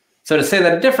 So to say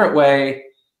that a different way,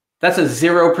 that's a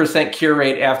 0% cure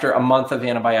rate after a month of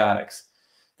antibiotics.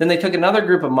 Then they took another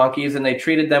group of monkeys and they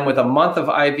treated them with a month of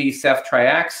IV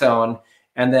ceftriaxone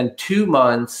and then 2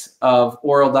 months of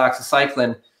oral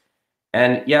doxycycline.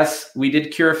 And yes, we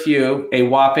did cure a few, a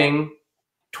whopping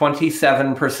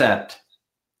 27%.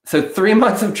 So 3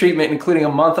 months of treatment, including a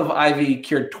month of IV,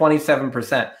 cured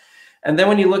 27%. And then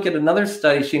when you look at another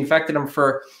study, she infected them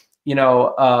for,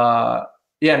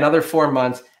 another 4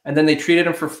 months. And then they treated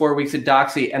them for 4 weeks of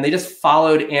doxy, and they just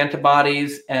followed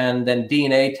antibodies and then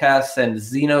DNA tests and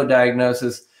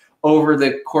xenodiagnosis over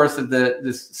the course of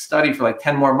this study for like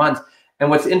 10 more months.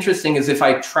 And what's interesting is if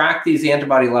I track these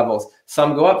antibody levels,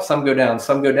 some go up, some go down,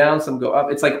 some go down, some go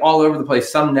up. It's like all over the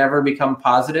place. Some never become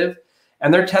positive.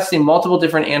 And they're testing multiple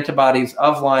different antibodies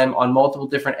of Lyme on multiple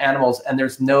different animals, and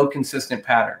there's no consistent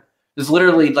pattern. There's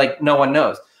literally like no one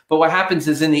knows. But what happens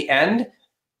is in the end,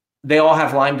 they all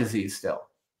have Lyme disease still.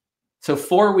 So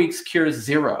 4 weeks cures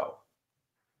 0,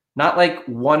 not like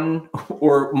 1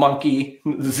 or monkey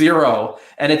 0,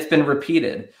 and it's been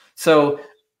repeated. So,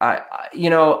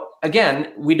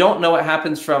 again, we don't know what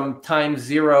happens from time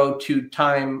 0 to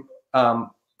time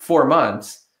 4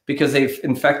 months because they've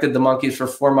infected the monkeys for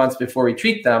 4 months before we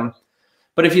treat them.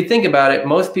 But if you think about it,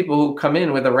 most people who come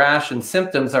in with a rash and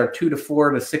symptoms are 2 to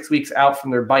 4 to 6 weeks out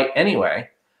from their bite anyway.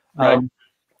 Right.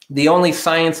 The only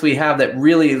science we have that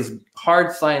really is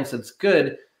hard science that's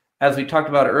good, as we talked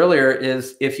about earlier,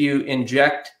 is if you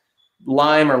inject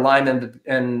Lyme or Lyme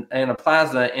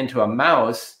anaplasma into a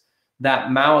mouse,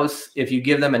 that mouse, if you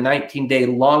give them a 19-day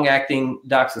long-acting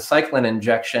doxycycline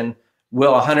injection,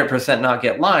 will 100% not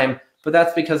get Lyme, but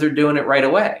that's because they're doing it right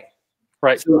away.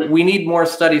 Right. So we need more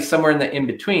studies somewhere in the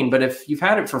in-between, but if you've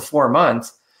had it for 4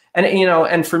 months,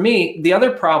 and for me, the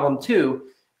other problem too,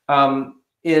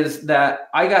 is that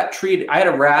I got treated. I had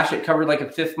a rash. It covered like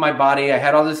a fifth of my body. I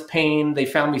had all this pain. They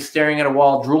found me staring at a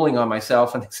wall, drooling on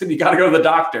myself, and they said, "You got to go to the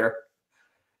doctor."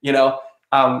 But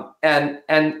I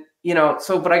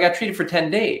got treated for 10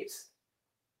 days.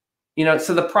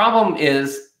 So the problem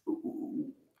is,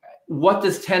 what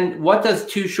does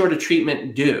too short a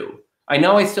treatment do? I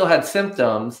know I still had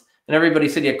symptoms, and everybody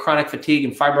said you had chronic fatigue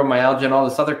and fibromyalgia and all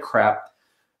this other crap.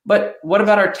 But what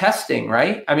about our testing,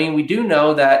 right? I mean, we do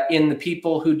know that in the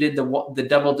people who did the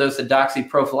double dose of doxy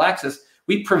prophylaxis,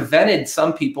 we prevented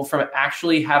some people from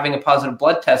actually having a positive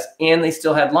blood test, and they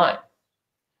still had Lyme.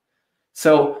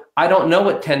 So I don't know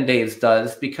what 10 days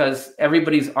does, because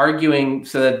everybody's arguing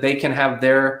so that they can have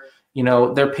their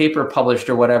paper published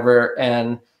or whatever.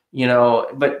 And,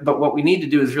 but what we need to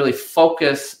do is really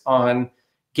focus on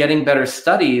getting better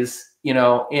studies,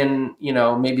 in,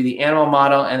 maybe the animal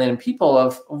model and then people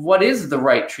of what is the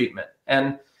right treatment.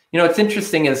 And, what's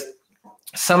interesting is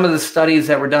some of the studies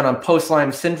that were done on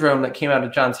post-Lyme syndrome that came out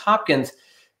of Johns Hopkins,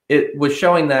 it was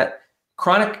showing that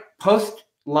chronic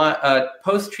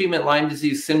post-treatment Lyme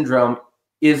disease syndrome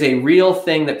is a real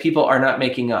thing that people are not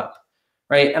making up,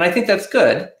 right? And I think that's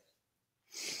good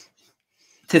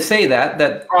to say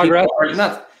that Progress. People are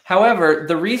not. However,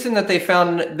 the reason that they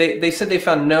said they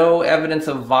found no evidence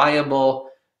of viable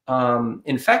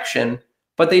infection,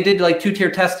 but they did like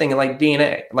 2-tier testing and like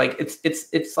DNA. Like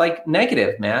it's like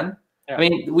negative, man. Yeah. I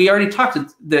mean, we already talked.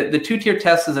 The 2-tier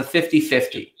test is a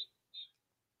 50-50.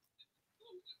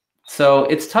 So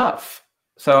it's tough.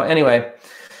 So anyway,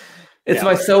 it's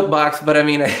my soapbox, but I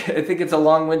mean, I think it's a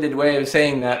long-winded way of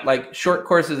saying that, like, short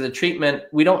courses of treatment,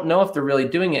 we don't know if they're really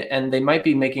doing it, and they might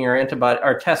be making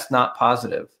our test not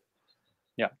positive.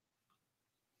 Yeah.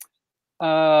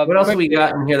 What else have we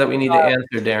got in here that we need to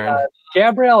answer, Darin?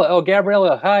 Gabriella. Oh,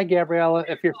 Gabriella. Hi, Gabriella.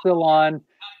 If you're still on,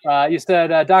 you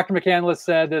said Dr. McCandless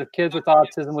said that kids with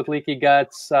autism with leaky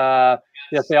guts,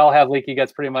 yes, they all have leaky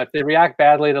guts pretty much. They react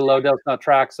badly to low-dose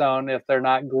naltrexone if they're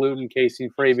not gluten casein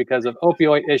free because of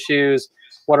opioid issues.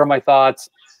 What are my thoughts?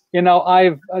 You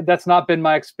know, that's not been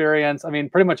my experience. I mean,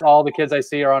 pretty much all the kids I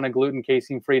see are on a gluten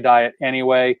casein free diet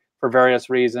anyway for various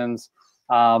reasons.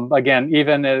 Again,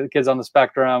 even kids on the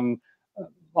spectrum,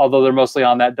 although they're mostly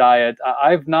on that diet,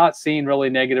 I've not seen really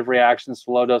negative reactions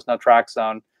to low-dose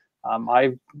naltrexone.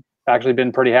 I've actually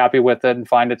been pretty happy with it and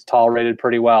find it's tolerated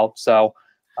pretty well. So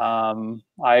that's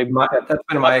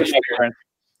been my experience.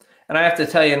 And I have to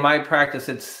tell you, in my practice,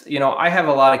 it's, you know, I have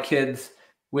a lot of kids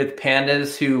with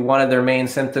pandas who one of their main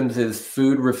symptoms is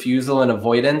food refusal and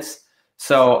avoidance.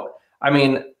 So, I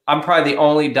mean, I'm probably the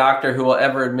only doctor who will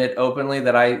ever admit openly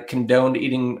that I condoned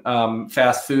eating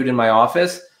fast food in my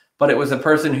office. But it was a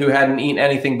person who hadn't eaten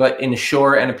anything but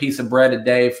Ensure and a piece of bread a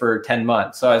day for 10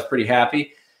 months. So I was pretty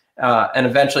happy. And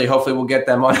eventually, hopefully, we'll get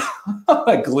them on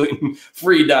a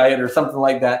gluten-free diet or something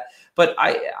like that. But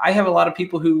I have a lot of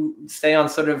people who stay on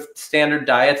sort of standard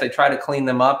diets. I try to clean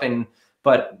them up,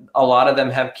 but a lot of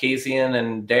them have casein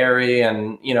and dairy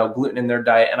and, you know, gluten in their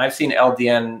diet. And I've seen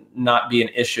LDN not be an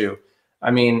issue.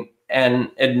 I mean,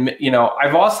 you know,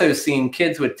 I've also seen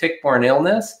kids with tick-borne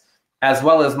illness, as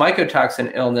well as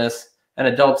mycotoxin illness, and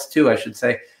adults too, I should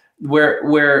say,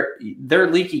 where their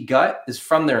leaky gut is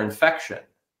from their infection,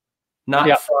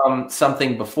 not from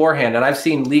something beforehand. And I've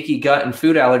seen leaky gut and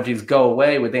food allergies go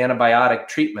away with antibiotic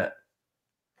treatment.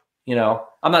 You know,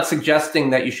 I'm not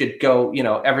suggesting that you should go, you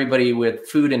know, everybody with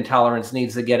food intolerance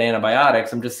needs to get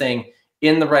antibiotics. I'm just saying,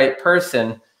 in the right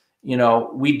person, you know,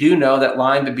 we do know that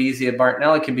Lyme, Babesia,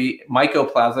 Bartonella can be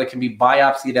mycoplasma, can be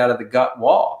biopsied out of the gut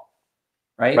wall.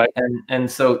 Right. And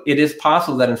so it is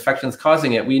possible that infection is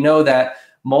causing it. We know that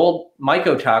mold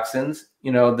mycotoxins,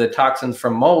 you know, the toxins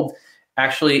from mold,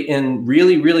 actually in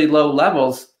really, really low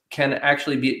levels can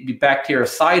actually be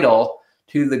bactericidal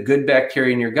to the good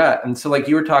bacteria in your gut. And so like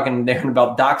you were talking, Darin,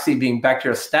 about doxy being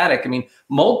bacteriostatic. I mean,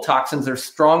 mold toxins are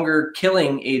stronger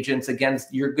killing agents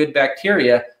against your good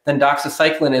bacteria than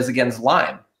doxycycline is against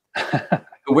Lyme.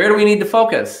 Where do we need to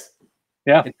focus?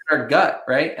 Yeah. It's in our gut,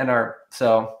 right? And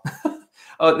so...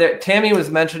 Oh, Tammy was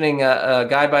mentioning a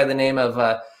guy by the name of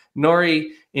Nori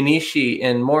Inishi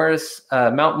in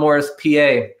Mount Morris,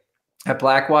 PA, at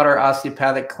Blackwater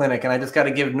Osteopathic Clinic. And I just got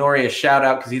to give Nori a shout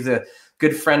out because he's a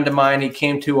good friend of mine. He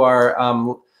came to our,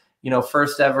 you know,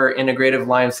 first ever integrative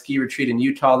Lyme ski retreat in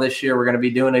Utah this year. We're going to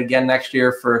be doing it again next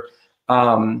year for,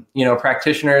 you know,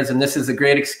 practitioners. And this is a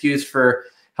great excuse for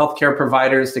healthcare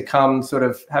providers to come sort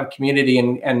of have community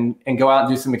and go out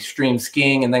and do some extreme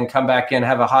skiing and then come back in,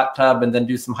 have a hot tub, and then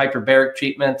do some hyperbaric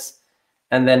treatments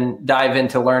and then dive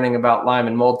into learning about Lyme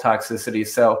and mold toxicity.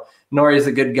 So Nori is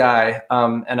a good guy,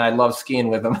 and I love skiing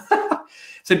with him.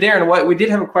 So Darin, we did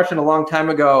have a question a long time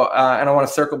ago, and I want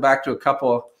to circle back to a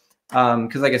couple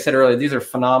because like I said earlier, these are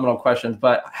phenomenal questions,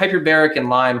 but hyperbaric and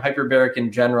Lyme, hyperbaric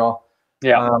in general.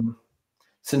 Yeah.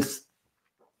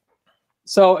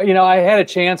 So, you know, I had a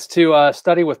chance to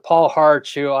study with Paul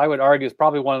Harch, who I would argue is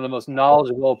probably one of the most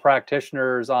knowledgeable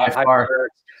practitioners on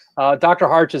hyperbarics. Dr.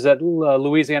 Harch is at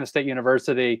Louisiana State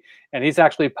University, and he's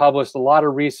actually published a lot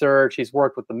of research. He's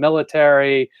worked with the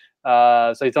military,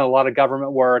 so he's done a lot of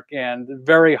government work and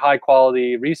very high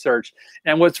quality research.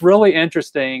 And what's really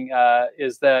interesting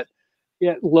is that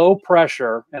at low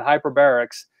pressure and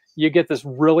hyperbarics, you get this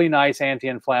really nice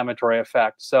anti-inflammatory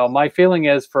effect. So my feeling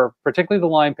is for particularly the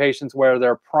Lyme patients where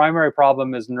their primary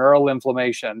problem is neural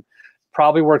inflammation,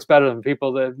 probably works better than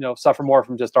people that, you know, suffer more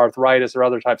from just arthritis or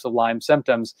other types of Lyme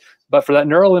symptoms. But for that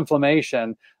neural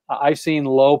inflammation, I've seen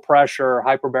low pressure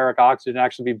hyperbaric oxygen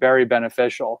actually be very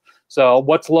beneficial. So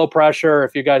what's low pressure?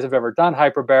 If you guys have ever done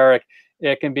hyperbaric,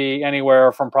 it can be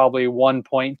anywhere from probably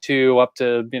 1.2 up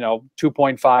to, you know,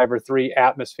 2.5 or 3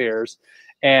 atmospheres.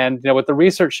 And, you know, what the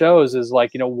research shows is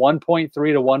like, you know, 1.3 to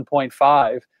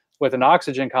 1.5 with an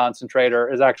oxygen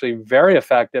concentrator is actually very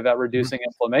effective at reducing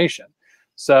inflammation.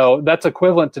 So that's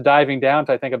equivalent to diving down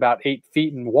to, I think, about 8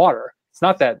 feet in water. It's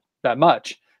not that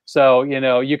much. So, you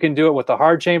know, you can do it with a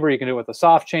hard chamber. You can do it with a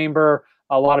soft chamber.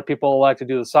 A lot of people like to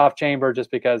do the soft chamber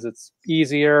just because it's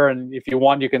easier. And if you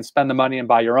want, you can spend the money and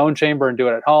buy your own chamber and do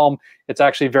it at home. It's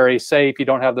actually very safe. You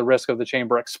don't have the risk of the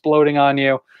chamber exploding on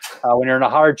you. When you're in a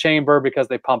hard chamber, because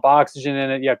they pump oxygen in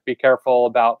it, you have to be careful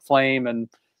about flame and,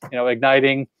 you know,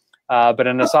 igniting. But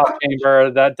in a soft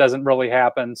chamber, that doesn't really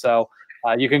happen. So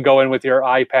you can go in with your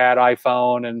iPad,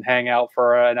 iPhone, and hang out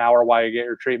for an hour while you get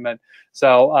your treatment.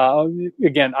 So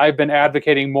again, I've been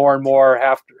advocating more and more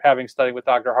after having studied with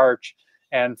Dr. Harch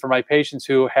And for my patients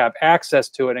who have access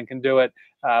to it and can do it,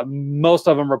 most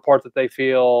of them report that they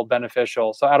feel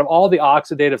beneficial. So out of all the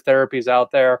oxidative therapies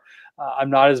out there, I'm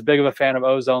not as big of a fan of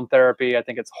ozone therapy. I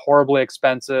think it's horribly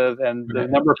expensive. And the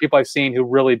number of people I've seen who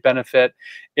really benefit,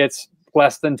 it's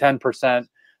less than 10%.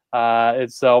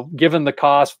 So given the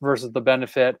cost versus the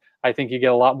benefit, I think you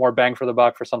get a lot more bang for the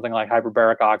buck for something like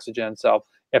hyperbaric oxygen. So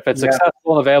if it's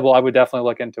accessible and available, I would definitely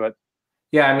look into it.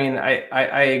 Yeah, I mean,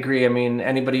 I agree. I mean,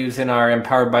 anybody who's in our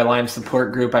Empowered by Lyme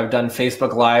support group, I've done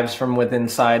Facebook Lives from within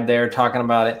inside there talking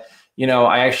about it.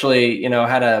 I actually,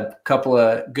 had a couple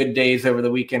of good days over the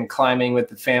weekend climbing with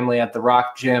the family at the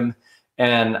rock gym,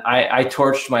 and I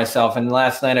torched myself. And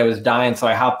last night I was dying, so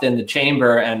I hopped in the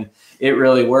chamber, and it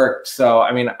really worked. So,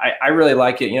 I mean, I really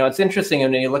like it. It's interesting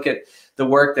when you look at the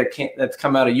work that's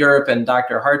come out of Europe and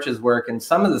Dr. Harch's work, and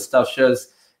some of the stuff shows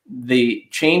the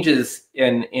changes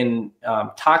in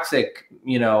toxic,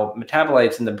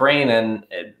 metabolites in the brain, and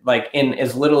like in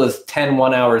as little as 10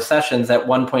 1-hour sessions at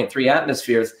 1.3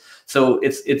 atmospheres. So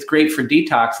it's great for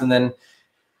detox. And then,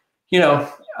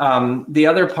 the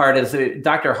other part is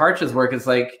Dr. Harch's work is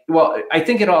like, well, I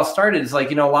think it all started is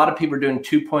like, a lot of people are doing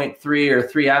 2.3 or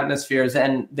 3 atmospheres,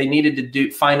 and they needed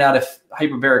to find out if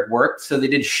hyperbaric worked. So they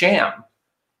did sham,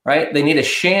 right? They need a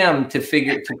sham to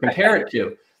compare it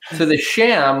to. So the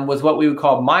sham was what we would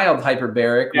call mild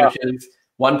hyperbaric, which is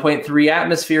 1.3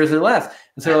 atmospheres or less.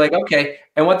 And so they're like, okay.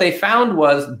 And what they found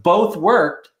was both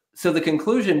worked. So the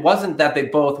conclusion wasn't that they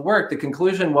both worked. The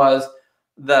conclusion was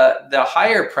the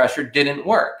higher pressure didn't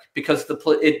work because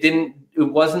it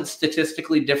wasn't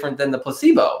statistically different than the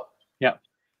placebo. Yeah.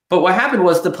 But what happened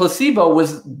was the placebo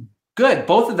was good.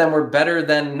 Both of them were better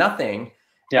than nothing.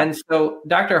 Yeah. And so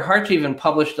Dr. Harch even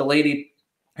published a lady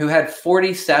who had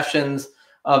 40 sessions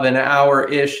of an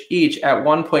hour-ish each at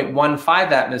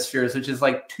 1.15 atmospheres, which is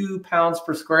like 2 pounds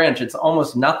per square inch. It's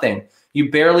almost nothing. You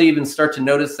barely even start to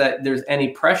notice that there's any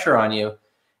pressure on you.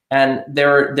 And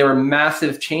there were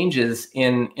massive changes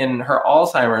in her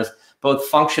Alzheimer's. Both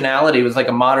functionality was like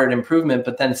a moderate improvement,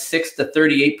 but then 6 to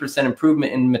 38%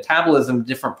 improvement in metabolism,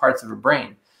 different parts of her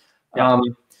brain. Yeah.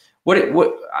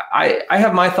 I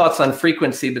have my thoughts on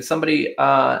frequency, but somebody,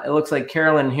 it looks like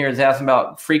Carolyn here is asking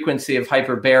about frequency of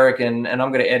hyperbaric, and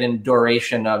I'm going to add in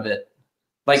duration of it.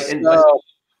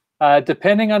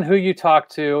 Depending on who you talk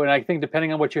to, and I think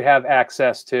depending on what you have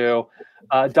access to,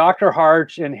 Dr.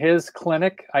 Harch in his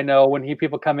clinic, I know when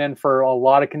people come in for a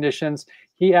lot of conditions,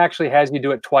 he actually has you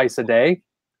do it twice a day.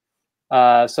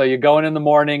 So you go in the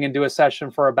morning and do a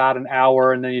session for about an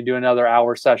hour, and then you do another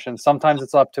hour session. Sometimes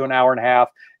it's up to an hour and a half.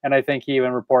 And I think he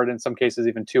even reported in some cases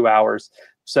even 2 hours.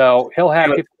 So he'll have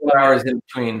people 4 hours in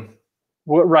between.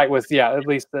 Right, with at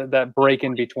least that break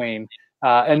in between.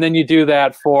 And then you do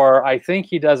that for, I think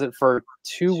he does it for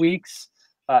 2 weeks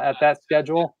at that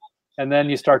schedule. And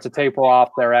then you start to taper off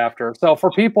thereafter. So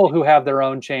for people who have their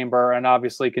own chamber and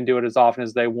obviously can do it as often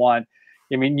as they want,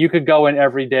 I mean, you could go in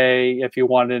every day if you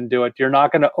wanted to do it. You're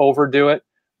not going to overdo it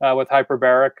with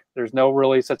hyperbaric. There's no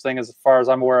really such thing as far as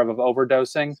I'm aware of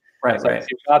overdosing. Right, so right. If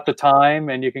you've got the time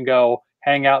and you can go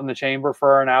hang out in the chamber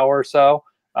for an hour or so,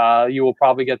 you will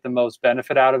probably get the most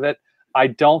benefit out of it. I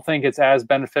don't think it's as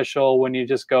beneficial when you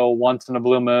just go once in a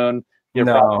blue moon. You're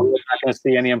probably not going to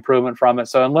see any improvement from it.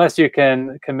 So unless you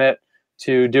can commit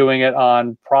to doing it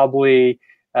on probably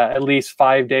at least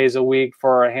 5 days a week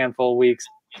for a handful of weeks.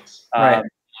 Right.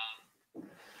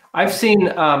 I've seen,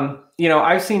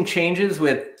 I've seen changes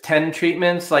with 10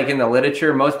 treatments, like in the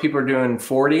literature. Most people are doing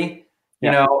 40,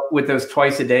 with those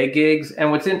twice a day gigs.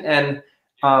 And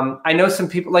I know some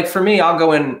people, like for me, I'll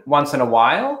go in once in a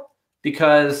while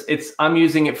because I'm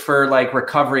using it for like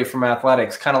recovery from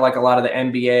athletics, kind of like a lot of the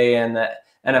NBA and the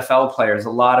NFL players. A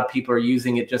lot of people are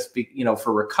using it just,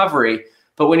 for recovery.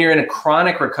 But when you're in a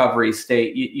chronic recovery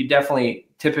state, you definitely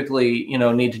typically,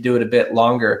 need to do it a bit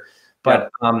longer. But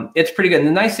it's pretty good. And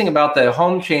the nice thing about the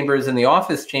home chambers and the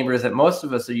office chambers that most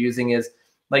of us are using is,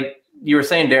 like you were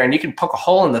saying, Darin, you can poke a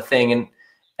hole in the thing. And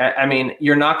I mean,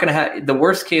 you're not going to have, the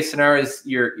worst case scenario is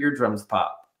your eardrums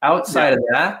pop. Outside of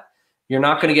that, you're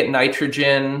not going to get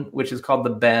nitrogen, which is called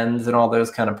the bends and all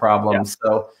those kind of problems.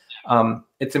 So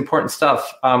it's important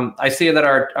stuff. I see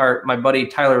that my buddy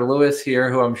Tyler Lewis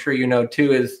here, who I'm sure you know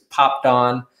too, is popped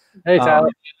on. Hey, Tyler.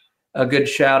 A good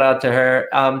shout out to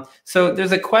her. So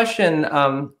there's a question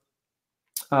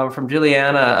from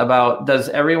Juliana about, does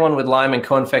everyone with Lyme and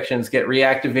co-infections get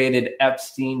reactivated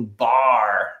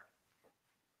Epstein-Barr?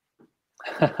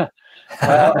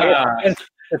 Well,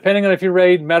 depending on if you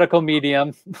read medical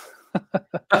medium.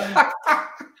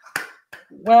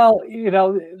 Well,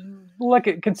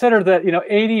 consider that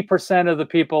 80% of the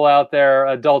people out there,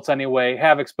 adults anyway,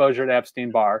 have exposure to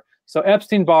Epstein-Barr. So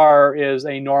Epstein-Barr is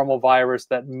a normal virus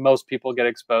that most people get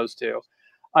exposed to.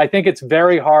 I think it's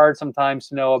very hard sometimes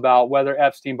to know about whether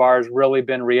Epstein-Barr has really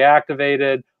been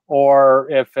reactivated or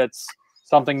if it's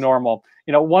something normal.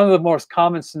 You know, one of the most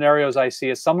common scenarios I see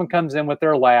is someone comes in with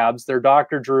their labs, their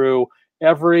doctor drew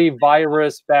every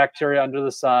virus, bacteria under the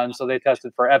sun. So they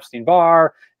tested for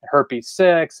Epstein-Barr, herpes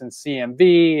 6, and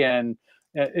CMV, and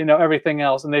everything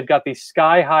else. And they've got these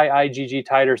sky-high IgG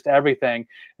titers to everything.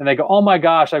 And they go, oh my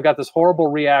gosh, I've got this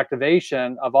horrible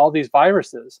reactivation of all these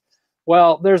viruses.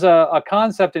 Well, there's a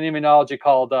concept in immunology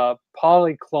called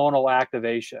polyclonal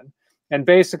activation. And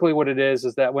basically what it is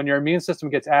that when your immune system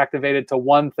gets activated to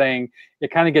one thing,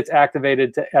 it kind of gets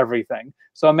activated to everything.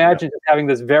 So imagine just having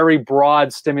this very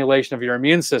broad stimulation of your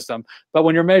immune system. But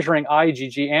when you're measuring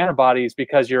IgG antibodies,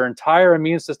 because your entire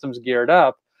immune system's geared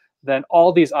up, then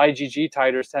all these IgG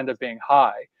titers end up being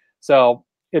high. So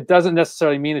it doesn't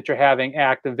necessarily mean that you're having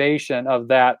activation of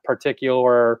that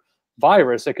particular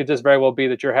virus. It could just very well be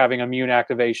that you're having immune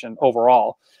activation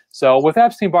overall. So with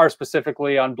Epstein-Barr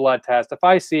specifically on blood test, if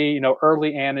I see,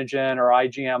 early antigen or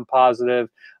IgM positive,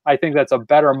 I think that's a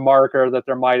better marker that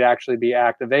there might actually be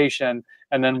activation,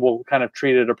 and then we'll kind of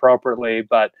treat it appropriately.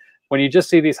 But when you just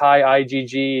see these high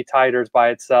IgG titers by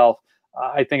itself,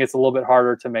 I think it's a little bit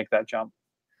harder to make that jump.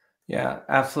 Yeah,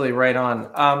 absolutely right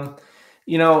on.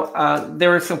 There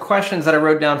were some questions that I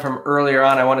wrote down from earlier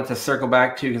on I wanted to circle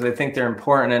back to because I think they're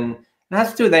important, and it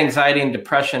has to do with anxiety and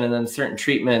depression and then certain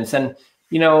treatments. And,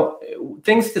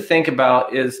 things to think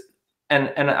about is,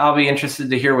 and I'll be interested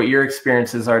to hear what your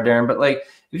experiences are, Darin, but like,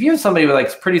 if you have somebody with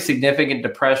like pretty significant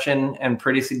depression and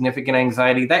pretty significant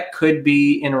anxiety, that could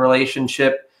be in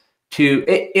relationship to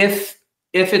if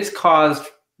it's caused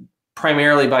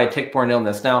primarily by a tick-borne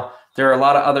illness. Now, there are a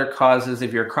lot of other causes.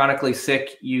 If you're chronically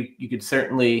sick, you could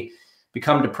certainly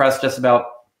become depressed just about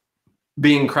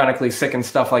being chronically sick and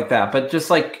stuff like that. But just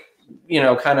like,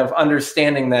 kind of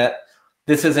understanding that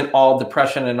this isn't all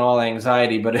depression and all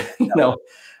anxiety, but,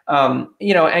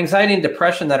 anxiety and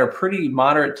depression that are pretty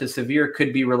moderate to severe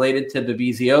could be related to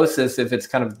babesiosis if it's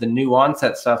kind of the new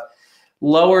onset stuff.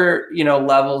 Lower,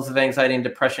 levels of anxiety and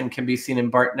depression can be seen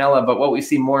in Bartonella, but what we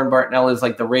see more in Bartonella is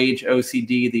like the rage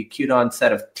OCD, the acute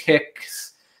onset of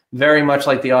tics, very much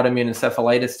like the autoimmune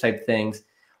encephalitis type things.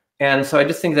 And so I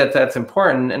just think that that's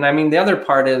important. And I mean, the other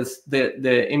part is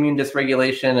the immune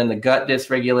dysregulation and the gut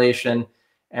dysregulation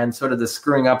and sort of the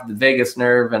screwing up of the vagus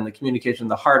nerve and the communication of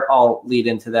the heart all lead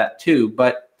into that too.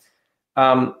 But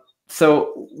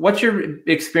so what's your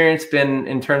experience been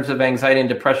in terms of anxiety and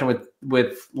depression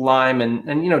with Lyme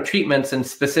and treatments? And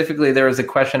specifically, there was a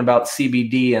question about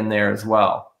CBD in there as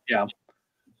well. Yeah.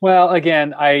 Well,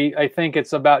 again, I think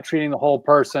it's about treating the whole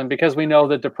person, because we know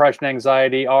that depression and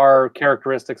anxiety are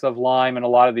characteristics of Lyme and a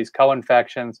lot of these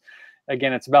co-infections.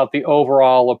 Again, it's about the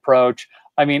overall approach.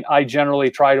 I mean, I generally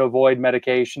try to avoid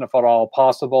medication if at all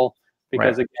possible,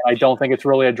 because again, I don't think it's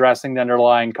really addressing the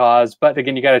underlying cause. But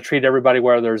again, you got to treat everybody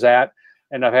where there's at.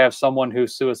 And if I have someone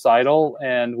who's suicidal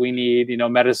and we need,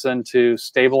 medicine to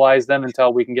stabilize them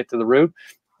until we can get to the root,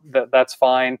 that's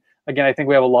fine. Again, I think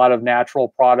we have a lot of natural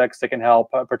products that can help,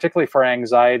 particularly for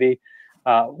anxiety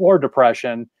or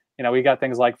depression. We got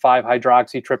things like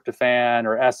 5-hydroxytryptophan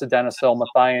or S-adenosyl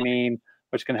methionine,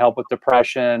 which can help with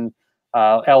depression.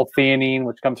 L-theanine,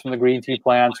 which comes from the green tea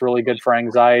plants, really good for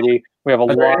anxiety. We have a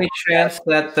lot. Is there any chance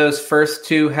that those first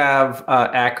two have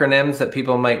acronyms that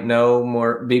people might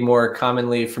know be more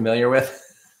commonly familiar with?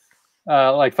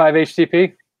 Like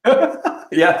 5-HTP?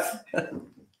 Yes.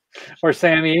 Or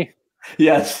SAMe?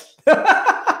 Yes.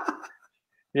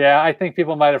 Yeah, I think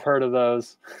people might have heard of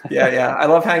those. Yeah. I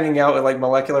love hanging out with like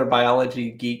molecular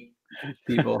biology geek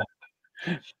people.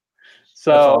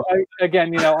 So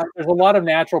again, there's a lot of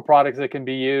natural products that can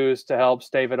be used to help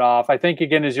stave it off. I think,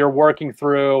 again, as you're working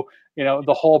through,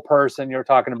 the whole person, you're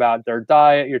talking about their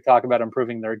diet, you're talking about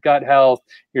improving their gut health,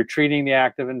 you're treating the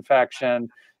active infection,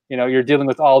 you're dealing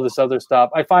with all this other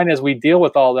stuff. I find as we deal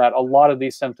with all that, a lot of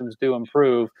these symptoms do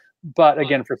improve. But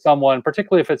again, for someone,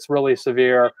 particularly if it's really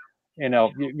severe,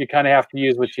 you kind of have to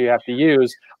use what you have to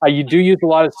use. You do use a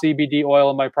lot of CBD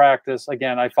oil in my practice.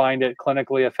 Again, I find it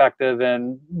clinically effective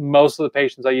in most of the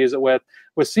patients I use it with.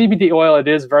 With CBD oil, it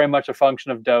is very much a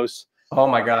function of dose. Oh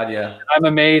my God, yeah. I'm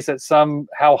amazed at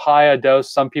how high a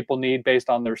dose some people need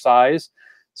based on their size.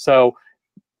 So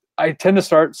I tend to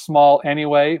start small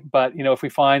anyway, but if we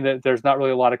find that there's not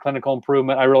really a lot of clinical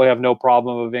improvement, I really have no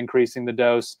problem of increasing the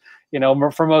dose.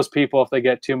 For most people, if they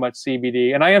get too much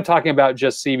CBD, and I am talking about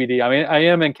just CBD. I mean, I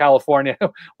am in California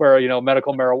where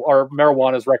medical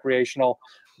marijuana is recreational,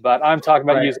 but I'm talking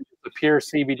about using the pure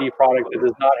CBD product that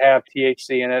does not have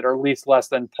THC in it, or at least less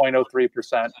than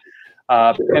 0.03%.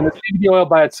 And the CBD oil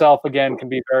by itself, again, can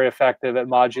be very effective at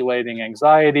modulating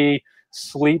anxiety,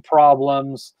 sleep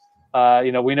problems.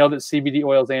 We know that CBD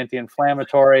oil is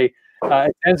anti-inflammatory.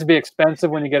 It tends to be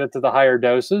expensive when you get it to the higher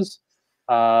doses.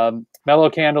 Mellow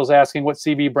Candle's asking, what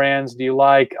CB brands do you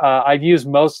like? I've used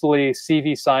mostly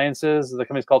CV Sciences. The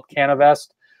company's called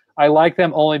Canavest. I like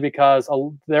them only because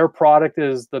their product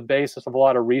is the basis of a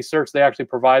lot of research. They actually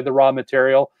provide the raw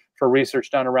material for research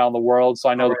done around the world, so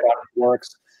I know the product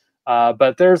works.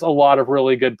 But there's a lot of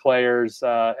really good players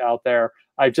out there.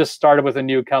 I just started with a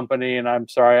new company, and I'm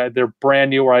sorry, they're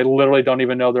brand new, or I literally don't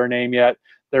even know their name yet.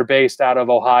 They're based out of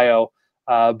Ohio.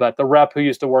 But the rep who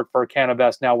used to work for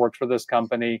Canavest now works for this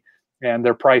company, and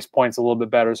their price point's a little bit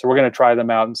better. So we're going to try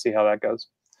them out and see how that goes.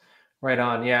 Right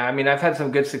on. Yeah. I mean, I've had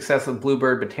some good success with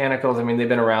Bluebird Botanicals. I mean, they've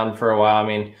been around for a while. I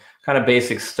mean, kind of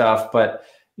basic stuff, but,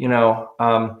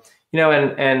 and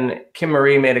Kim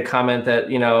Marie made a comment that,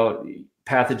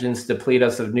 pathogens deplete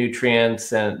us of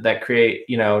nutrients and that create,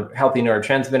 healthy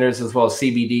neurotransmitters, as well as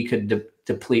CBD could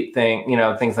deplete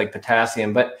things like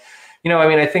potassium. But,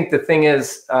 I think the thing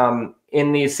is,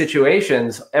 in these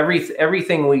situations,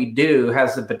 everything we do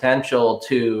has the potential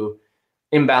to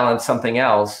imbalance something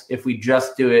else if we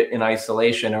just do it in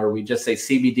isolation, or we just say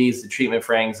CBD is the treatment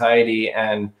for anxiety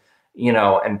and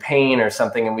pain or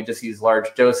something, and we just use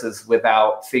large doses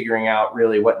without figuring out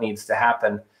really what needs to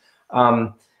happen.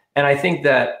 And I think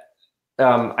that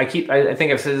I think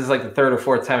I've said this like the third or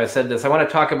fourth time I've said this. I want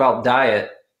to talk about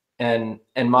diet and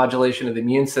modulation of the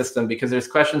immune system, because there's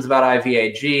questions about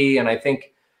IVIG, and I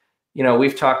think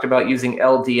we've talked about using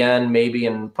LDN maybe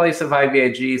in place of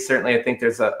IVIG. Certainly, I think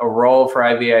there's a role for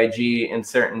IVIG in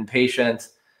certain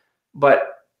patients.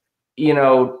 But,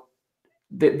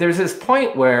 there's this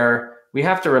point where we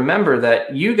have to remember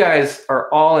that you guys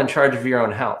are all in charge of your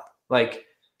own health. Like,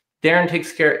 Darin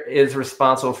is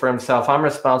responsible for himself. I'm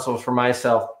responsible for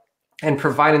myself, and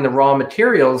providing the raw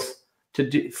materials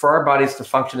for our bodies to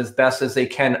function as best as they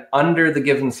can under the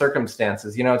given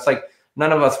circumstances. It's like,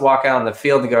 none of us walk out in the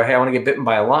field and go, hey, I want to get bitten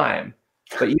by a Lyme.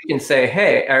 But you can say,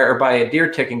 hey, or by a deer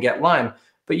tick and get Lyme.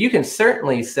 But you can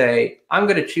certainly say, I'm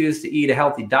going to choose to eat a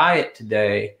healthy diet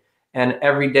today and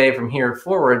every day from here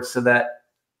forward, so that,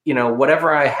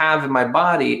 whatever I have in my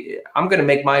body, I'm going to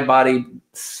make my body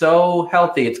so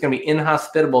healthy, it's going to be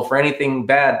inhospitable for anything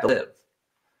bad to live.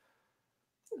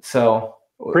 So.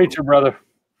 Preacher, brother.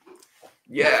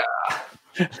 Yeah.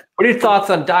 What are your thoughts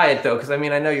on diet, though? Because I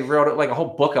know you wrote like a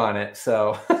whole book on it.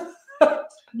 So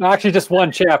actually, just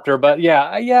one chapter, but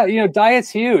yeah, diet's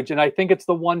huge, and I think it's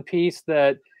the one piece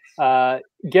that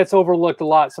gets overlooked a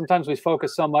lot. Sometimes we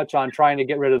focus so much on trying to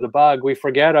get rid of the bug, we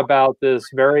forget about this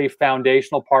very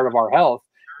foundational part of our health.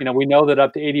 We know that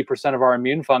up to 80% of our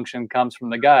immune function comes from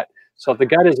the gut. So if the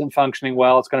gut isn't functioning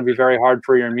well, it's going to be very hard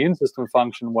for your immune system to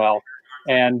function well.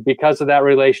 And because of that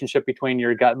relationship between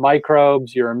your gut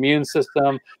microbes, your immune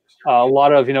system, a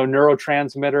lot of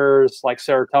neurotransmitters like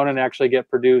serotonin actually get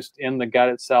produced in the gut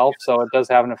itself. So it does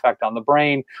have an effect on the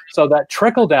brain. So that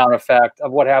trickle down effect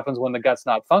of what happens when the gut's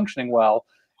not functioning well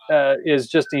is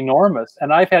just enormous.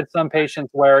 And I've had some patients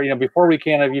where, before we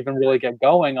can even really get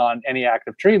going on any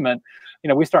active treatment,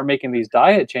 we start making these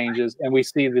diet changes and we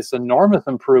see this enormous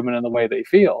improvement in the way they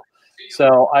feel.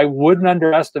 So I wouldn't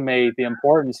underestimate the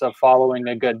importance of following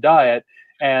a good diet.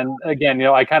 And again,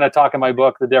 I kind of talk in my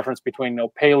book the difference between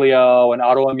paleo and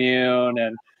autoimmune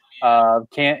and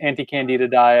anti-candida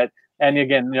diet. And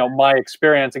again, my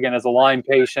experience again as a Lyme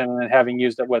patient and having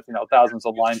used it with thousands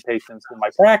of Lyme patients in my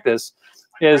practice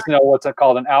is what's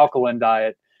called an alkaline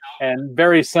diet. And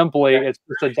very simply, it's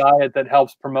just a diet that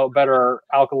helps promote better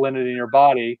alkalinity in your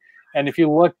body. And if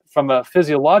you look from a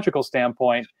physiological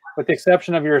standpoint, with the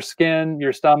exception of your skin,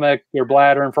 your stomach, your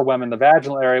bladder, and for women, the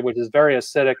vaginal area, which is very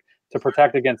acidic to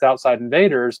protect against outside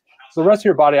invaders, the rest of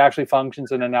your body actually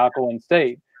functions in an alkaline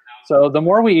state. So the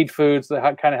more we eat foods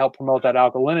that kind of help promote that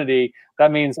alkalinity,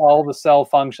 that means all the cell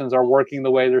functions are working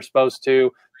the way they're supposed to,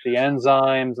 the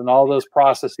enzymes and all those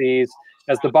processes.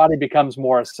 As the body becomes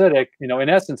more acidic, in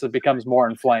essence, it becomes more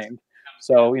inflamed.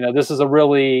 So, this is a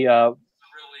really, the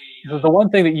one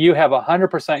thing that you have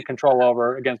 100% control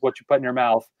over against what you put in your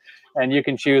mouth, and you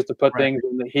can choose to put things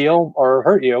in that heal or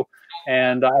hurt you.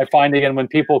 And I find, again, when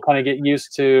people kind of get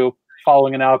used to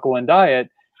following an alkaline diet,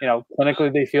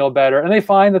 clinically they feel better, and they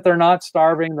find that they're not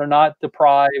starving, they're not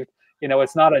deprived.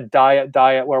 It's not a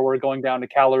diet where we're going down to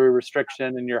calorie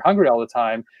restriction and you're hungry all the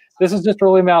time. This is just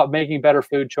really about making better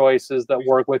food choices that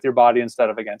work with your body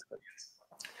instead of against it.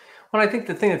 Well, I think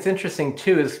the thing that's interesting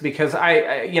too is because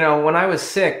I when I was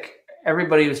sick,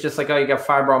 everybody was just like, oh, you got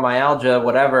fibromyalgia,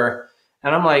 whatever.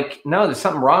 And I'm like, no, there's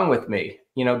something wrong with me.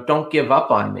 Don't give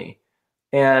up on me.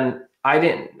 And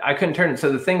I couldn't turn it.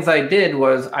 So the things I did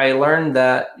was I learned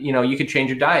that, you could change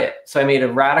your diet. So I made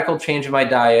a radical change in my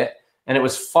diet, and it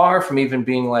was far from even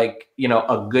being like,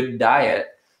 a good diet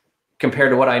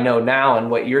compared to what I know now and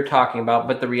what you're talking about.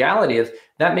 But the reality is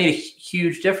that made a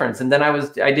huge difference. And then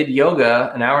I did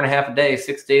yoga an hour and a half a day,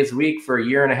 6 days a week for a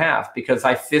year and a half, because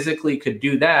I physically could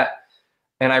do that.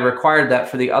 And I required that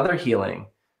for the other healing.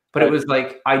 But it was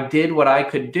like, I did what I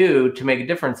could do to make a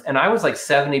difference. And I was like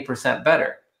 70%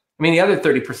 better. I mean, the other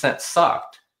 30%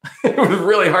 sucked. It was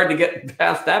really hard to get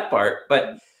past that part,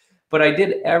 but I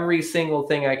did every single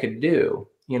thing I could do,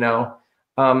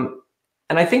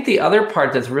 and I think the other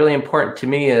part that's really important to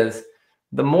me is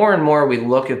the more and more we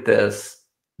look at this,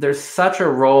 there's such a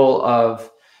role of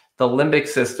the limbic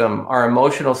system, our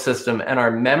emotional system, and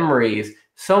our memories.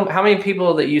 So how many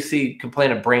people that you see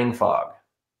complain of brain fog?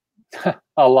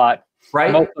 A lot.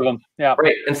 Right? Most of them. Yeah.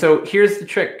 Right. And so here's the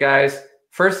trick, guys.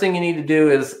 First thing you need to do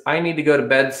is I need to go to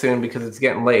bed soon because it's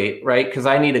getting late, right? Because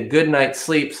I need a good night's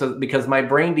sleep, because my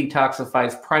brain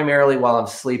detoxifies primarily while I'm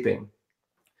sleeping.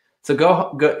 So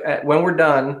go when we're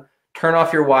done, turn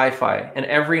off your Wi-Fi, and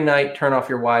every night turn off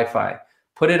your Wi-Fi.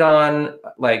 Put it on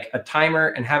like a timer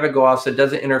and have it go off so it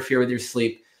doesn't interfere with your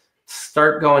sleep.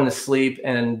 Start going to sleep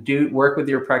and work with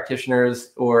your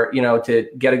practitioners or, to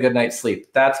get a good night's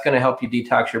sleep. That's going to help you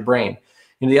detox your brain.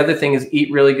 And the other thing is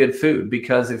eat really good food,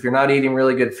 because if you're not eating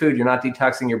really good food, you're not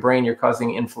detoxing your brain, you're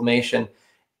causing inflammation.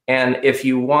 And if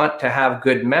you want to have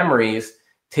good memories,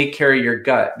 take care of your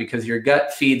gut, because your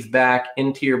gut feeds back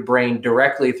into your brain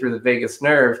directly through the vagus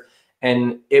nerve.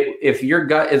 And if your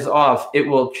gut is off, it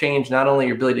will change not only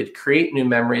your ability to create new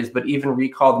memories, but even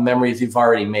recall the memories you've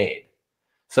already made.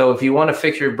 So if you want to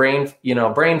fix your brain,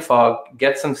 brain fog,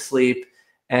 get some sleep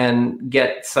and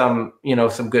get some,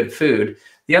 some good food.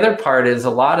 The other part is a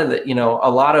lot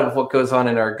of what goes on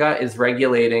in our gut is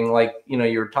regulating, like,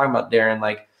 you were talking about, Darin,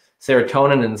 like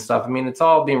serotonin and stuff. I mean, it's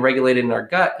all being regulated in our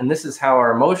gut, and this is how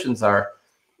our emotions are.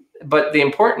 But the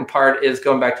important part is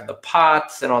going back to the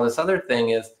POTS and all this other thing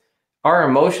is our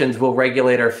emotions will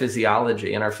regulate our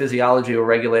physiology, and our physiology will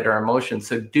regulate our emotions.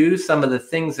 So do some of the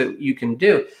things that you can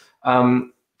do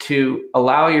to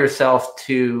allow yourself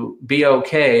to be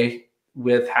okay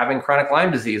with having chronic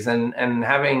Lyme disease and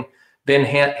having been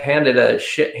handed a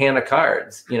shit hand of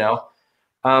cards,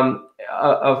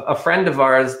 A friend of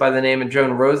ours by the name of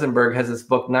Joan Rosenberg has this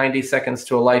book, 90 Seconds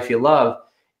to a Life You Love.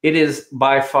 It is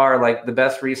by far like the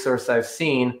best resource I've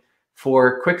seen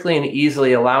for quickly and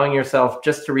easily allowing yourself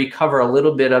just to recover a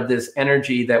little bit of this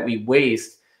energy that we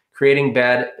waste, creating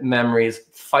bad memories,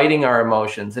 fighting our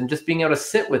emotions, and just being able to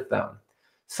sit with them.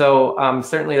 So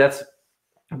certainly that's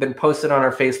been posted on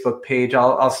our Facebook page.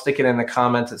 I'll stick it in the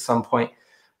comments at some point.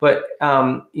 But,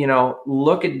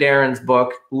 look at Darin's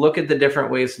book, look at the different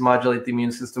ways to modulate the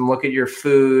immune system, look at your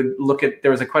food,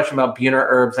 there was a question about Buhner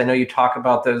herbs. I know you talk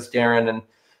about those, Darin. And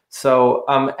so,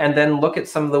 and then look at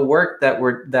some of the work that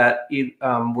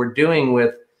we're doing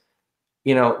with,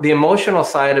 the emotional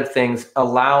side of things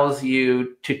allows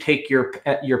you to take your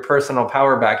personal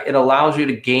power back. It allows you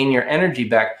to gain your energy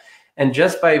back. And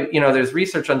just by, there's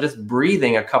research on just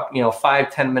breathing a couple,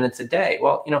 5-10 minutes a day.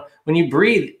 Well, when you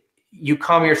breathe, you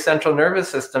calm your central nervous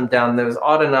system down. Those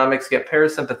autonomics get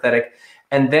parasympathetic,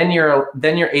 and then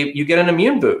you get an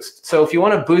immune boost. So if you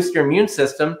want to boost your immune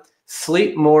system,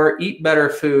 sleep more, eat better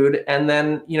food, and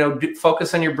then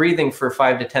focus on your breathing for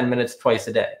 5 to 10 minutes twice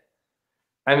a day.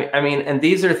 I mean, and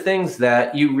these are things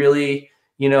that you really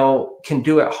can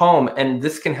do at home, and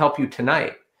this can help you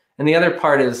tonight. And the other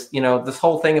part is this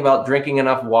whole thing about drinking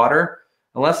enough water.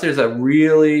 Unless there's a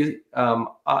really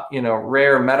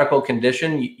rare medical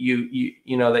condition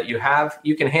that you have,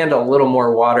 you can handle a little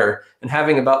more water, and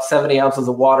having about 70 ounces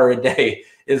of water a day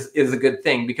is a good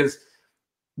thing, because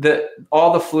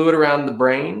all the fluid around the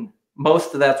brain,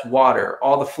 most of that's water.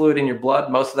 All the fluid in your blood,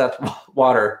 most of that's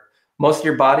water. Most of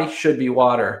your body should be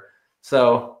water.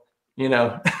 So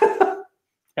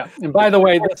Yeah. And by the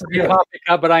way, this is a coffee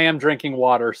cup, but I am drinking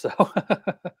water. So.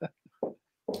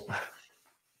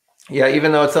 Yeah,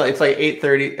 even though it's like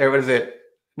 8:30, or what is it?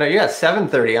 No,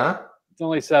 7:30, huh? It's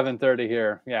only 7:30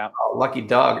 here. Yeah. Oh, lucky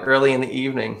dog, early in the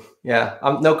evening. Yeah,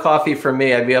 no coffee for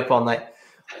me. I'd be up all night.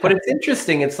 But it's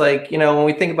interesting. It's like, when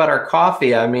we think about our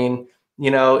coffee, I mean,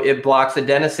 it blocks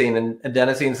adenosine, and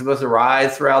adenosine is supposed to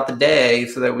rise throughout the day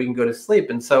so that we can go to sleep.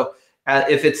 And so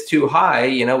if it's too high,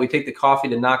 we take the coffee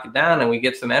to knock it down, and we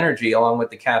get some energy along with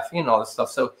the caffeine and all this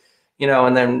stuff. So,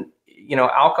 and then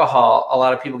alcohol, a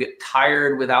lot of people get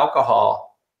tired with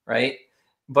alcohol, right?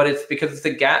 But it's because it's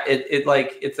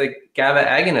it's a GABA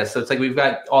agonist. So it's like we've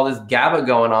got all this GABA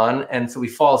going on, and so we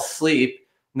fall asleep,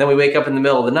 and then we wake up in the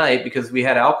middle of the night because we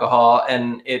had alcohol,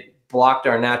 and it blocked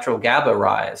our natural GABA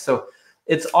rise. So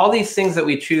it's all these things that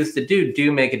we choose to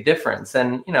do make a difference.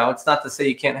 And, you know, it's not to say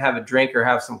you can't have a drink or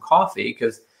have some coffee,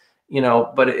 because, you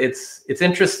know, but it's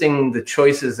interesting the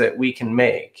choices that we can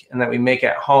make and that we make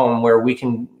at home, where we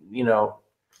can, you know,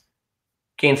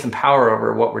 gain some power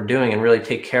over what we're doing and really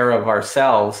take care of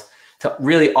ourselves to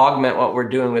really augment what we're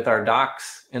doing with our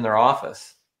docs in their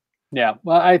office. Yeah,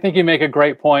 well, I think you make a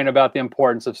great point about the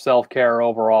importance of self-care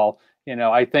overall. You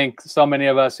know, I think so many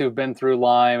of us who've been through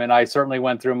Lyme, and I certainly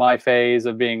went through my phase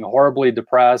of being horribly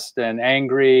depressed and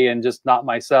angry and just not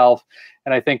myself.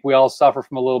 And I think we all suffer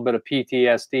from a little bit of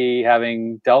PTSD,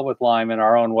 having dealt with Lyme in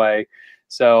our own way.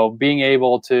 So being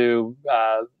able to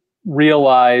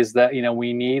realize that, you know,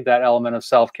 we need that element of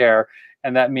self-care,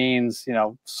 and that means, you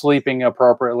know, sleeping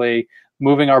appropriately,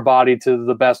 moving our body to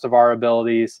the best of our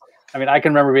abilities. I mean, I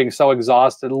can remember being so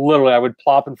exhausted, literally I would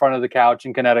plop in front of the couch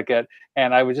in Connecticut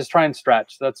and I would just try and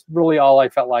stretch. That's really all I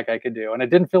felt like I could do. And it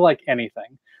didn't feel like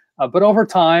anything. But over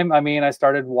time, I mean, I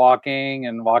started walking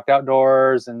and walked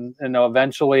outdoors, and, you know,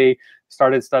 eventually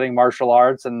started studying martial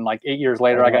arts. And like 8 years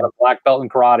later, I got a black belt in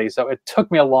karate. So it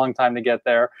took me a long time to get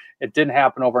there. It didn't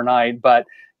happen overnight, but,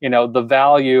 you know, the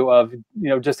value of, you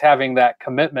know, just having that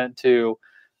commitment to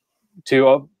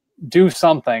do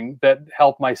something that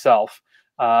helped myself.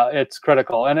 It's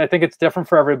critical. And I think it's different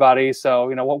for everybody. So,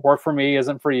 you know, what worked for me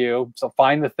isn't for you. So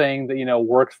find the thing that, you know,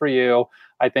 works for you.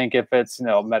 I think if it's, you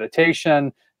know,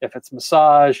 meditation, if it's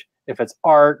massage, if it's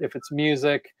art, if it's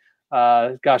music.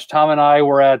 Gosh, Tom and I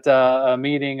were at a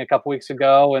meeting a couple weeks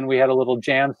ago, and we had a little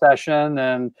jam session,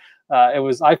 and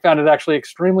I found it actually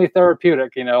extremely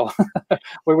therapeutic. You know,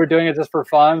 we were doing it just for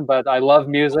fun, but I love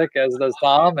music, as does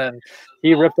Tom, and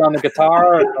he ripped on the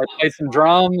guitar, and I played some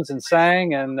drums and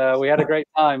sang, and we had a great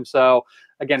time. So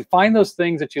again, find those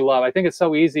things that you love. I think it's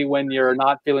so easy when you're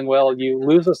not feeling well, you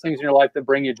lose those things in your life that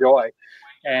bring you joy.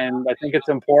 And I think it's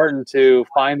important to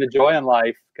find the joy in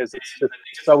life, because it's just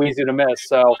so easy to miss.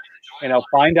 So, you know,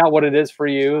 find out what it is for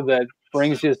you that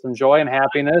brings you some joy and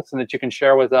happiness, and that you can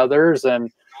share with others. And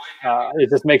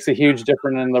it just makes a huge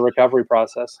difference in the recovery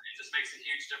process.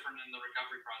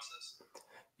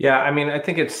 Yeah, I mean, I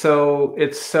think it's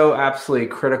so absolutely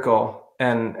critical,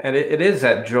 and it is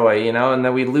that joy, you know, and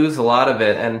then we lose a lot of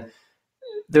it, and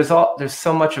there's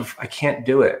so much of, I can't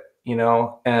do it, you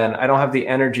know, and I don't have the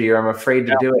energy, or I'm afraid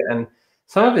to do it. And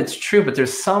some of it's true, but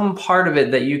there's some part of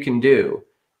it that you can do,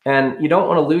 and you don't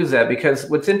want to lose that. Because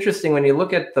what's interesting when you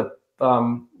look at the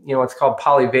you know, it's called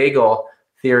polyvagal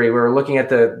theory, where we're looking at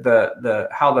the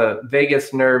how the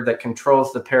vagus nerve that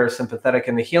controls the parasympathetic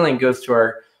and the healing goes to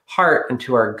our heart and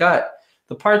to our gut.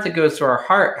 The part that goes to our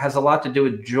heart has a lot to do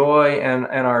with joy and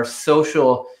our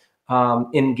social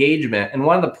engagement. And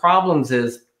one of the problems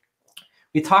is,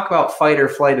 we talk about fight or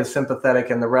flight as sympathetic,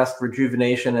 and the rest,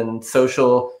 rejuvenation and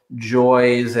social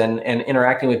joys and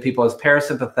interacting with people, as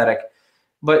parasympathetic.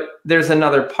 But there's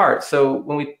another part. So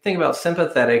when we think about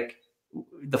sympathetic,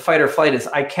 the fight or flight is,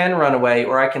 I can run away,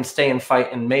 or I can stay and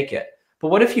fight and make it. But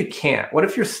what if you can't? What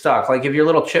if you're stuck? Like if you're a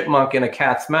little chipmunk in a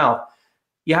cat's mouth,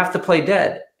 you have to play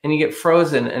dead, and you get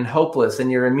frozen and hopeless, and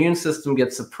your immune system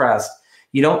gets suppressed.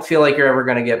 You don't feel like you're ever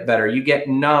going to get better. You get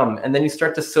numb, and then you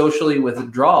start to socially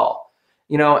withdraw.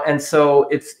 You know, and so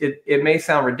it may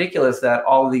sound ridiculous that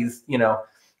all of these, you know,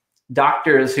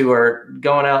 doctors who are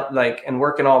going out like and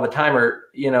working all the time, are,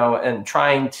 you know, and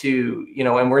trying to, you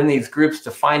know, and we're in these groups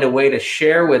to find a way to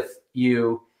share with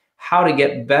you how to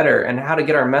get better and how to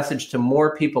get our message to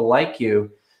more people like you,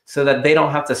 so that they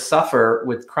don't have to suffer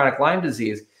with chronic Lyme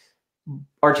disease,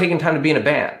 are taking time to be in a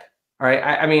band. All right.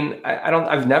 I mean,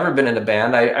 I've never been in a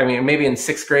band. I mean, maybe in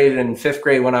 6th grade and 5th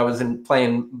grade when I was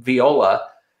playing viola,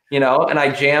 you know, and I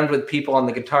jammed with people on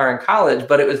the guitar in college,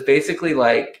 but it was basically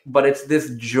like, but it's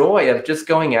this joy of just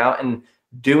going out and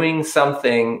doing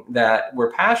something that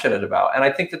we're passionate about. And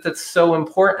I think that that's so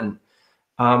important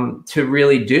to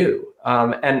really do.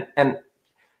 And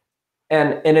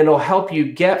it'll help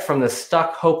you get from the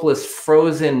stuck, hopeless,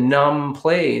 frozen, numb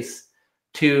place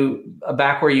to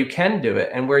back where you can do it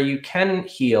and where you can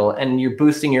heal, and you're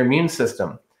boosting your immune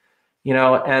system, you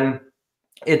know. And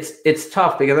it's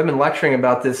tough, because I've been lecturing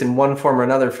about this in one form or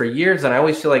another for years, and I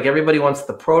always feel like everybody wants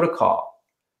the protocol.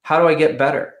 How do I get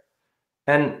better?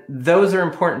 And those are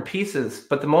important pieces,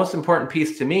 but the most important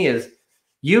piece to me is,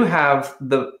 you have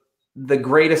the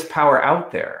greatest power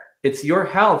out there. It's your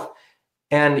health,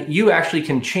 and you actually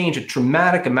can change a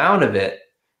dramatic amount of it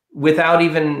without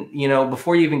even, you know,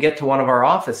 before you even get to one of our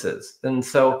offices. And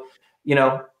so, you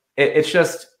know, it's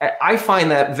just, I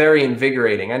find that very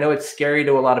invigorating. I know it's scary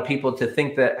to a lot of people to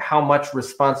think that how much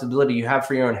responsibility you have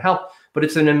for your own health, but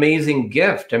it's an amazing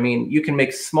gift. I mean, you can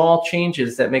make small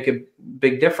changes that make a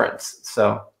big difference.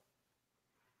 So.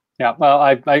 Yeah, well,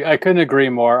 I couldn't agree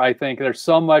more. I think there's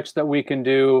so much that we can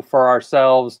do for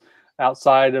ourselves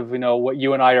outside of, what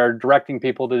you and I are directing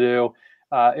people to do.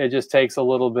 It just takes a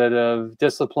little bit of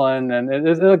discipline, and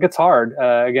it gets hard.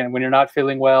 Again, when you're not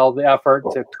feeling well, the effort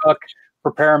to cook,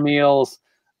 prepare meals.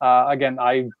 Again,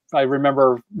 I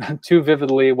remember too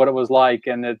vividly what it was like,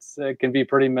 and it can be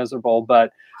pretty miserable.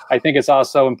 But I think it's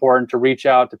also important to reach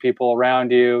out to people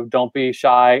around you. Don't be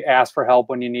shy. Ask for help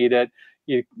when you need it.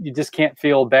 You just can't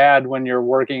feel bad when you're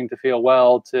working to feel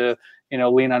well, to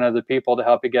lean on other people to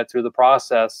help you get through the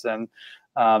process. And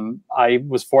I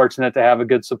was fortunate to have a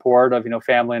good support of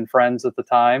family and friends at the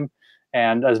time.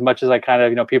 And as much as I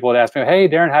kind of people would ask me, "Hey,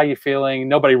 Darin, how you feeling?"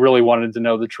 Nobody really wanted to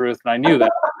know the truth, and I knew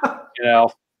that.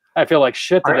 I feel like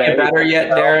shit today. Aren't you better yet,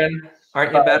 Darin?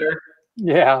 Aren't you better?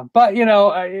 Yeah, but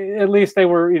at least they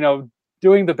were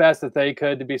doing the best that they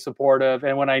could to be supportive.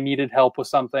 And when I needed help with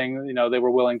something, they were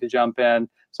willing to jump in.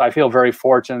 So I feel very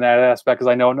fortunate in that aspect,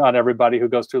 because I know not everybody who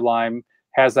goes through Lyme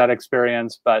has that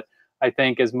experience. But I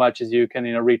think as much as you can,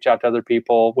 reach out to other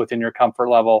people within your comfort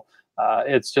level,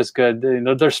 it's just good.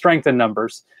 There's strength in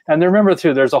numbers. And remember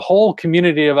too, there's a whole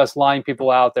community of us Lyme people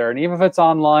out there. And even if it's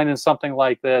online and something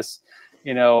like this,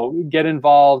 get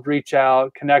involved, reach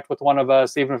out, connect with one of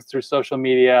us, even if it's through social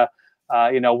media.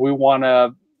 We want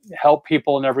to help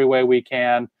people in every way we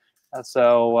can.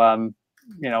 So,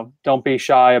 don't be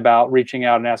shy about reaching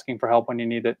out and asking for help when you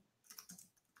need it.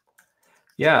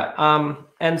 Yeah.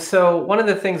 And so one of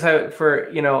the things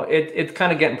it's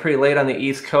kind of getting pretty late on the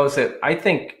East Coast. I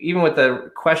think even with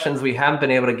the questions we haven't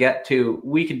been able to get to,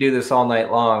 we could do this all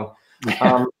night long.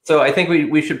 So I think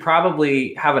we should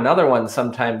probably have another one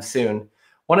sometime soon.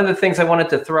 One of the things I wanted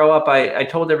to throw up, I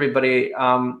told everybody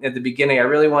at the beginning, I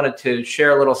really wanted to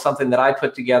share a little something that I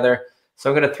put together. So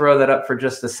I'm going to throw that up for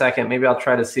just a second. Maybe I'll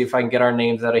try to see if I can get our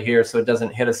names out of here so it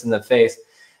doesn't hit us in the face.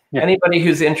 Yeah. Anybody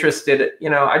who's interested,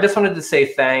 I just wanted to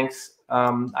say thanks.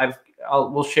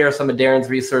 We'll share some of Darin's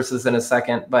resources in a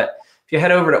second, but if you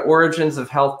head over to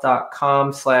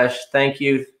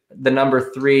originsofhealth.com/thank-you, the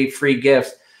number 3 free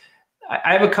gifts.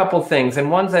 I have a couple things,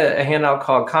 and one's a handout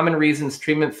called Common Reasons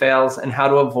Treatment Fails and How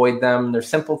to Avoid Them. There's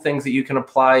simple things that you can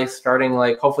apply starting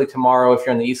hopefully tomorrow if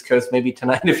you're on the East Coast, maybe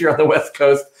tonight if you're on the West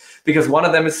Coast, because one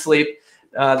of them is sleep.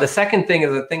 The second thing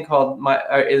is a thing called my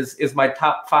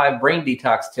top 5 brain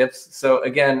detox tips. So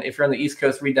again, if you're on the East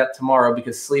Coast, read that tomorrow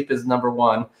because sleep is number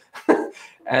 1.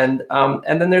 And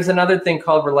then there's another thing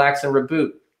called Relax and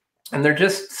Reboot. And they're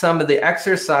just some of the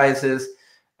exercises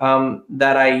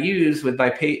that I use with my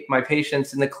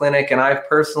patients in the clinic, and I've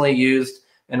personally used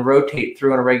and rotate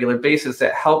through on a regular basis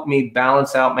that help me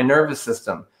balance out my nervous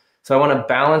system. So I want to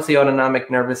balance the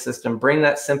autonomic nervous system, bring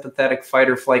that sympathetic fight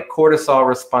or flight cortisol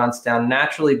response down,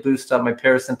 naturally boost up my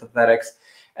parasympathetics,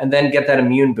 and then get that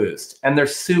immune boost. And they're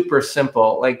super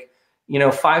simple,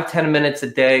 5-10 minutes a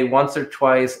day, once or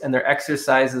twice, and they're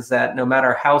exercises that no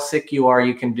matter how sick you are,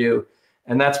 you can do.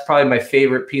 And that's probably my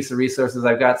favorite piece of resources.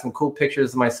 I've got some cool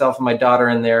pictures of myself and my daughter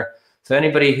in there. So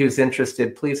anybody who's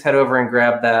interested, please head over and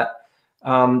grab that.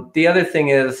 The other thing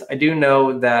is, I do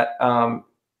know that,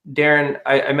 Darin,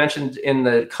 I mentioned in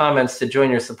the comments to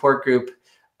join your support group.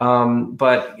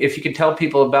 But if you could tell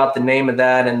people about the name of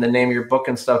that and the name of your book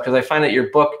and stuff, because I find that your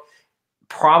book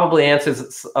probably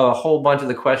answers a whole bunch of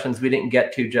the questions we didn't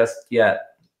get to just yet.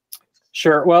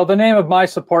 Sure. Well, the name of my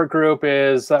support group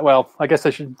is, I guess I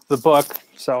should, the book,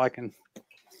 so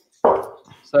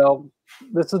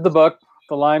this is the book,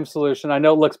 The Lyme Solution. I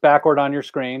know it looks backward on your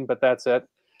screen, but that's it.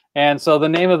 And so the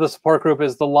name of the support group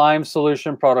is the Lyme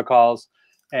Solution Protocols.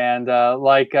 And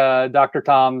like Dr.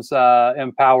 Tom's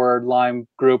Empowered Lyme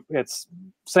group, it's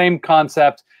same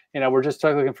concept. We're just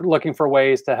looking for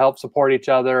ways to help support each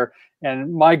other.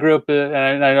 And my group,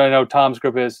 and I know Tom's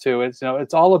group is too,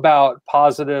 it's all about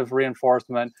positive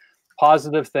reinforcement,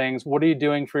 positive things. What are you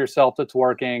doing for yourself that's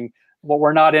working? What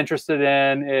we're not interested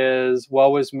in is,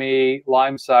 woe is me,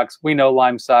 Lyme sucks. We know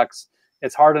Lyme sucks.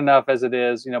 It's hard enough as it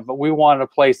is, but we want a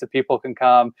place that people can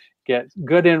come, get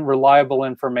good and reliable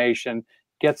information,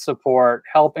 get support,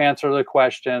 help answer the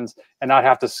questions, and not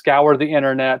have to scour the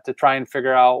internet to try and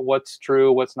figure out what's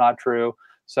true, what's not true.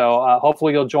 So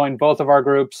hopefully you'll join both of our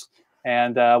groups,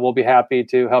 and we'll be happy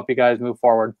to help you guys move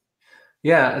forward.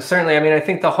 Yeah, certainly. I mean, I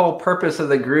think the whole purpose of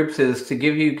the groups is to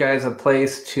give you guys a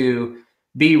place to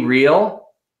be real,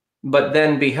 but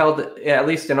then be held, at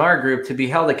least in our group, to be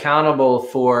held accountable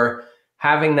for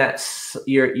having that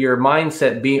your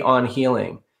mindset be on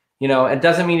healing. You know, it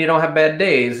doesn't mean you don't have bad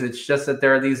days. It's just that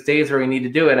there are these days where we need to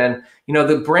do it. And, you know,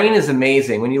 the brain is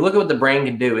amazing. When you look at what the brain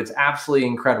can do, it's absolutely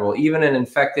incredible. Even an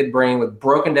infected brain with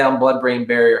broken down blood-brain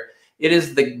barrier, it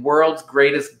is the world's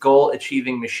greatest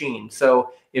goal-achieving machine.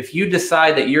 So if you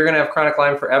decide that you're going to have chronic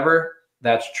Lyme forever,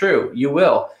 that's true. You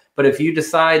will. But if you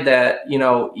decide that, you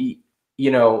know,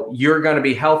 you're going to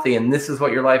be healthy and this is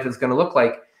what your life is going to look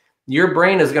like, your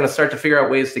brain is going to start to figure out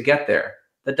ways to get there.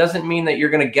 That doesn't mean that you're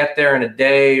going to get there in a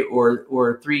day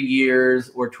or 3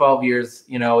 years or 12 years.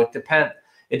 You know, it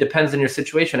depends on your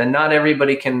situation, and not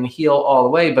everybody can heal all the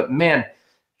way. But man,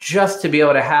 just to be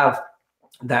able to have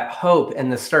that hope and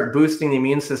to start boosting the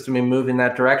immune system and move in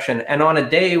that direction. And on a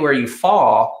day where you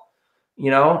fall,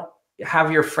 you know,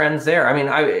 have your friends there. I mean,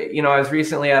 I was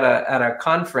recently at a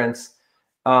conference,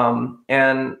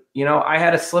 and, you know, I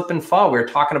had a slip and fall. We were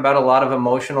talking about a lot of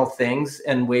emotional things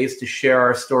and ways to share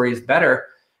our stories better.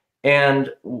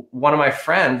 And one of my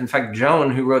friends, in fact, Joan,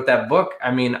 who wrote that book,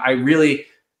 I mean, I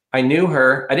knew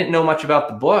her. I didn't know much about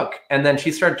the book. And then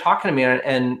she started talking to me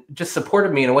and just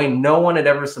supported me in a way no one had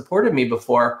ever supported me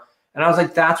before. And I was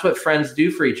like, that's what friends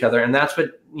do for each other. And that's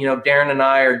what, you know, Darin and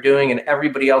I are doing, and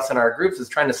everybody else in our groups is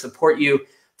trying to support you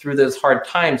through those hard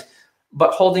times,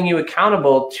 but holding you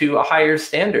accountable to a higher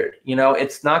standard. You know,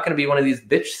 it's not going to be one of these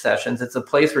bitch sessions. It's a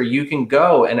place where you can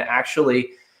go and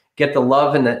actually get the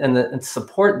love and the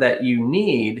support that you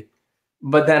need,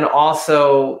 but then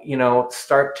also, you know,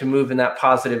 start to move in that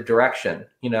positive direction,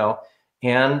 you know,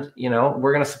 and, you know,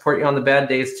 we're going to support you on the bad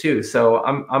days too. So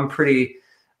I'm pretty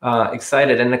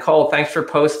excited. And Nicole, thanks for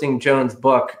posting Joan's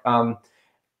book. I'm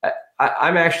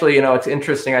actually, you know, it's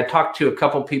interesting. I talked to a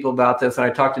couple people about this, and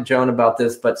I talked to Joan about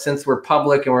this, but since we're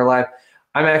public and we're live,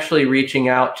 I'm actually reaching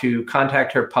out to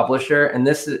contact her publisher. And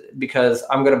this is because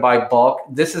I'm going to buy bulk.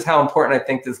 This is how important I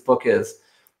think this book is,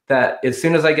 that as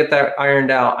soon as I get that ironed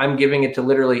out, I'm giving it to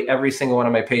literally every single one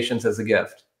of my patients as a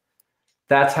gift.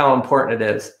 That's how important it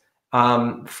is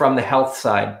from the health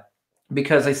side,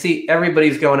 because I see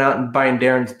everybody's going out and buying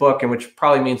Darin's book, and which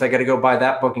probably means I got to go buy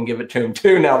that book and give it to him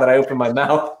too, now that I open my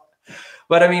mouth.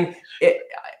 But I mean,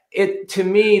 it to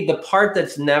me, the part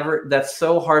that's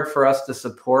so hard for us to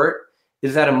support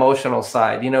is that emotional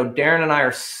side. You know, Darin and I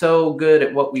are so good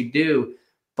at what we do,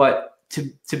 but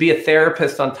to be a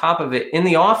therapist on top of it, in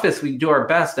the office, we do our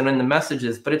best and in the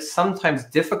messages, but it's sometimes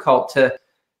difficult to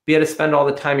be able to spend all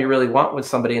the time you really want with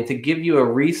somebody, and to give you a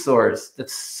resource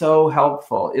that's so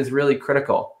helpful is really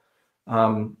critical.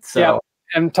 Yeah.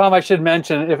 And Tom, I should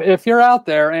mention, if you're out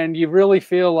there and you really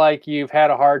feel like you've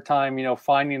had a hard time, you know,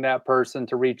 finding that person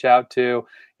to reach out to,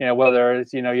 you know, whether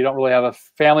it's, you know, you don't really have a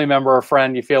family member or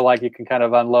friend you feel like you can kind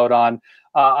of unload on.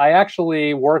 I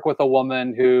actually work with a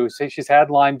woman who, say, she's had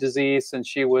Lyme disease since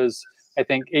she was, I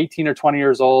think, 18 or 20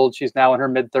 years old. She's now in her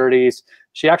mid-30s.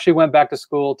 She actually went back to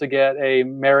school to get a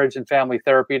marriage and family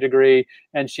therapy degree,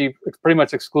 and she pretty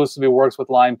much exclusively works with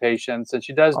Lyme patients, and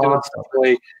she does do it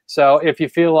safely. So if you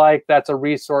feel like that's a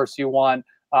resource you want,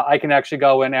 I can actually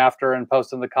go in after and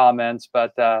post in the comments.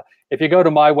 But if you go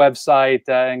to my website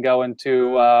and go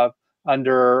into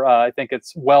under, I think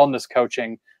it's wellness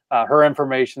coaching, her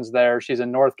information's there. She's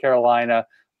in North Carolina.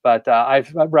 But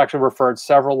I've actually referred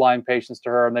several Lyme patients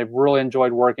to her, and they've really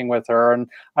enjoyed working with her. And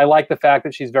I like the fact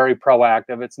that she's very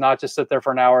proactive. It's not just sit there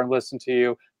for an hour and listen to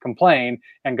you complain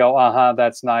and go,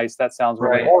 that's nice. That sounds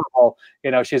really horrible.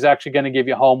 You know, she's actually going to give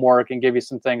you homework and give you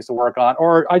some things to work on.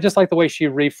 Or I just like the way she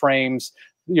reframes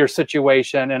your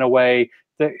situation in a way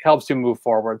that helps you move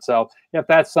forward. So if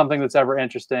that's something that's ever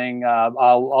interesting,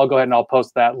 I'll go ahead and I'll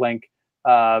post that link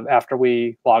after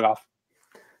we log off.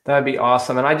 That'd be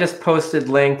awesome. And I just posted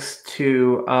links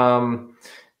to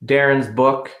Darin's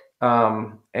book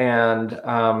and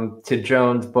to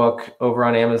Joan's book over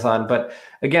on Amazon. But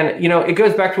again, you know, it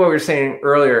goes back to what we were saying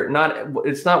earlier.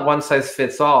 It's not one size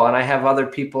fits all. And I have other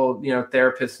people, you know,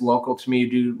 therapists local to me who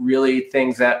do really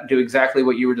things that do exactly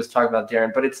what you were just talking about,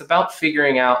 Darin. But it's about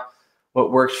figuring out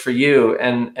what works for you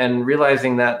and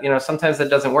realizing that, you know, sometimes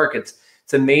that doesn't work. It's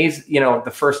amazing, you know,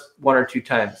 the first 1 or 2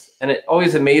 times. And it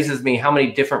always amazes me how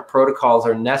many different protocols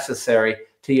are necessary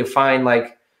till you find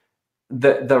like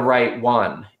the right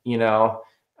one, you know.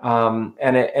 But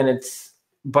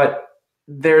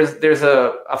there's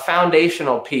a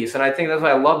foundational piece. And I think that's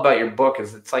what I love about your book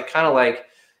is it's like kind of like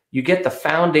you get the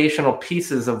foundational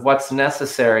pieces of what's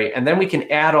necessary, and then we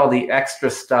can add all the extra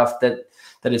stuff that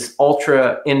is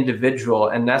ultra individual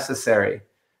and necessary.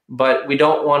 But we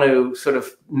don't want to sort of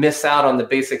miss out on the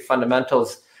basic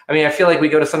fundamentals. I mean, I feel like we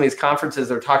go to some of these conferences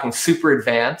that are talking super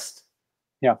advanced.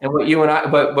 Yeah. And what you and I,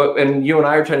 and you and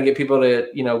I are trying to get people to,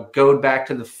 you know, go back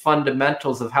to the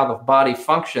fundamentals of how the body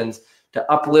functions to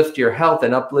uplift your health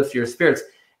and uplift your spirits.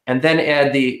 and then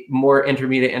add the more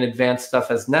intermediate and advanced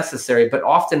stuff as necessary. But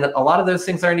often a lot of those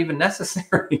things aren't even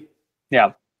necessary.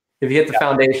 Yeah. If you hit the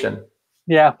foundation.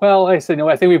 Yeah, well, I said,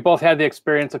 I think we've both had the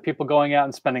experience of people going out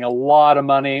and spending a lot of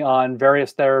money on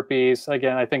various therapies.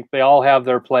 Again, I think they all have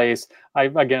their place. I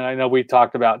know we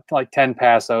talked about like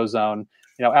 10-pass ozone.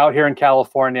 Out here in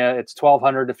California, it's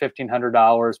 $1,200 to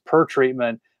 $1,500 per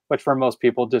treatment, which for most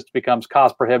people just becomes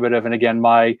cost prohibitive. And again,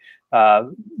 my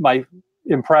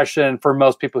impression for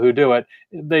most people who do it,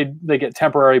 they get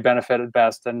temporary benefit at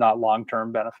best and not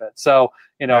long-term benefit. So,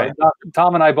 Right.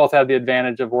 Tom and I both have the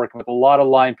advantage of working with a lot of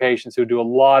Lyme patients who do a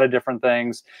lot of different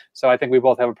things. So I think we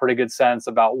both have a pretty good sense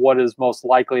about what is most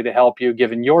likely to help you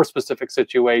given your specific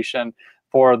situation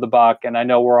for the buck. And I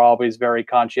know we're always very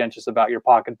conscientious about your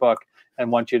pocketbook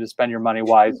and want you to spend your money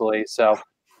wisely. So,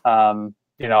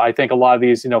 I think a lot of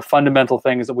these, fundamental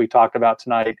things that we talked about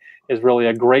tonight is really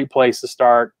a great place to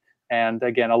start. And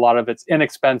again, a lot of it's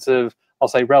inexpensive, I'll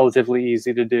say relatively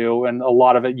easy to do. And a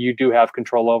lot of it, you do have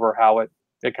control over how it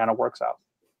kind of works out.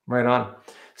 Right on.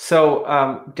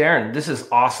 So, Darin, this is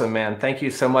awesome, man. Thank you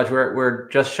so much. We're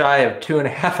just shy of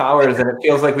 2.5 hours and it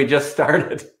feels like we just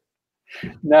started.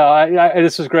 No,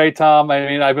 this is great, Tom. I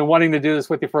mean, I've been wanting to do this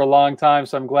with you for a long time,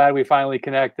 so I'm glad we finally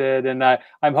connected. And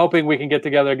I'm hoping we can get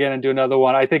together again and do another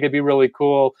one. I think it'd be really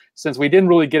cool, since we didn't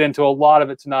really get into a lot of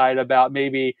it tonight, about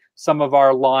maybe some of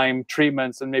our Lyme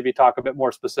treatments and maybe talk a bit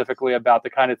more specifically about the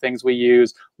kind of things we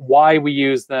use, why we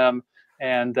use them,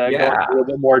 and go into a little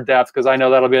bit more depth, because I know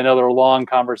that'll be another long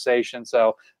conversation.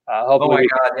 So hopefully. Oh my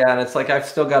God, yeah. And it's like I've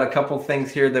still got a couple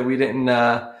things here that we didn't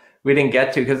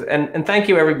get to, because and thank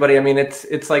you everybody. I mean,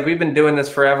 it's like we've been doing this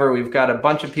forever. We've got a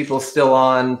bunch of people still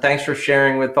on. Thanks for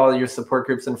sharing with all your support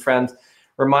groups and friends.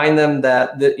 Remind them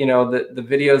that the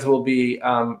videos will be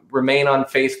remain on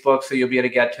Facebook, so you'll be able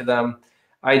to get to them.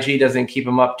 IG doesn't keep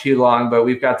them up too long, but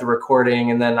we've got the recording,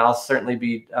 and then I'll certainly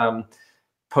be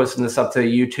posting this up to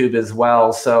YouTube as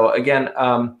well. So again,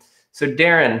 so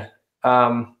Darin,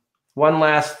 one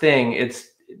last thing.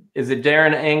 Is it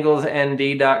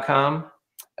DarinIngelsND.com?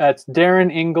 That's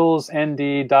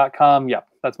DarinIngelsND.com. Yep,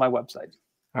 that's my website.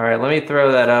 All right, let me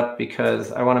throw that up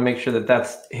because I want to make sure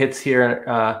that hits here.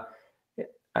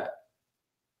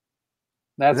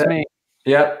 That's me.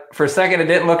 Yep. For a second, it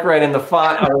didn't look right in the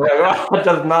font. I was like, oh, it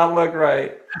does not look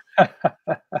right.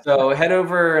 So head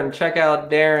over and check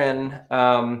out Darin.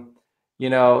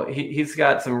 He's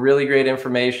got some really great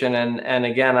information. And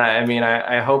again,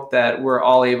 I hope that we're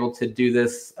all able to do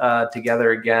this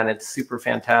together again. It's super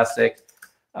fantastic.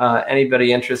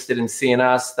 Anybody interested in seeing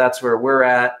us, that's where we're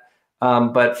at.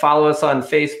 But follow us on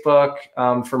Facebook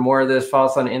for more of this. Follow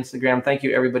us on Instagram. Thank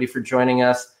you, everybody, for joining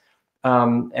us.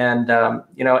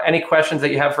 Any questions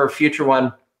that you have for a future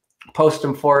one, post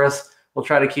them for us. We'll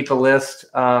try to keep a list.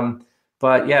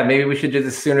 But yeah, maybe we should do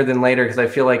this sooner than later, because I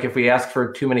feel like if we ask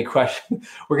for too many questions,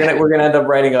 we're gonna end up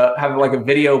having like a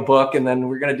video book, and then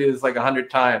we're gonna do this like 100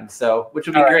 times. So, which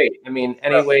would be great. I mean,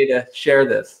 any way to share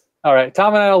this. All right,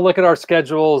 Tom and I will look at our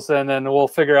schedules, and then we'll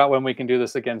figure out when we can do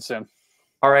this again soon.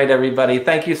 All right, everybody.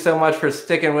 Thank you so much for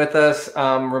sticking with us.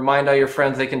 Remind all your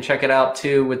friends they can check it out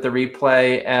too with the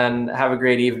replay, and have a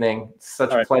great evening. It's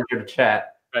such a pleasure to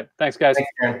chat. All right. Thanks, guys. Thanks,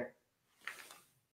 Darin.